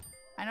letter.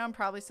 I know I'm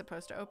probably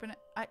supposed to open it.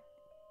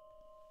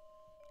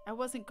 I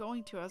wasn't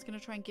going to. I was going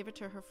to try and give it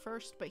to her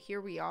first, but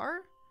here we are.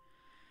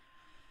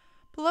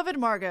 Beloved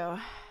Margot,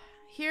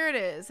 here it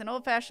is, an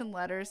old-fashioned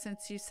letter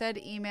since you said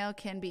email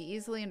can be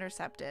easily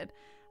intercepted.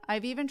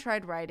 I've even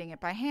tried writing it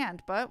by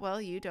hand, but,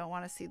 well, you don't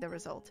want to see the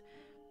result.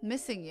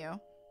 Missing you.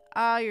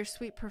 Ah, your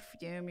sweet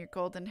perfume, your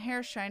golden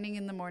hair shining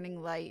in the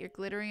morning light, your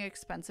glittering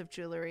expensive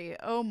jewelry.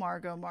 Oh,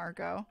 Margot,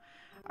 Margot.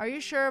 Are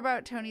you sure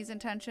about Tony's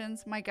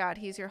intentions? My God,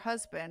 he's your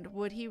husband.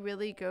 Would he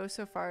really go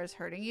so far as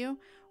hurting you?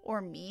 Or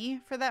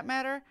me, for that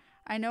matter?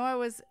 I know I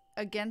was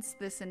against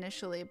this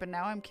initially, but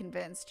now I'm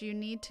convinced. You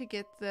need to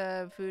get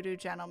the voodoo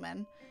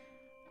gentleman,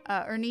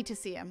 or need to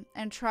see him,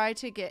 and try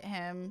to get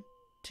him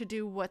to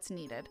do what's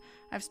needed.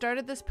 I've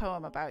started this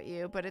poem about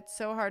you, but it's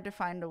so hard to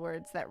find the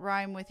words that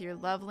rhyme with your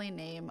lovely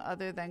name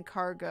other than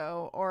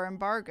cargo or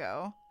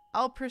embargo.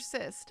 I'll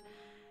persist.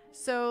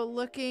 So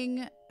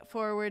looking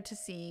forward to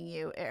seeing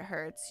you. It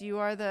hurts. You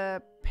are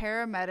the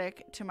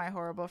paramedic to my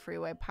horrible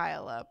freeway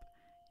pileup.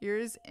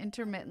 Yours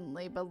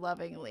intermittently but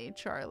lovingly,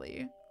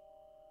 Charlie.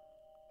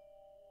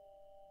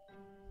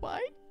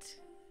 What?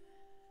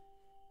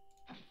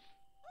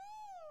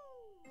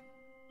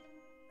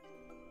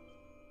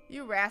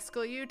 You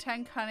rascal, you.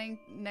 10 cunning,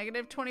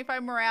 negative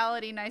 25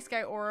 morality, nice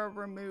guy aura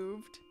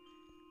removed.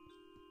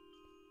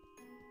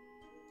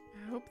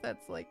 I hope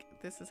that's like,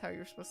 this is how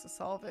you're supposed to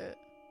solve it.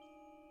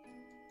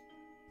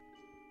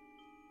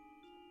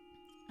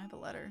 I have a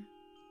letter.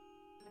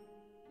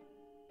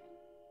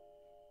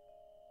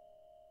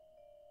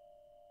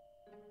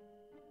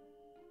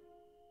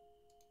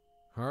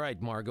 All right,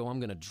 Margot, I'm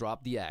gonna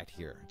drop the act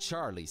here.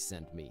 Charlie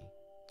sent me.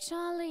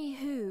 Charlie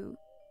who?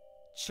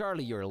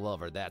 Charlie, your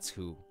lover, that's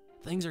who.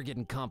 Things are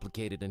getting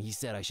complicated and he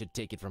said I should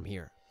take it from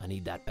here. I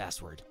need that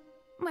password.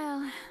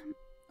 Well,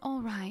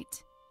 all right.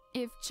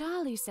 If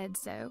Charlie said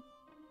so.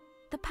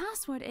 The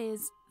password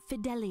is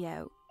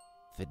Fidelio.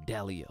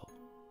 Fidelio.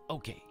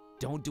 Okay,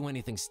 don't do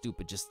anything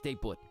stupid, just stay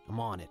put. I'm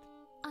on it.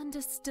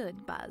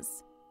 Understood,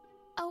 Buzz.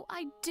 Oh,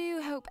 I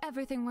do hope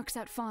everything works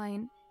out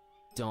fine.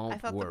 Don't I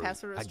thought worry, the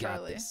password was I got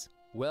Charlie. this.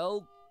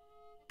 Well,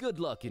 good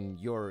luck in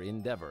your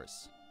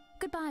endeavors.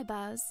 Goodbye,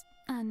 Buzz.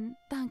 And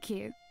thank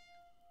you.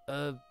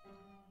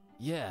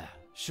 Yeah,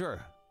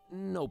 sure.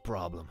 No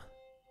problem.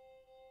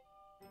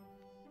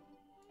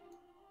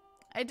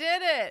 I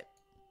did it!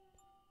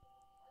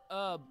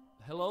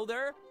 Hello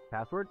there?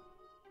 Password?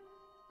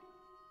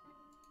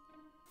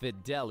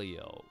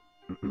 Fidelio.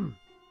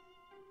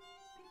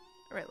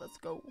 Alright, let's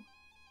go.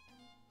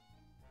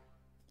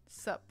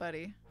 Sup,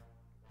 buddy?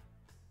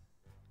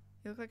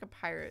 You look like a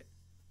pirate.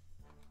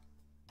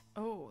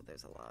 Oh,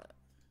 there's a lot.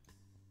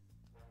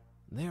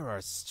 There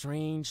are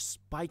strange,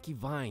 spiky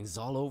vines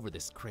all over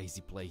this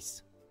crazy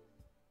place.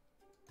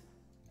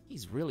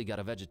 He's really got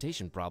a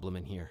vegetation problem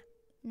in here.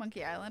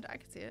 Monkey Island, I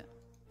can see it.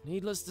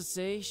 Needless to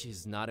say,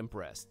 she's not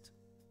impressed.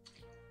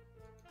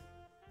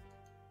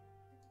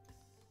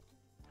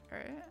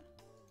 Alright.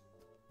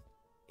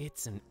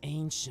 It's an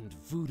ancient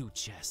voodoo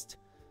chest.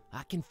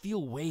 I can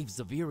feel waves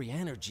of eerie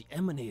energy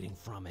emanating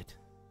from it.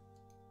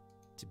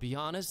 To be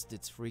honest,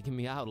 it's freaking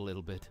me out a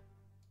little bit.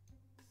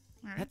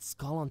 Right. That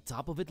skull on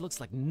top of it looks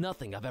like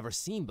nothing I've ever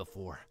seen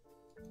before.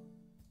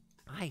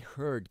 I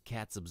heard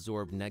cats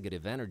absorb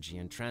negative energy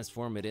and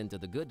transform it into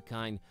the good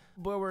kind,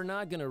 but we're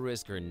not gonna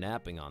risk her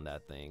napping on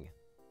that thing.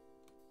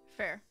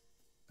 Fair.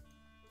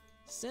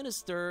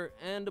 Sinister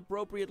and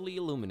appropriately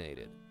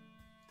illuminated.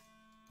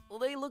 Well,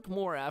 they look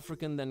more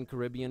African than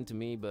Caribbean to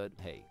me, but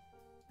hey.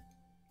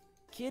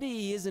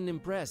 Kitty isn't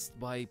impressed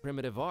by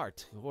primitive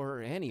art,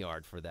 or any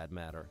art for that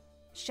matter.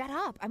 Shut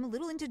up, I'm a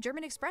little into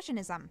German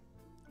expressionism.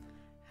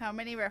 How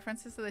many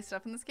references do they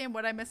stuff in this game?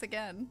 What'd I miss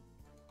again?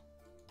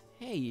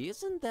 Hey,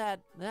 isn't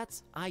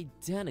that's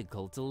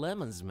identical to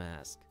Lemon's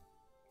mask?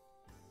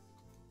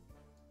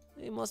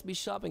 They must be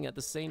shopping at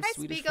the same Hi,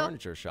 Swedish Spiegel.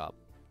 furniture shop.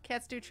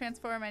 Cats do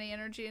transform any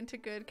energy into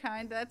good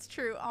kind. That's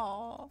true.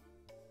 Aw.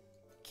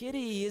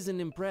 Kitty isn't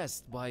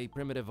impressed by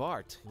primitive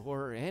art,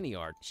 or any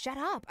art. Shut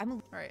up, I'm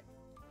a... Right.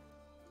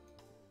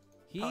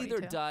 He Ponytail. either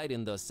died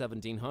in the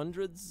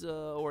 1700s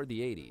or the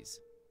 80s.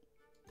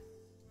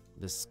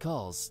 The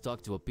skull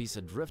stuck to a piece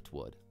of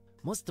driftwood.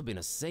 Must have been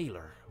a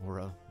sailor or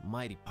a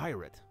mighty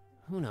pirate.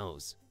 Who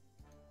knows?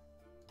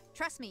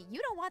 Trust me,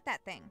 you don't want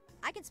that thing.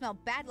 I can smell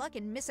bad luck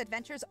and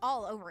misadventures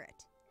all over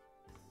it.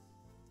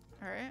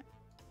 Alright.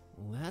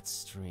 Well, that's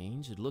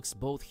strange. It looks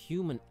both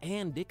human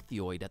and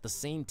ichthyoid at the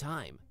same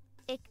time.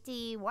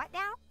 Ichty what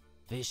now?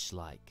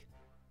 Fish-like.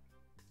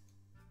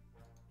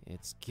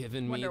 It's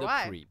given me Wonder the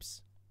why.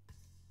 creeps.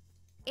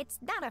 It's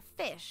not a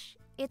fish.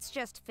 It's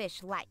just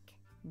fish-like.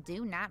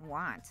 Do not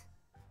want.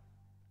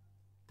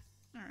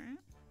 Alright.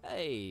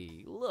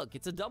 Hey, look,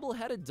 it's a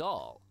double-headed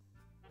doll.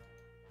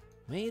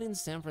 Made in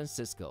San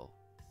Francisco.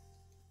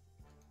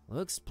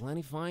 Looks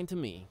plenty fine to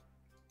me.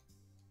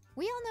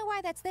 We all know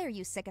why that's there,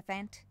 you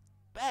sycophant.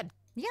 Bad,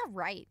 Yeah,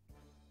 right.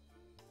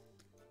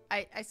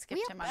 I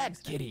skipped him on bad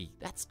accident. kitty.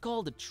 That's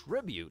called a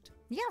tribute.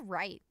 Yeah,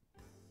 right.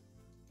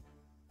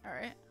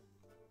 Alright.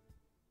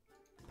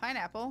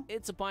 Pineapple.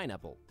 It's a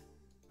pineapple.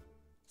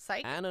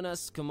 Psych.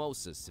 Ananas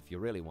squamosus, if you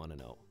really want to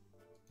know.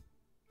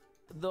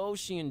 Though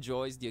she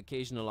enjoys the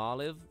occasional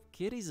olive,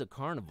 Kitty's a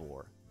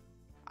carnivore.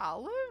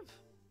 Olive?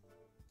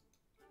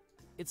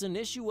 It's an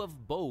issue of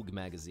Vogue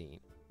magazine.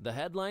 The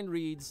headline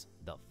reads,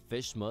 "The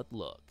Fishmut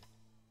Look."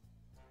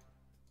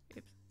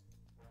 Oops.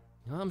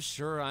 I'm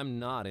sure I'm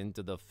not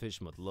into the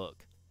Fishmut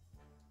look.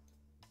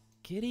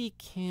 Kitty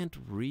can't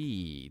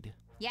read.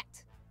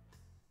 Yet.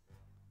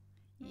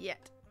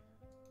 Yet.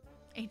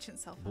 Ancient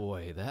self.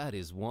 Boy, that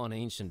is one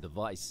ancient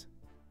device.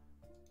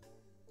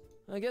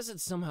 I guess it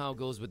somehow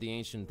goes with the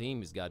ancient theme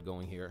he's got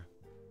going here.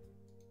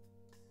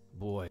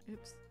 Boy,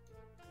 Oops.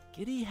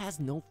 Kitty has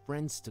no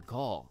friends to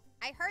call.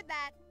 I heard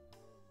that.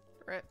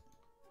 Rip.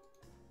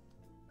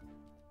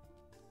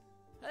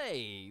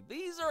 Hey,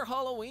 these are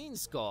Halloween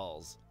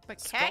skulls.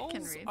 But Cat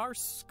can Skulls read. are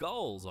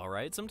skulls,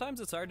 alright? Sometimes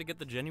it's hard to get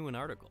the genuine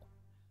article.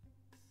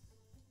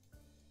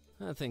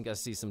 I think I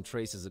see some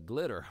traces of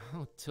glitter.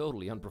 How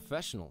totally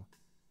unprofessional.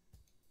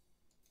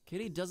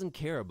 Kitty doesn't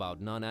care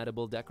about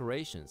non-edible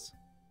decorations.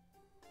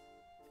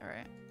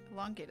 Alright.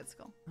 Elongated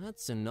skull.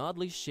 That's an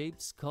oddly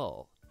shaped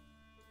skull.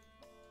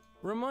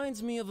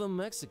 Reminds me of a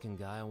Mexican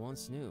guy I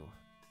once knew.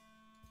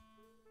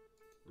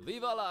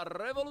 Viva la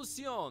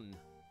revolucion!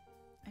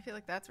 I feel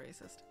like that's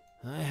racist.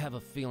 I have a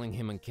feeling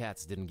him and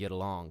Cats didn't get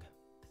along.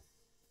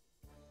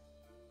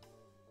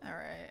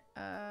 Alright.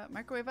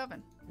 Microwave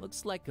oven.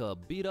 Looks like a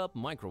beat-up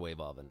microwave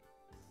oven.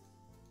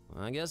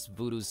 I guess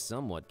Voodoo's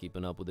somewhat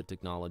keeping up with the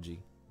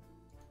technology.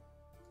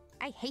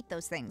 I hate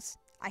those things.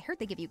 I heard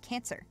they give you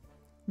cancer.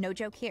 No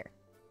joke here.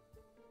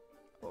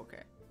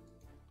 Okay.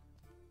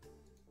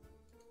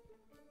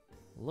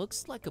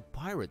 Looks like a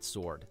pirate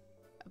sword.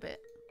 A bit.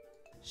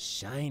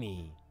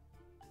 Shiny.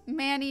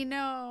 Manny,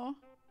 no.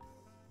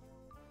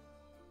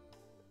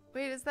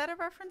 Wait, is that a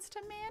reference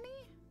to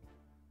Manny?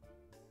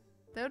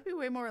 That would be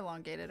way more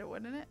elongated,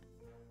 wouldn't it?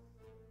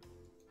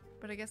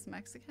 But I guess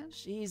Mexican?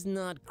 She's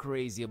not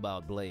crazy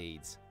about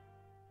blades.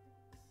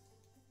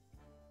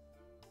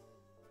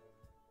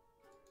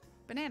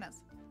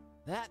 Bananas.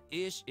 That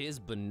ish is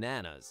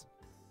bananas.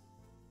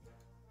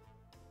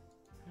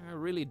 I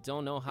really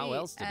don't know how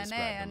else to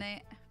describe them.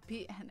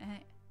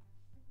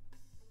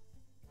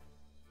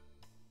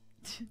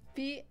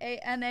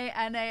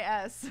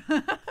 B-A-N-A-N-A-S.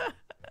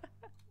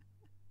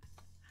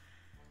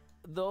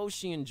 Though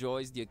she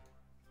enjoys the...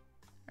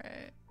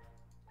 Right.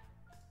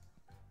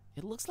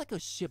 It looks like a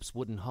ship's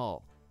wooden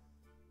hull.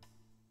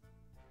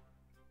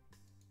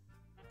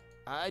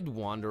 I'd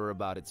wonder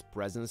about its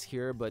presence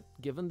here, but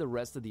given the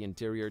rest of the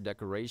interior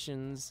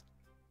decorations...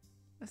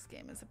 This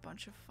game is a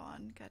bunch of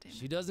fun. God damn it.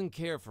 She doesn't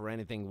care for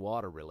anything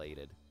water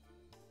related.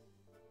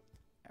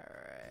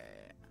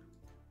 Alright.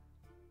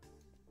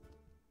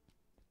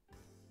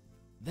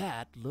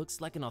 That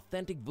looks like an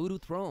authentic voodoo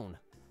throne.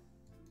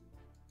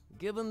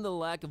 Given the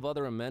lack of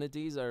other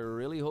amenities, I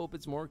really hope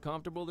it's more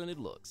comfortable than it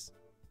looks.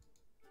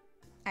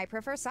 I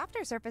prefer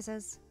softer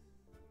surfaces.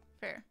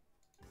 Fair.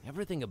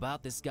 Everything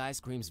about this guy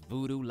screams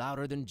voodoo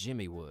louder than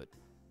Jimmy would.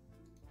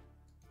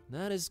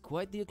 That is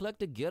quite the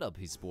eclectic getup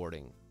he's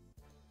sporting.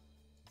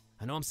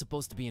 I know I'm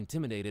supposed to be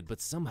intimidated,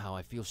 but somehow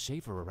I feel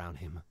safer around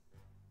him.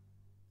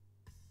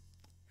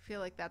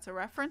 Feel like that's a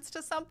reference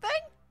to something?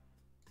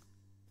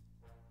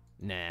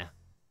 Nah.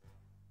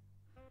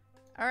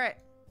 Alright.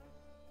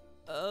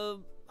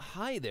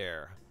 Hi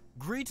there.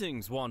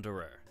 Greetings,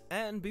 Wanderer,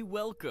 and be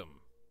welcome.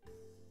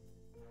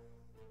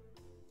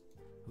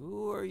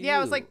 Who are you? Yeah,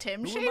 it was like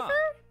Tim Who am Schafer?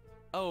 I?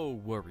 Oh,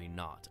 worry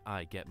not.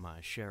 I get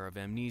my share of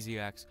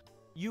amnesiacs.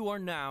 You are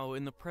now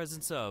in the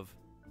presence of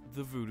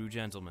the Voodoo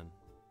Gentleman.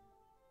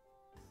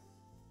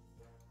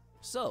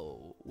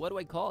 So, what do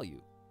I call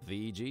you?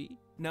 VG?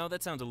 No,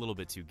 that sounds a little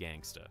bit too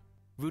gangsta.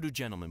 Voodoo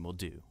Gentleman will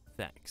do.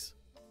 Thanks.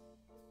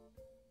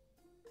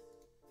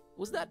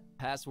 Was that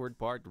password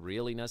part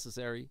really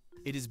necessary?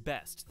 It is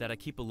best that I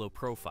keep a low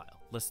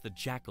profile, lest the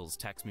jackals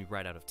tax me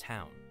right out of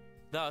town.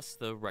 Thus,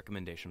 the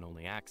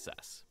recommendation-only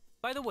access.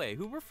 By the way,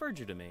 who referred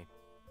you to me?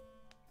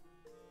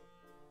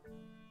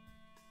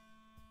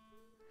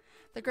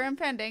 The Grim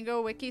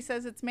Fandango wiki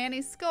says it's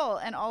Manny's skull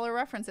and all her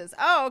references.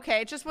 Oh,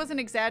 okay. It just wasn't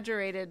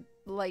exaggerated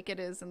like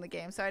it is in the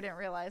game, so I didn't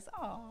realize.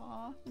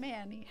 Aw,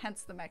 Manny.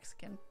 Hence the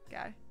Mexican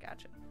guy.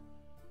 Gotcha.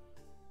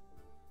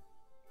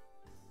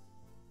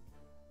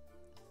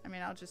 I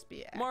mean, I'll just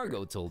be accurate.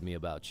 Margot told me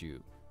about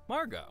you.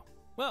 Margot?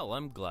 Well,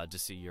 I'm glad to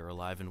see you're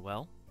alive and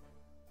well.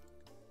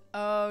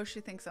 Oh,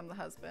 she thinks I'm the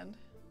husband.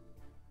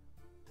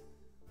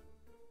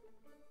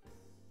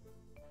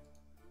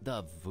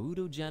 The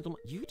Voodoo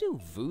Gentleman? You do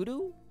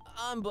voodoo?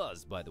 I'm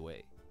buzzed, by the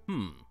way.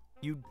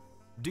 You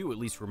do at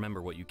least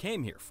remember what you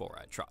came here for,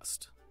 I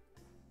trust.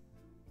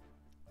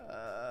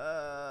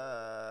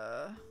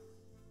 I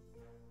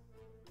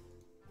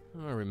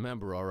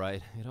remember, all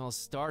right. It all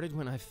started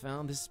when I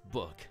found this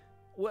book.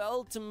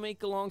 Well, to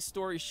make a long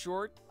story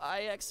short,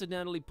 I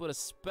accidentally put a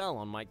spell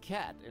on my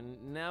cat,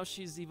 and now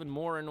she's even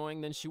more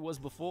annoying than she was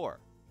before.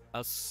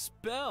 A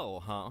spell,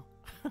 huh?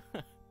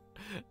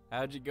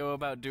 How'd you go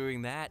about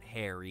doing that,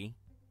 Harry?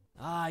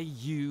 I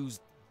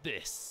used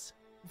this.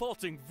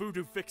 Vaulting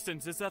voodoo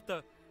vixens is at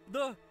the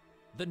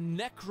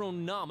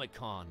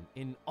Necronomicon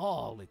in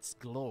all its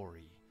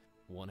glory.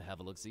 Wanna have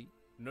a look-see?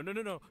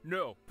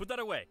 No. Put that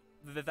away.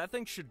 That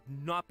thing should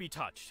not be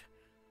touched.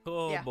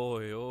 Oh Yeah.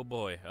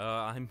 boy.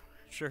 I'm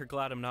sure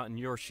glad I'm not in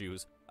your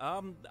shoes.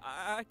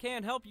 I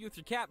can't help you with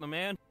your cat, my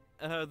man.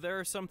 There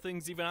are some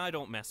things even I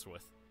don't mess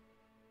with.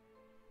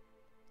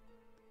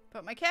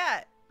 But my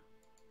cat.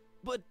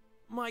 But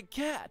my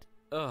cat.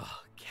 Ugh,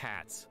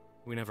 cats.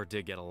 We never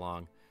did get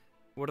along.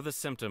 What are the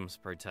symptoms,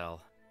 pray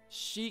tell?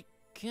 She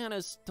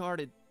kinda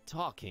started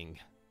talking.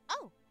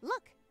 Oh,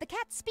 look, the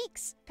cat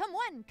speaks. Come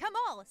one, come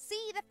all,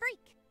 see the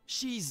freak.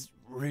 She's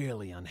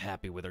really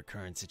unhappy with her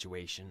current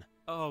situation.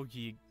 Oh,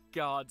 ye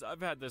gods,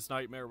 I've had this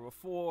nightmare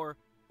before.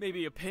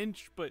 Maybe a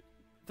pinch, but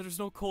there's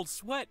no cold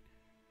sweat.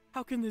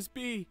 How can this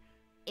be?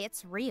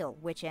 It's real,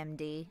 Witch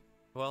MD.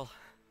 Well,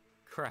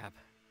 crap.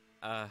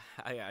 I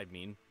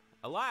mean,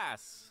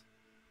 alas.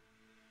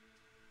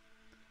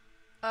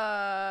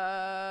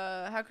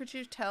 How could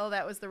you tell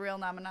that was the real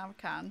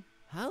Necronomicon?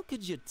 How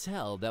could you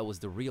tell that was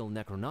the real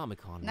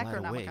Necronomicon right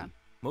away? Necronomicon.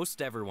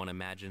 Most everyone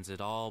imagines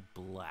it all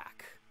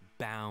black,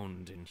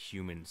 bound in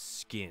human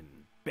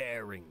skin,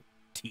 bearing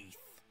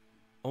teeth.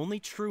 Only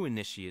true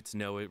initiates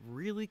know it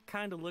really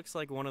kind of looks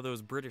like one of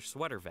those British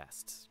sweater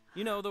vests.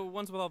 You know, the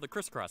ones with all the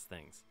crisscross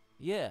things.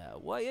 Yeah,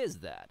 why is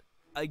that?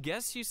 I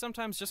guess you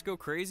sometimes just go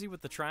crazy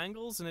with the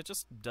triangles and it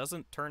just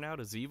doesn't turn out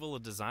as evil a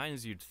design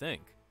as you'd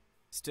think.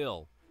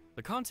 Still,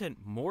 the content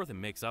more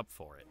than makes up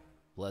for it.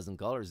 Pleasant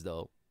colors,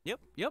 though. Yep,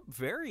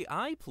 very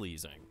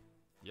eye-pleasing.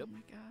 Yep. Oh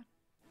my god.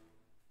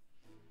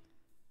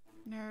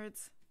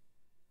 Nerds.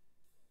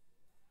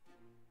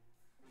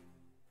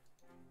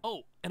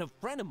 Oh, and a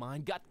friend of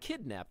mine got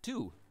kidnapped,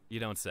 too. You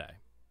don't say.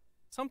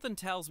 Something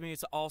tells me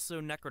it's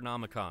also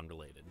Necronomicon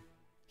related.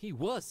 He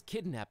was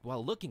kidnapped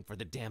while looking for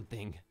the damn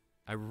thing.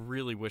 I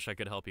really wish I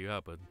could help you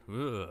out, but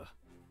ugh.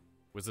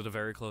 Was it a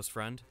very close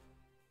friend?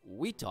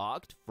 We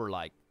talked for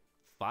like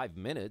 5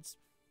 minutes.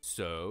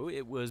 So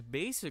it was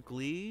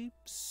basically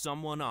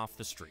someone off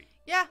the street.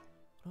 Yeah.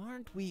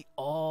 Aren't we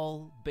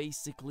all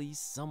basically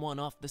someone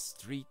off the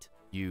street?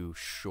 You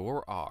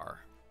sure are.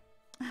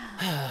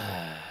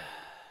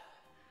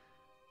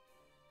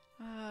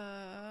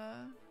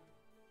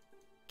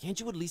 Can't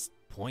you at least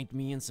point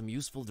me in some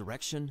useful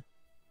direction?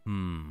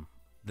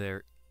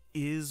 There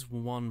is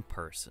one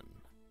person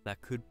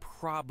that could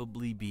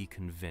probably be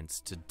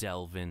convinced to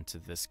delve into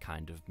this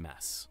kind of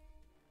mess.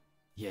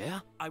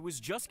 Yeah? I was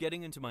just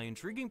getting into my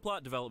intriguing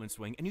plot development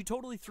swing and you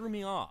totally threw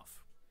me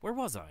off. Where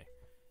was I?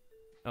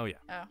 Oh yeah.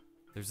 Oh.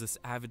 There's this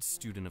avid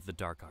student of the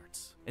dark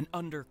arts, an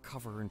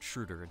undercover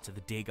intruder into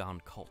the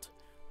Dagon cult,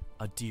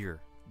 a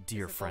dear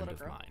friend of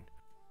mine.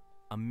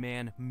 A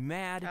man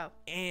mad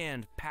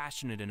and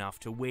passionate enough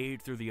to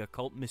wade through the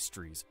occult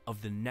mysteries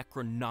of the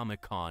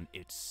Necronomicon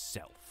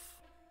itself.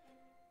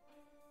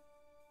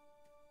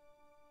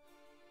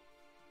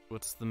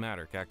 What's the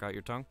matter? Cat got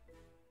your tongue?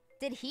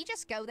 Did he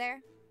just go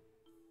there?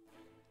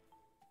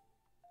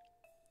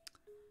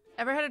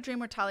 Ever had a dream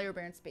where Talia or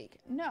Baron speak?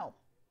 No.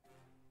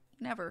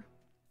 Never.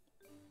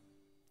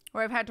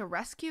 Or I've had to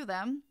rescue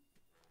them.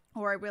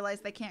 Or I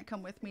realize they can't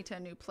come with me to a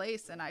new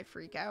place and I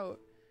freak out.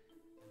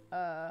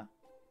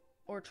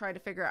 Or try to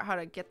figure out how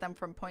to get them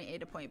from point A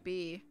to point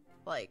B,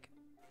 like,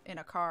 in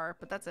a car.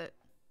 But that's it.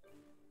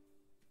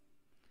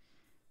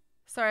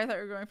 Sorry, I thought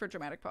you were going for a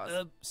dramatic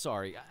pause.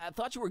 Sorry. I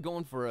thought you were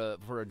going for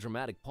a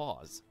dramatic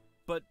pause.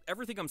 But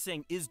everything I'm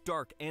saying is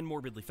dark and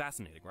morbidly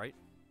fascinating, right?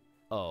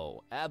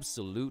 Oh,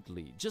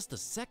 absolutely. Just a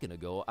second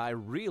ago, I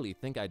really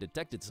think I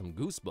detected some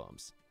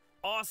goosebumps.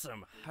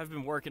 Awesome! I've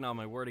been working on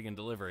my wording and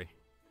delivery.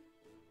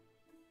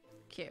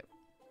 Cute.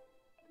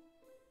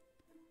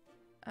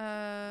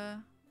 Tell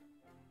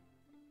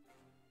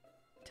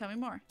me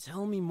more.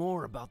 Tell me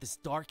more about this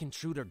dark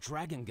intruder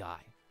dragon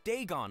guy.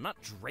 Dagon,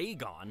 not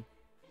Dragon.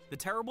 The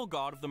terrible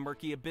god of the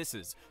murky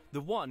abysses. The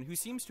one who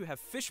seems to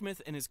have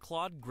Fishmouth in his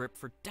clawed grip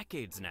for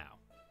decades now.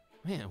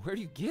 Man, where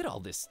do you get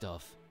all this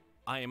stuff?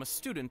 I am a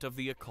student of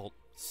the occult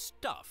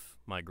stuff,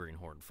 my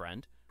greenhorn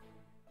friend.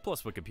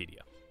 Plus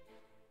Wikipedia.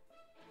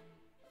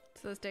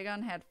 So this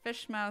Dagon had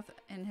Fishmouth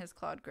in his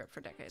clawed grip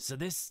for decades. So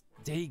this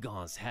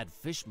Dagon's had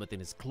Fishmouth in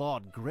his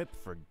clawed grip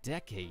for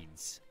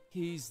decades.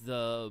 He's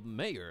the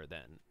mayor,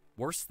 then.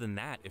 Worse than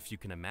that, if you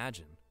can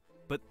imagine.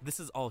 But this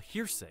is all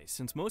hearsay,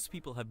 since most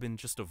people have been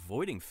just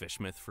avoiding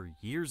Fishmouth for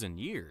years and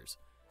years.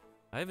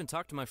 I haven't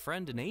talked to my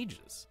friend in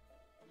ages.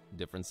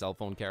 Different cell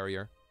phone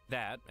carrier?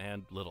 That,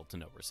 and little to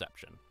no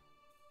reception.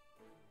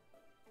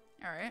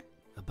 Alright.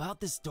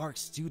 About this dark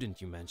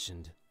student you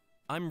mentioned.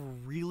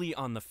 I'm really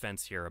on the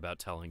fence here about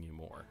telling you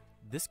more.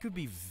 This could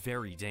be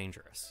very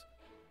dangerous.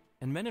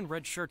 And men in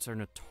red shirts are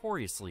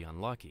notoriously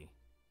unlucky.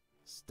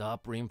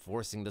 Stop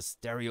reinforcing the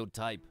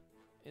stereotype.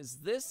 Is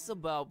this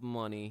about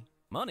money?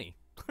 Money?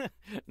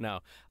 No,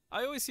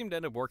 I always seem to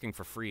end up working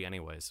for free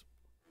anyways.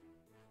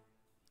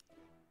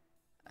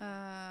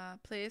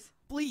 Please?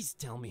 Please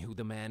tell me who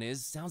the man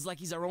is. Sounds like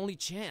he's our only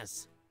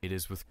chance. It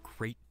is with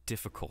great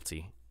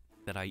difficulty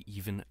that I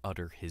even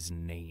utter his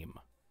name.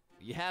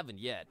 You haven't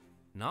yet.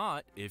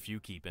 Not if you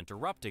keep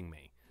interrupting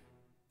me.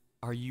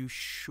 Are you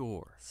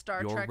sure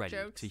Star you're Trek ready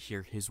jokes. to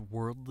hear his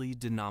worldly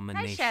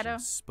denomination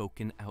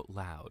spoken out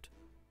loud?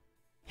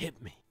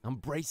 Hit me. I'm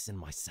bracing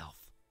myself.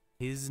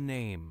 His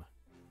name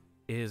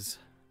is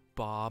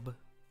Bob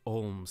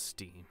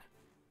Olmstein.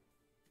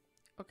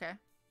 Okay.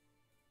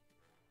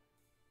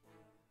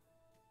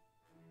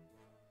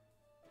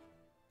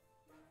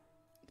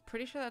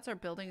 Pretty sure that's our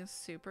building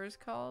supers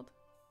called.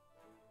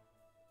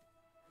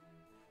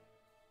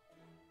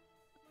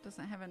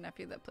 Doesn't have a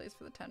nephew that plays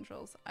for the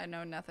Tendrils. I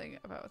know nothing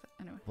about it.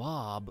 Anyway.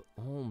 Bob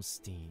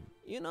Olmstein.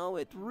 You know,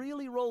 it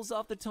really rolls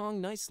off the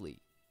tongue nicely.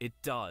 It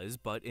does,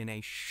 but in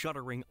a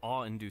shuddering,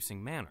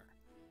 awe-inducing manner.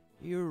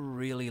 You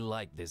really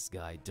like this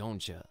guy,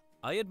 don't you?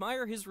 I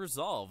admire his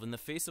resolve in the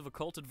face of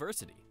occult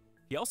adversity.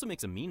 He also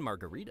makes a mean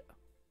margarita.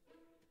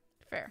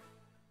 Fair.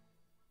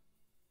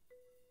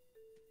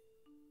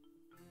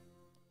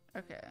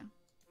 Okay.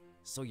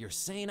 So you're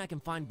saying I can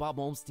find Bob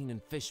Olmstein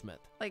in Fishmouth?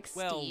 Like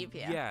well, Steve,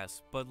 yeah.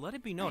 Yes, but let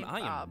it be known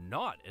I am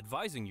not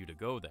advising you to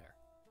go there.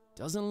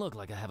 Doesn't look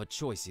like I have a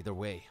choice either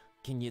way.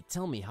 Can you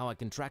tell me how I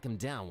can track him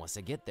down once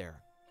I get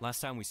there? Last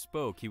time we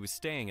spoke, he was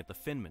staying at the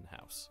Finman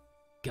house.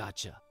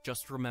 Gotcha.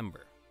 Just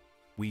remember,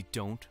 we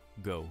don't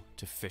go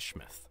to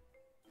Fishmouth.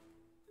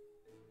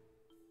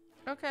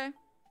 Okay.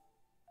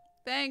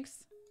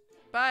 Thanks.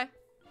 Bye.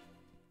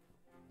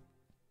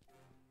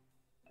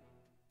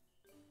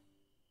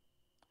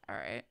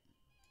 Alright.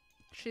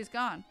 She's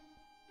gone.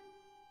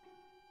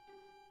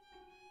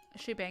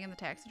 Is she banging the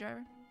taxi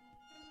driver?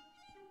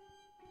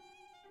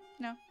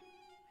 No.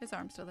 His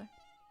arm's still there.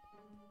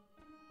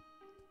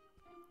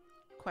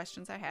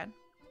 Questions I had.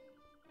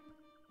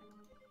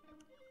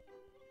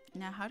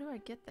 Now, how do I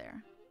get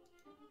there?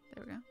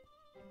 There we go.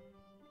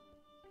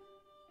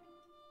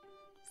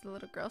 Is the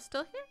little girl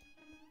still here?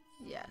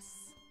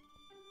 Yes.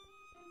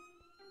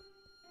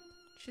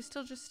 She's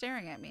still just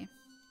staring at me.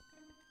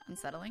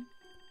 Unsettling.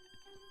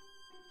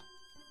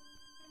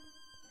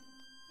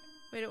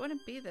 Wait, it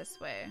wouldn't be this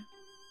way.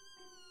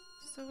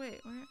 So wait,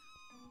 where?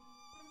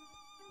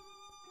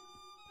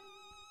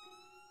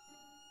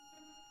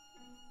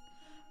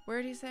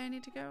 Where did he say I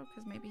need to go?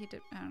 Because maybe he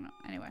did. I don't know.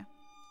 Anyway.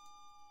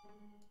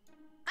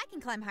 I can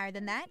climb higher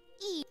than that.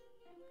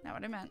 Not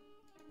what I meant.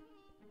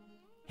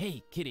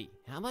 Hey, kitty,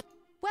 how much?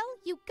 Well,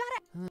 you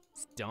gotta.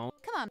 Don't.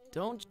 Come on.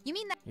 Don't. You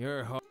mean that?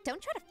 You're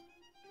Don't try to.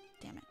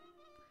 Damn it.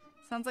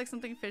 Sounds like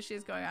something fishy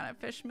is going on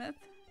at Fishmouth.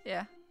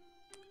 Yeah.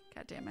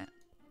 God damn it.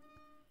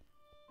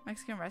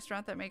 Mexican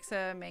restaurant that makes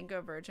a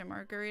mango virgin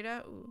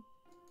margarita. Ooh.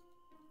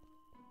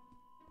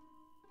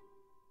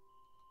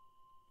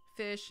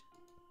 fish.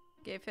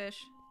 Gay fish.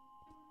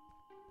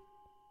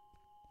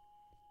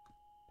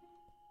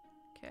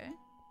 Okay.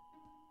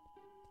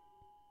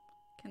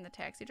 Can the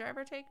taxi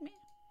driver take me?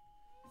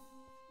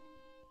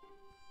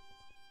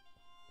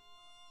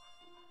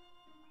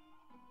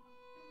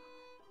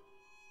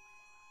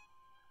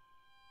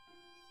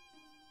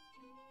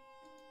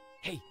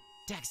 Hey,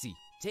 taxi,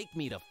 take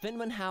me to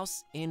Finman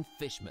House in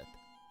Fishmouth.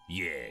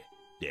 Yeah,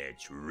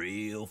 that's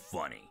real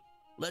funny.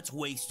 Let's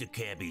waste the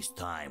cabbie's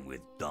time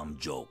with dumb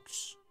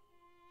jokes.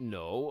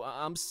 No,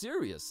 I'm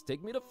serious.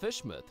 Take me to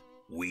Fishmouth.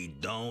 We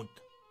don't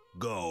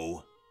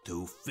go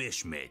to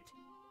Fishmouth.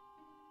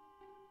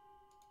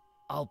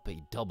 I'll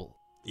pay double.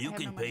 You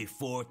can pay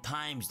 4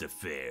 times the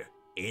fare.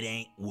 It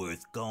ain't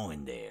worth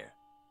going there.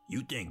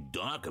 You think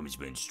Darkham's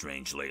been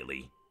strange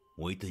lately?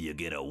 Wait till you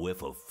get a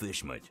whiff of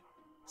Fishmouth.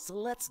 So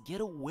let's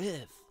get a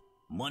whiff.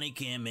 Money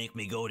can't make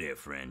me go there,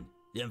 friend.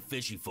 Them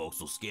fishy folks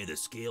will scare the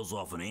scales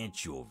off an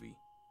anchovy.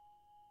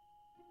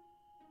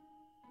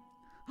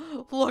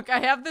 Look, I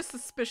have this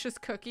suspicious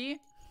cookie.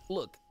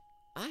 Look,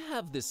 I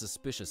have this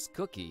suspicious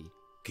cookie.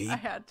 Keep I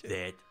had to.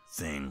 that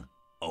thing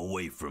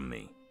away from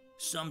me.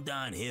 Some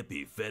darn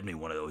hippie fed me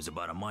one of those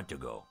about a month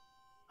ago.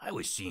 I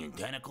was seeing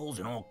tentacles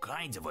and all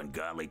kinds of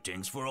ungodly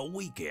things for a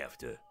week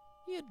after.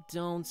 You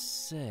don't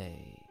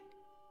say.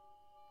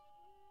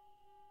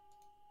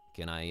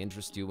 Can I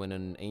interest you in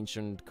an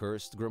ancient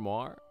cursed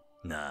grimoire?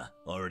 Nah,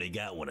 already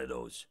got one of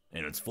those,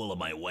 and it's full of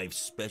my wife's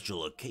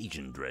special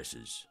occasion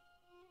dresses.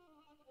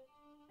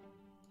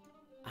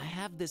 I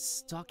have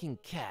this talking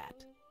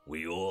cat.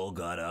 We all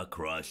gotta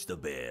cross the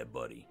bear,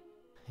 buddy.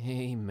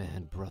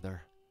 Amen,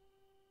 brother.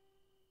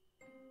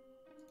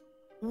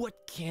 What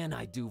can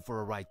I do for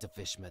a ride to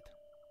Fishmouth?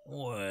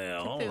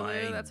 Well, Cthulhu,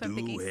 I that's what I'm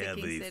do thinking, have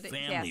Sinking a City.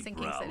 family Yeah, Sinking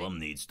problem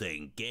City. needs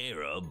taken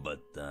care of, but,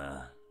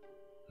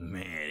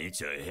 man,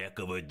 it's a heck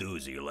of a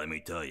doozy, let me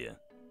tell you.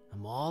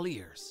 I'm all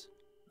ears.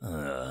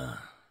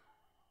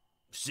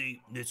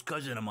 See, this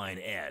cousin of mine,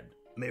 Ed,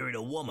 married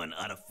a woman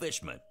out of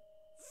Fishmouth.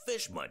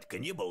 Fishmouth,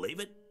 can you believe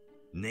it?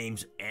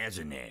 Name's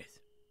Asenath.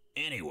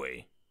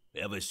 Anyway,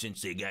 ever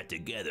since they got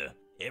together,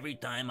 every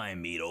time I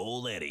meet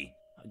old Eddie,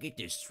 I get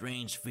this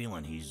strange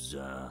feeling he's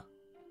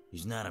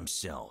not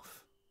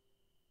himself.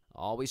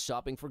 Always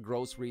shopping for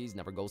groceries,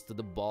 never goes to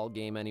the ball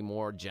game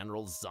anymore,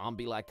 general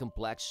zombie-like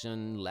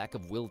complexion, lack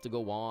of will to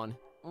go on.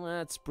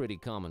 That's pretty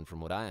common from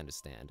what I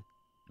understand.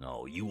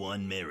 Oh, you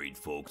unmarried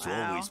folks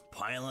Wow. always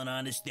piling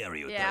on the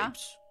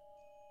stereotypes.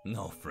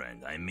 No,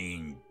 friend, I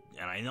mean,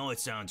 and I know it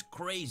sounds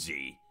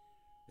crazy.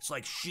 It's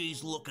like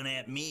she's looking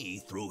at me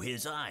through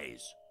his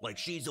eyes. Like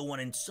she's the one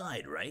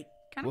inside, right?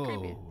 Kind of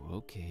creepy. Whoa,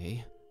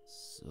 okay.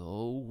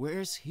 So,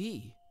 where's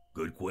he?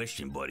 Good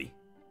question, buddy.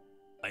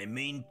 I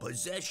mean,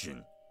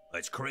 possession.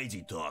 That's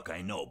crazy talk,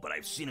 I know, but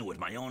I've seen it with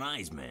my own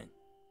eyes, man.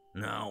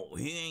 Now,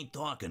 he ain't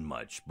talking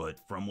much, but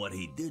from what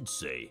he did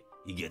say,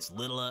 he gets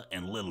littler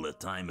and littler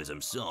time as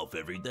himself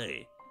every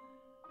day.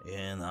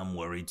 And I'm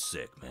worried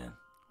sick, man.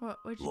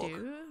 What'd you Look,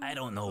 do? I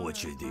don't know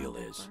what your deal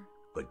is,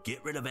 but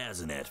get rid of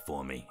Asenath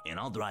for me, and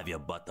I'll drive your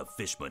butt to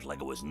Fishmouth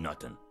like it was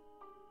nothing.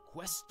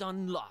 Quest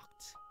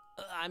unlocked.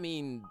 I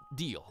mean,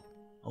 deal.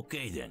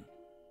 Okay, then.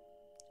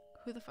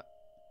 Who the fuck?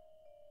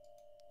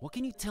 What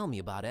can you tell me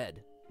about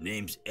Ed?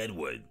 Name's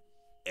Edward.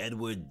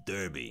 Edward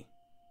Derby.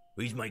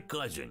 He's my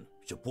cousin.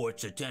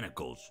 Supports the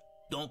tentacles.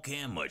 Don't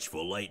care much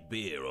for light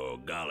beer or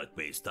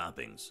garlic-based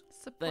toppings.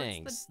 Supports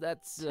Thanks, the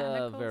that's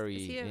tentacles? very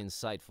Is he a-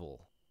 insightful.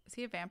 Is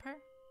he a vampire?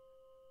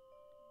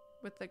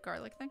 With the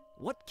garlic thing?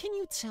 What can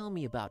you tell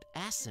me about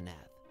Asenath?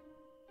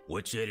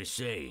 What's there to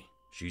say?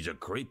 She's a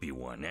creepy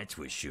one, that's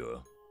for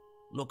sure.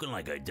 Looking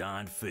like a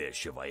darn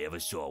fish if I ever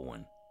saw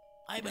one.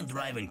 I've been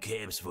driving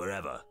cabs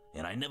forever,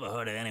 and I never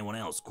heard of anyone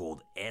else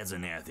called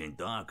Asenath in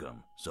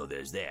Darkham, so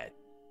there's that.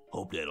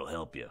 Hope that'll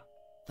help you.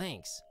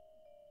 Thanks.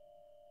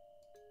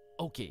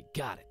 Okay,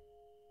 got it.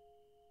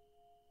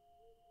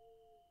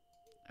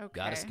 Okay.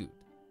 Gotta scoot.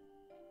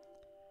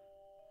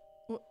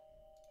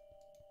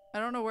 I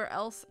don't know where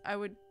else I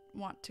would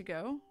want to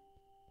go.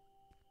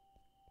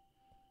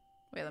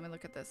 Wait, let me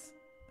look at this.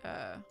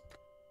 I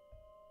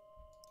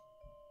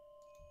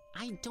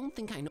don't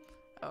think I know.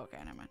 Oh, okay,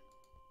 never mind.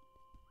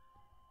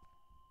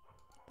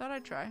 Thought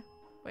I'd try.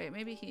 Wait,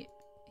 maybe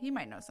he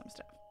might know some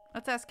stuff.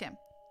 Let's ask him.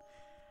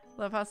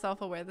 Love how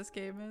self-aware this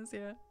game is,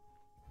 yeah.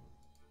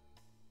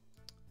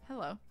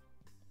 Hello.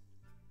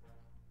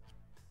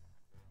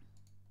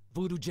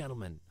 Voodoo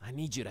gentleman, I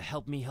need you to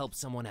help me help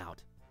someone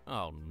out.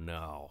 Oh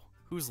no.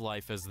 Whose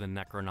life is the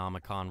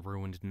Necronomicon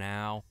ruined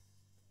now?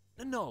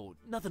 No,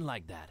 nothing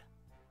like that.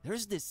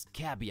 There's this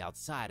cabbie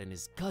outside and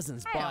his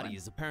cousin's Hi, body Owen.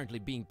 is apparently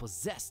being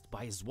possessed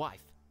by his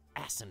wife,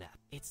 Asenath.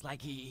 It's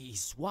like he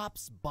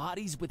swaps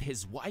bodies with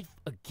his wife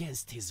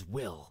against his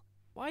will.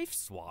 Wife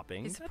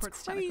swapping? He That's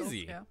supports tentacles,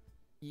 crazy. yeah.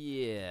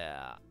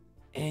 Yeah.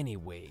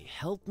 Anyway,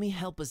 help me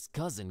help his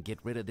cousin get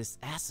rid of this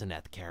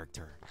Asenath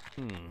character.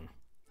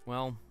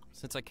 Well,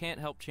 since I can't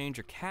help change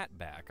your cat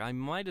back, I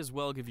might as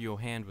well give you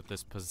a hand with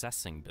this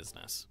possessing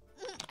business.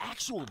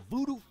 Actual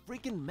voodoo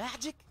freaking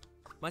magic?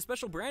 My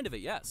special brand of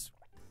it, yes.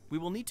 we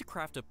will need to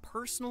craft a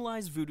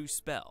personalized voodoo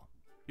spell.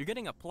 You're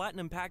getting a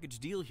platinum package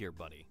deal here,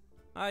 buddy.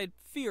 I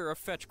fear a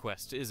fetch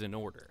quest is in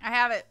order. I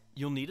have it.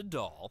 You'll need a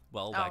doll.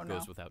 Well, that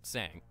goes without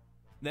saying.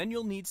 Then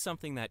you'll need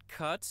something that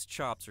cuts,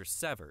 chops, or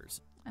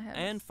severs.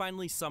 And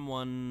finally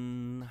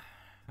someone...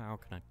 How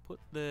can I put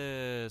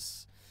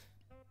this?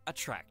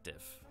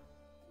 Attractive.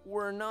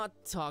 We're not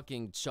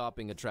talking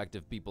chopping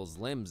attractive people's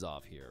limbs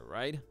off here,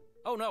 right?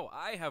 Oh no,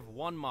 I have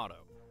one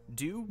motto.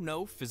 Do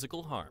no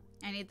physical harm.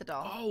 I need the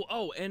doll.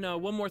 Oh, and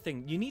one more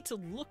thing. You need to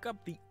look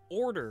up the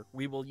order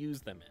we will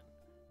use them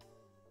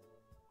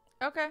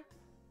in. Okay.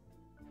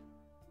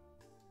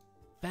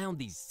 Found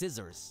these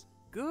scissors.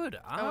 Good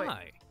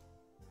eye.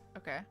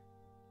 Okay.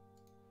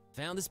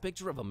 Found this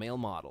picture of a male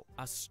model.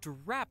 A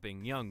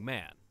strapping young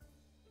man.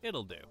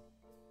 It'll do.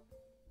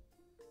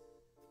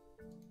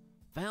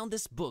 Found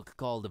this book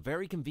called A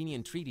Very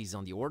Convenient Treatise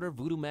on the Order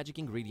Voodoo Magic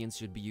Ingredients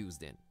Should Be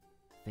Used In.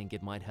 Think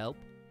it might help?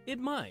 It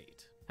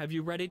might. Have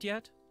you read it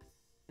yet?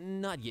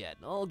 Not yet.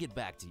 I'll get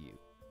back to you.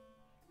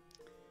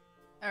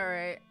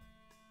 Alright.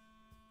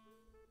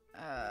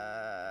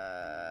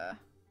 I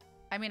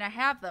mean, I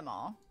have them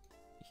all.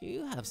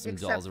 You have some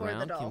Except dolls for the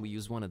around. doll. Can we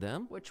use one of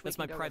them? Which That's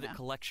my private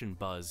collection,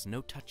 Buzz.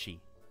 No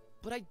touchy.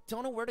 But I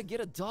don't know where to get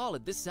a doll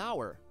at this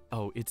hour.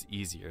 Oh, it's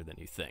easier than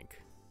you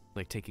think.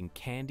 Like taking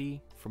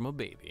candy from a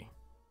baby.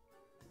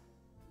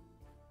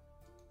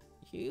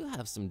 You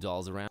have some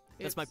dolls around.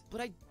 That's my...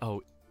 But I...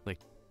 Oh, like...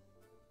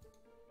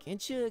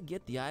 Can't you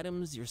get the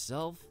items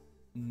yourself?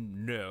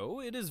 No,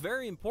 it is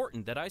very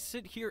important that I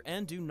sit here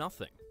and do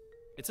nothing.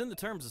 It's in the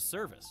terms of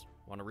service.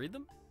 Want to read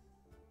them?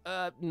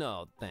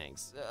 No,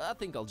 thanks. I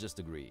think I'll just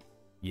agree.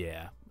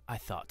 Yeah, I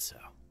thought so.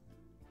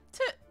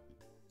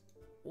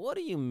 What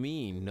do you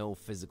mean, no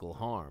physical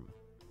harm?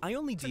 I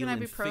only deal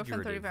in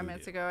figurative 35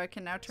 minutes voodoo. ago. I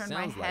can now turn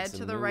Sounds my like head some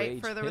to the new right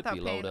age further without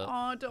hippie pain. load-up.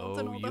 Oh, don't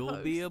and all the you'll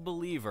hugs. be a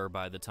believer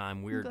by the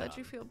time we're I'm glad done.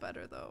 you feel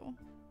better, though.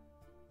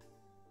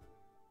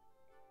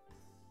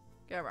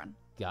 Gotta run.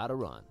 Gotta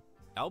run.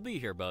 I'll be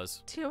here,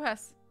 Buzz.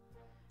 TOS.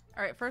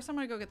 Alright, first I'm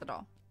gonna go get the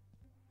doll.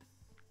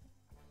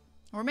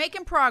 We're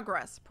making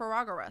progress.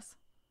 Progress.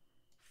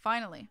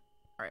 Finally.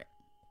 Alright.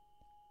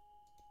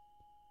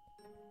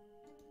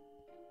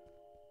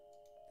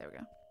 There we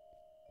go.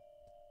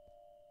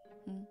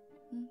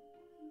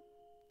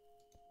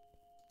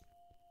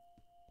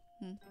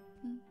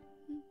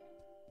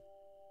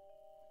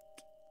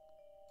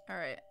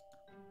 Alright.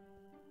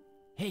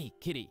 Hey,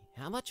 kitty,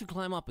 how about you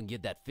climb up and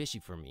get that fishy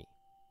for me?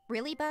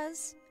 Really,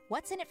 Buzz?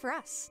 What's in it for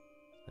us?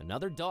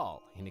 Another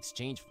doll in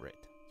exchange for it.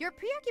 Your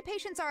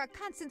preoccupations are a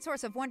constant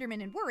source of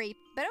wonderment and worry,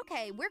 but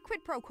okay, we're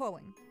quid pro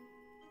quoing.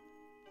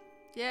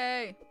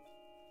 Yay!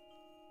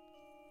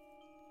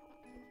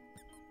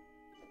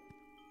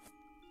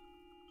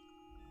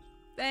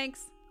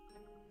 Thanks.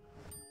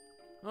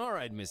 All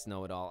right, Miss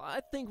Know-It-All. I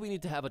think we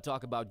need to have a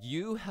talk about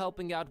you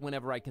helping out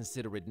whenever I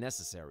consider it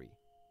necessary.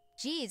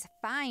 Geez,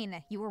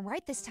 fine. You were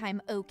right this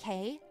time,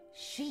 okay?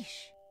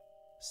 Sheesh.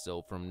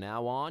 So from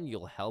now on,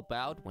 you'll help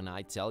out when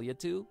I tell you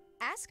to?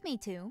 Ask me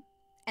to.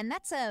 And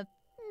that's a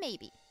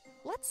maybe.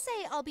 Let's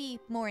say I'll be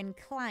more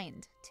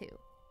inclined to.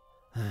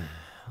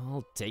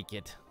 I'll take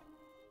it.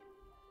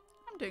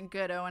 I'm doing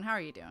good, Owen. How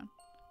are you doing?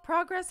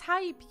 Progress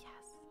hype,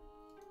 yes.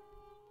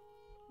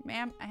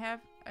 Ma'am, I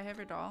have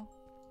your doll.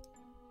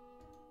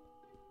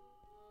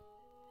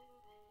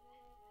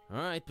 All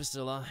right,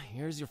 Priscilla,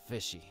 here's your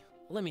fishy.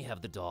 Let me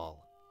have the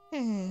doll.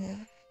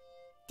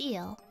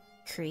 Deal,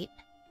 creep.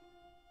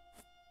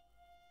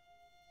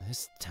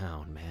 This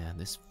town, man,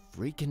 this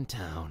freaking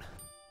town.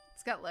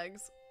 It's got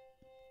legs.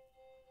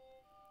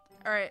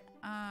 All right,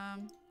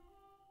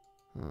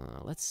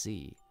 let's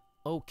see.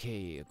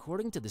 Okay,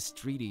 according to this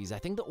treatise, I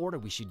think the order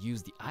we should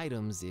use the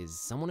items is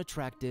someone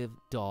attractive,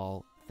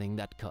 doll, thing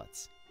that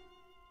cuts.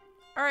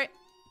 All right,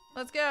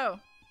 let's go.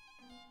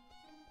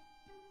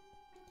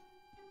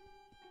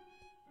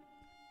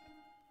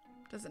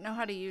 Doesn't know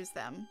how to use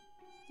them.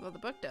 Well, the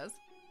book does.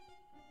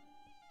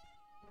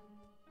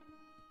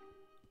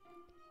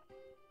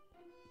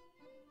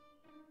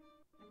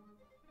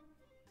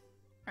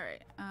 All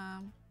right,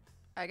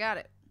 I got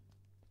it.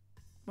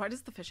 Why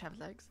does the fish have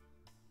legs?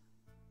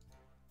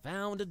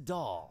 Found a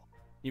doll.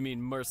 You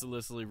mean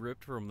mercilessly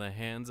ripped from the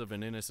hands of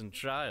an innocent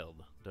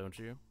child, don't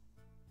you?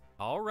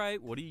 All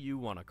right, what do you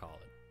want to call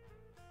it?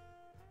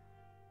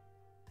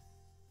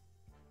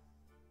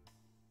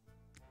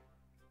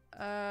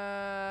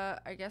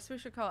 I guess we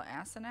should call it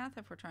Asenath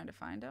if we're trying to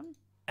find him.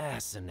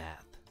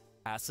 Asenath.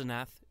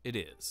 Asenath it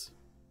is.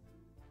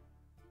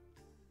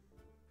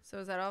 So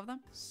is that all of them?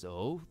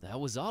 So, that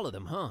was all of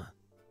them, huh?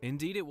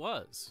 Indeed it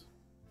was.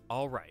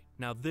 All right,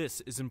 now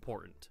this is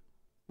important.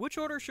 Which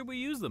order should we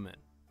use them in?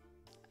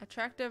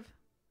 Attractive,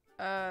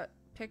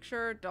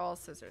 picture, doll,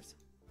 scissors.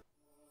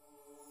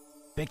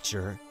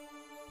 Picture,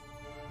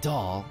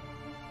 doll,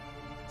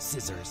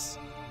 scissors.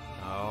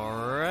 All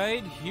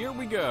right, here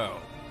we go.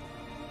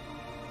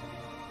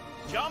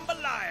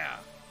 Jambalaya!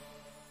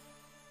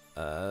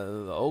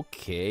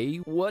 Okay,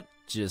 what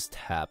just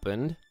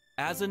happened?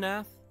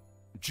 Asenath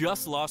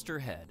just lost her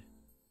head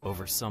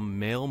over some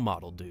male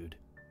model dude.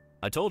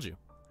 I told you.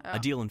 Oh. I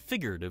deal in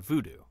figurative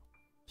voodoo.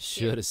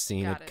 Should have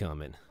seen got it it.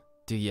 coming.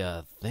 Do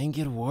ya think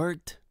it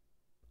worked?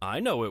 I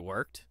know it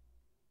worked.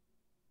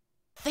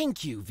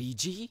 Thank you,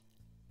 VG.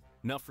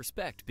 Enough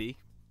respect, B.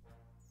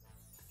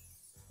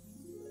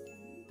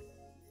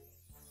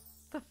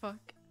 The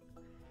fuck?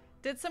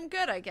 Did some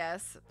good, I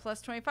guess.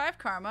 Plus 25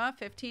 karma,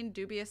 15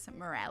 dubious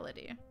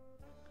morality.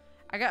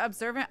 I got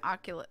observant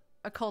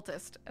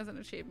occultist as an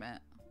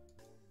achievement.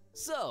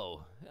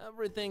 So,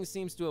 everything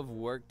seems to have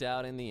worked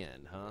out in the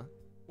end, huh?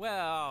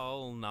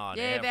 Well, not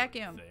Yay,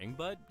 everything, vacuum.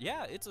 but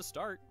yeah, it's a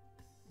start.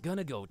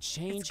 Gonna go It's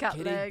change got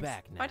Kitty legs.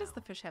 back now. Why does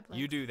the fish have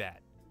legs? You do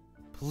that.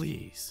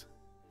 Please.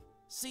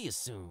 See you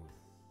soon.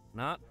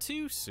 Not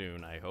too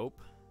soon, I hope.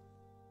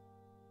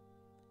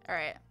 All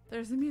right,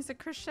 there's the music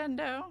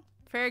crescendo.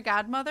 Fairy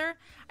godmother.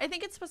 I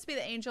think it's supposed to be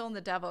the angel and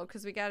the devil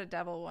because we got a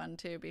devil one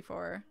too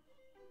before.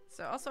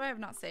 So also I have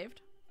not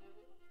saved.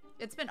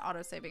 It's been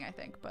auto-saving, I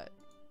think, but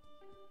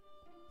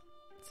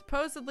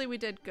supposedly we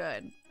did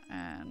good,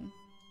 and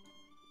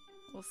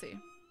we'll see.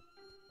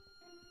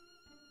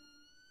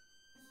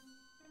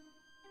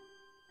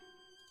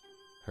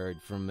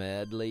 Heard from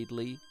Ed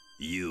lately?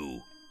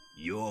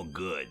 You're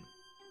good.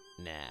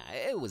 Nah,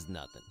 it was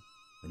nothing.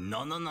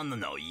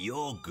 No,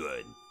 you're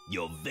good.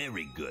 You're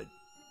very good.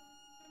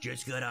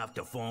 Just got off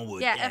the phone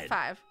with Yeah, Ed.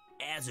 F5.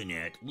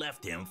 Azanet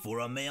left him for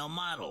a male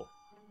model.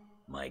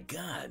 My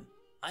God,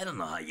 I don't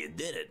know how you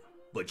did it,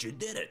 but you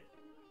did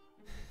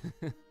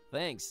it.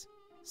 Thanks.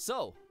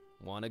 So,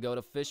 wanna go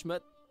to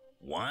Fishmut?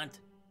 Want?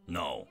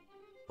 No,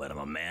 but I'm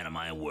a man of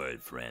my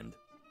word, friend.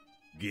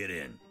 Get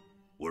in.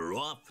 We're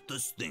off to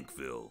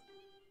Stinkville.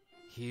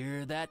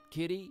 Hear that,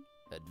 Kitty?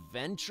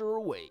 Adventure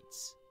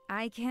awaits.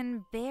 I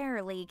can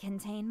barely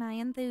contain my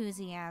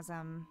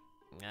enthusiasm.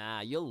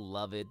 Ah, you'll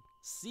love it.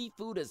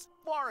 Seafood as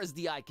far as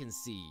the eye can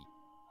see.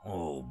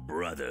 Oh,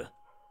 brother.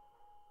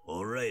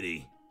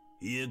 Alrighty,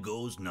 here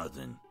goes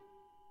nothing.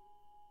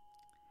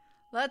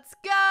 Let's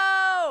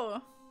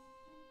go!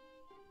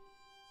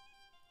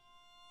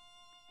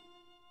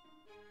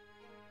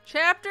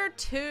 Chapter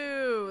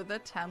 2, The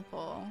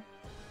Temple.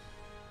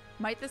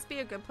 Might this be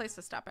a good place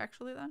to stop,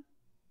 actually, then?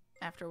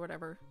 After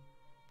whatever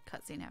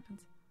cutscene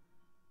happens.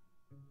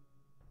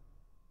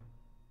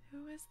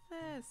 Who is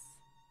this?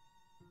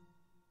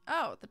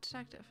 Oh, the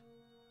detective.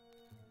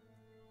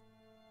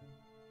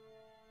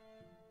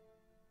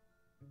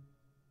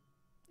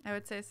 I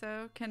would say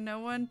so. Can no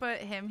one but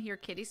him hear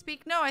Kitty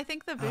speak? No, I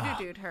think the voodoo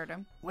dude heard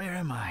him. Where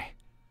am I?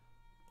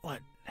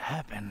 What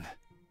happened?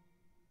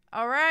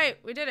 All right,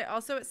 we did it.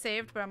 Also, it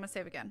saved, but I'm going to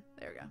save again.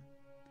 There we go.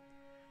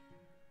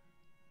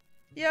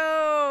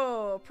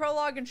 Yo,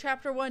 prologue and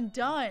chapter 1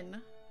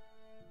 done.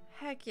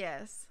 Heck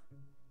yes.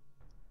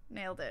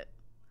 Nailed it.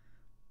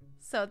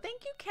 So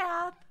thank you,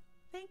 Kath.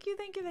 Thank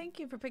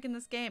you for picking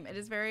this game. It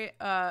is very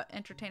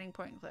entertaining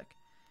point and click.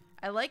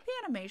 I like the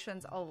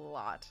animations a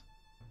lot.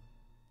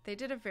 They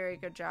did a very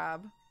good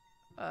job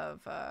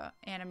of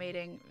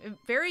animating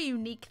very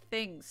unique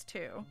things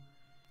too.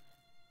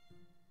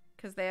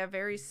 Because they have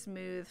very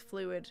smooth,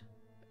 fluid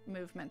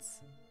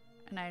movements.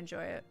 And I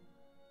enjoy it.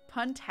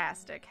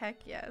 Puntastic.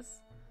 Heck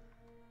yes.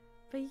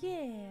 But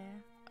yeah.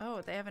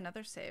 Oh, they have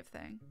another save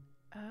thing.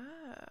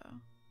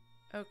 Oh.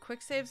 Oh,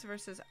 quick saves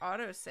versus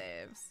auto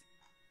saves.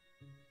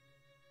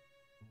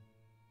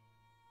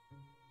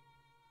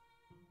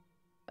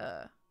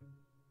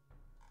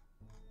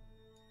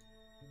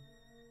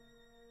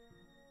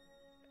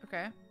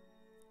 Okay.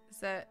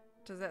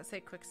 Does that say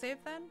quick save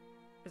then?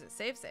 Or is it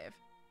save?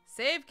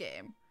 Save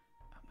game.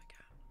 Oh my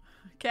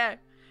god. Okay.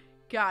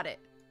 Got it.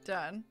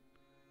 Done.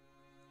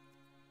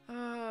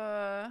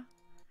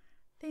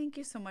 Thank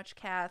you so much,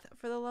 Kath,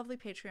 for the lovely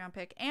Patreon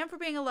pick and for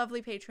being a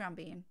lovely Patreon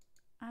bean.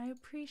 I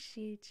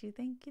appreciate you.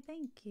 Thank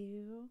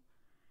you.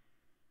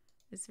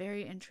 It's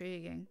very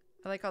intriguing.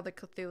 I like all the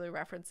Cthulhu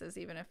references,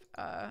 even if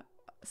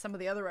some of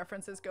the other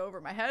references go over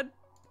my head.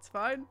 It's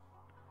fine.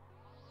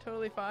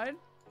 Totally fine.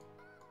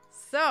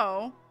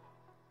 So,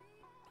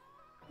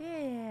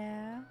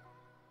 yeah.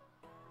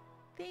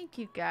 Thank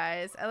you,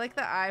 guys. I like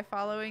the eye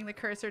following the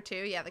cursor,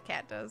 too. Yeah, the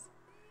cat does.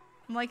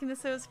 I'm liking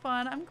this. It was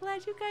fun. I'm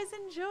glad you guys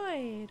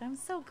enjoyed. I'm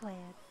so glad.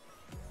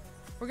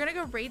 We're going to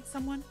go raid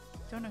someone.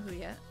 Don't know who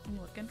yet. I'm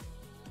looking.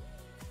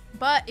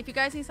 But if you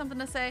guys need something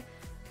to say,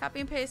 copy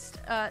and paste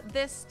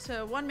this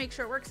to 1, make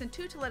sure it works, and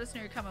 2, to let us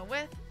know you're coming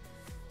with.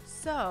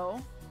 So,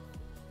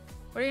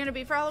 what are you going to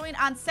be for Halloween?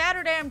 On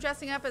Saturday, I'm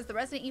dressing up as the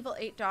Resident Evil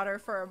 8 daughter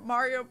for a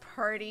Mario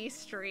Party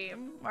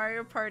stream.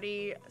 Mario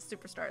Party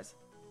Superstars.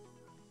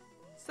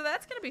 So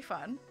that's going to be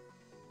fun.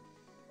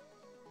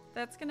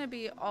 That's going to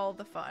be all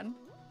the fun.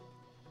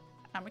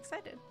 I'm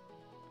excited.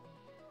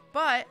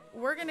 But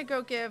we're going to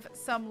go give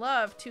some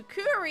love to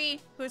Kuri,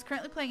 who is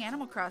currently playing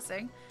Animal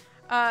Crossing.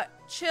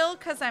 Chill,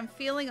 because I'm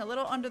feeling a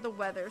little under the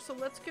weather. So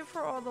let's give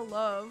her all the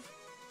love.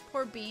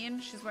 Poor Bean.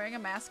 She's wearing a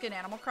mask in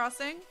Animal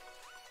Crossing.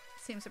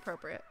 Seems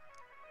appropriate.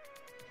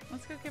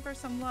 Let's go give her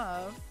some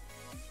love.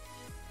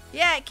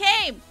 Yeah, it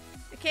came!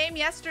 It came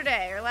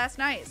yesterday or last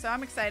night. So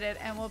I'm excited.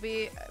 And we'll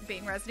be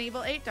being Resident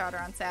Evil 8 daughter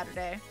on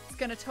Saturday. It's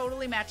going to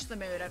totally match the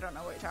mood. I don't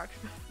know what you're talking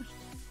about.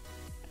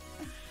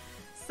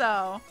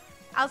 So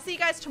I'll see you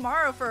guys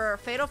tomorrow for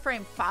Fatal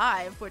Frame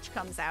 5, which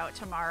comes out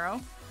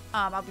tomorrow.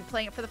 I'll be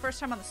playing it for the first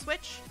time on the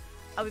Switch.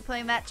 I'll be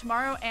playing that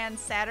tomorrow and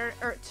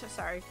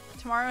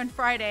tomorrow and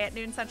Friday at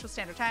noon Central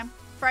Standard Time.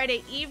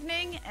 Friday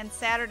evening and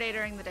Saturday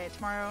during the day.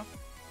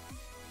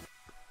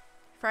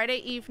 Friday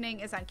evening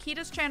is on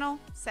Kita's channel.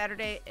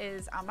 Saturday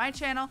is on my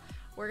channel.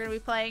 We're going to be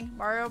playing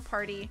Mario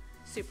Party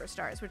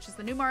Superstars, which is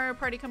the new Mario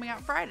Party coming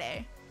out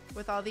Friday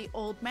with all the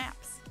old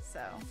maps.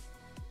 So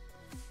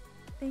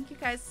thank you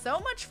guys so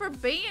much for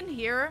being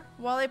here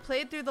while I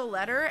played through the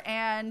letter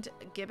and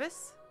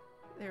Gibbous.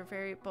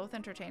 They're both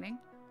entertaining.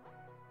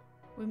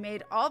 We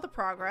made all the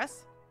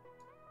progress.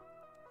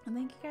 And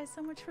thank you guys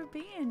so much for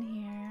being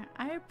here.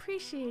 I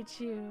appreciate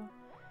you.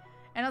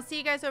 And I'll see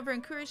you guys over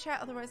in Kuri's chat.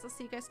 Otherwise, I'll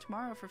see you guys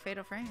tomorrow for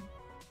Fatal Frame.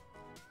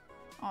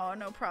 Oh,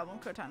 no problem,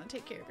 Cortana.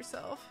 Take care of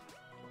yourself.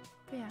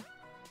 But yeah.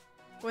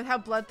 With how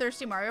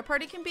bloodthirsty Mario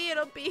Party can be,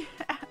 it'll be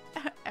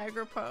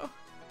Agripo.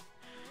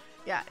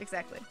 Yeah,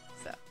 exactly.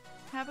 So,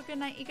 have a good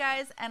night, you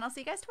guys. And I'll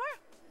see you guys tomorrow.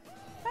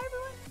 Bye,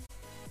 everyone.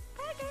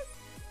 Bye, guys.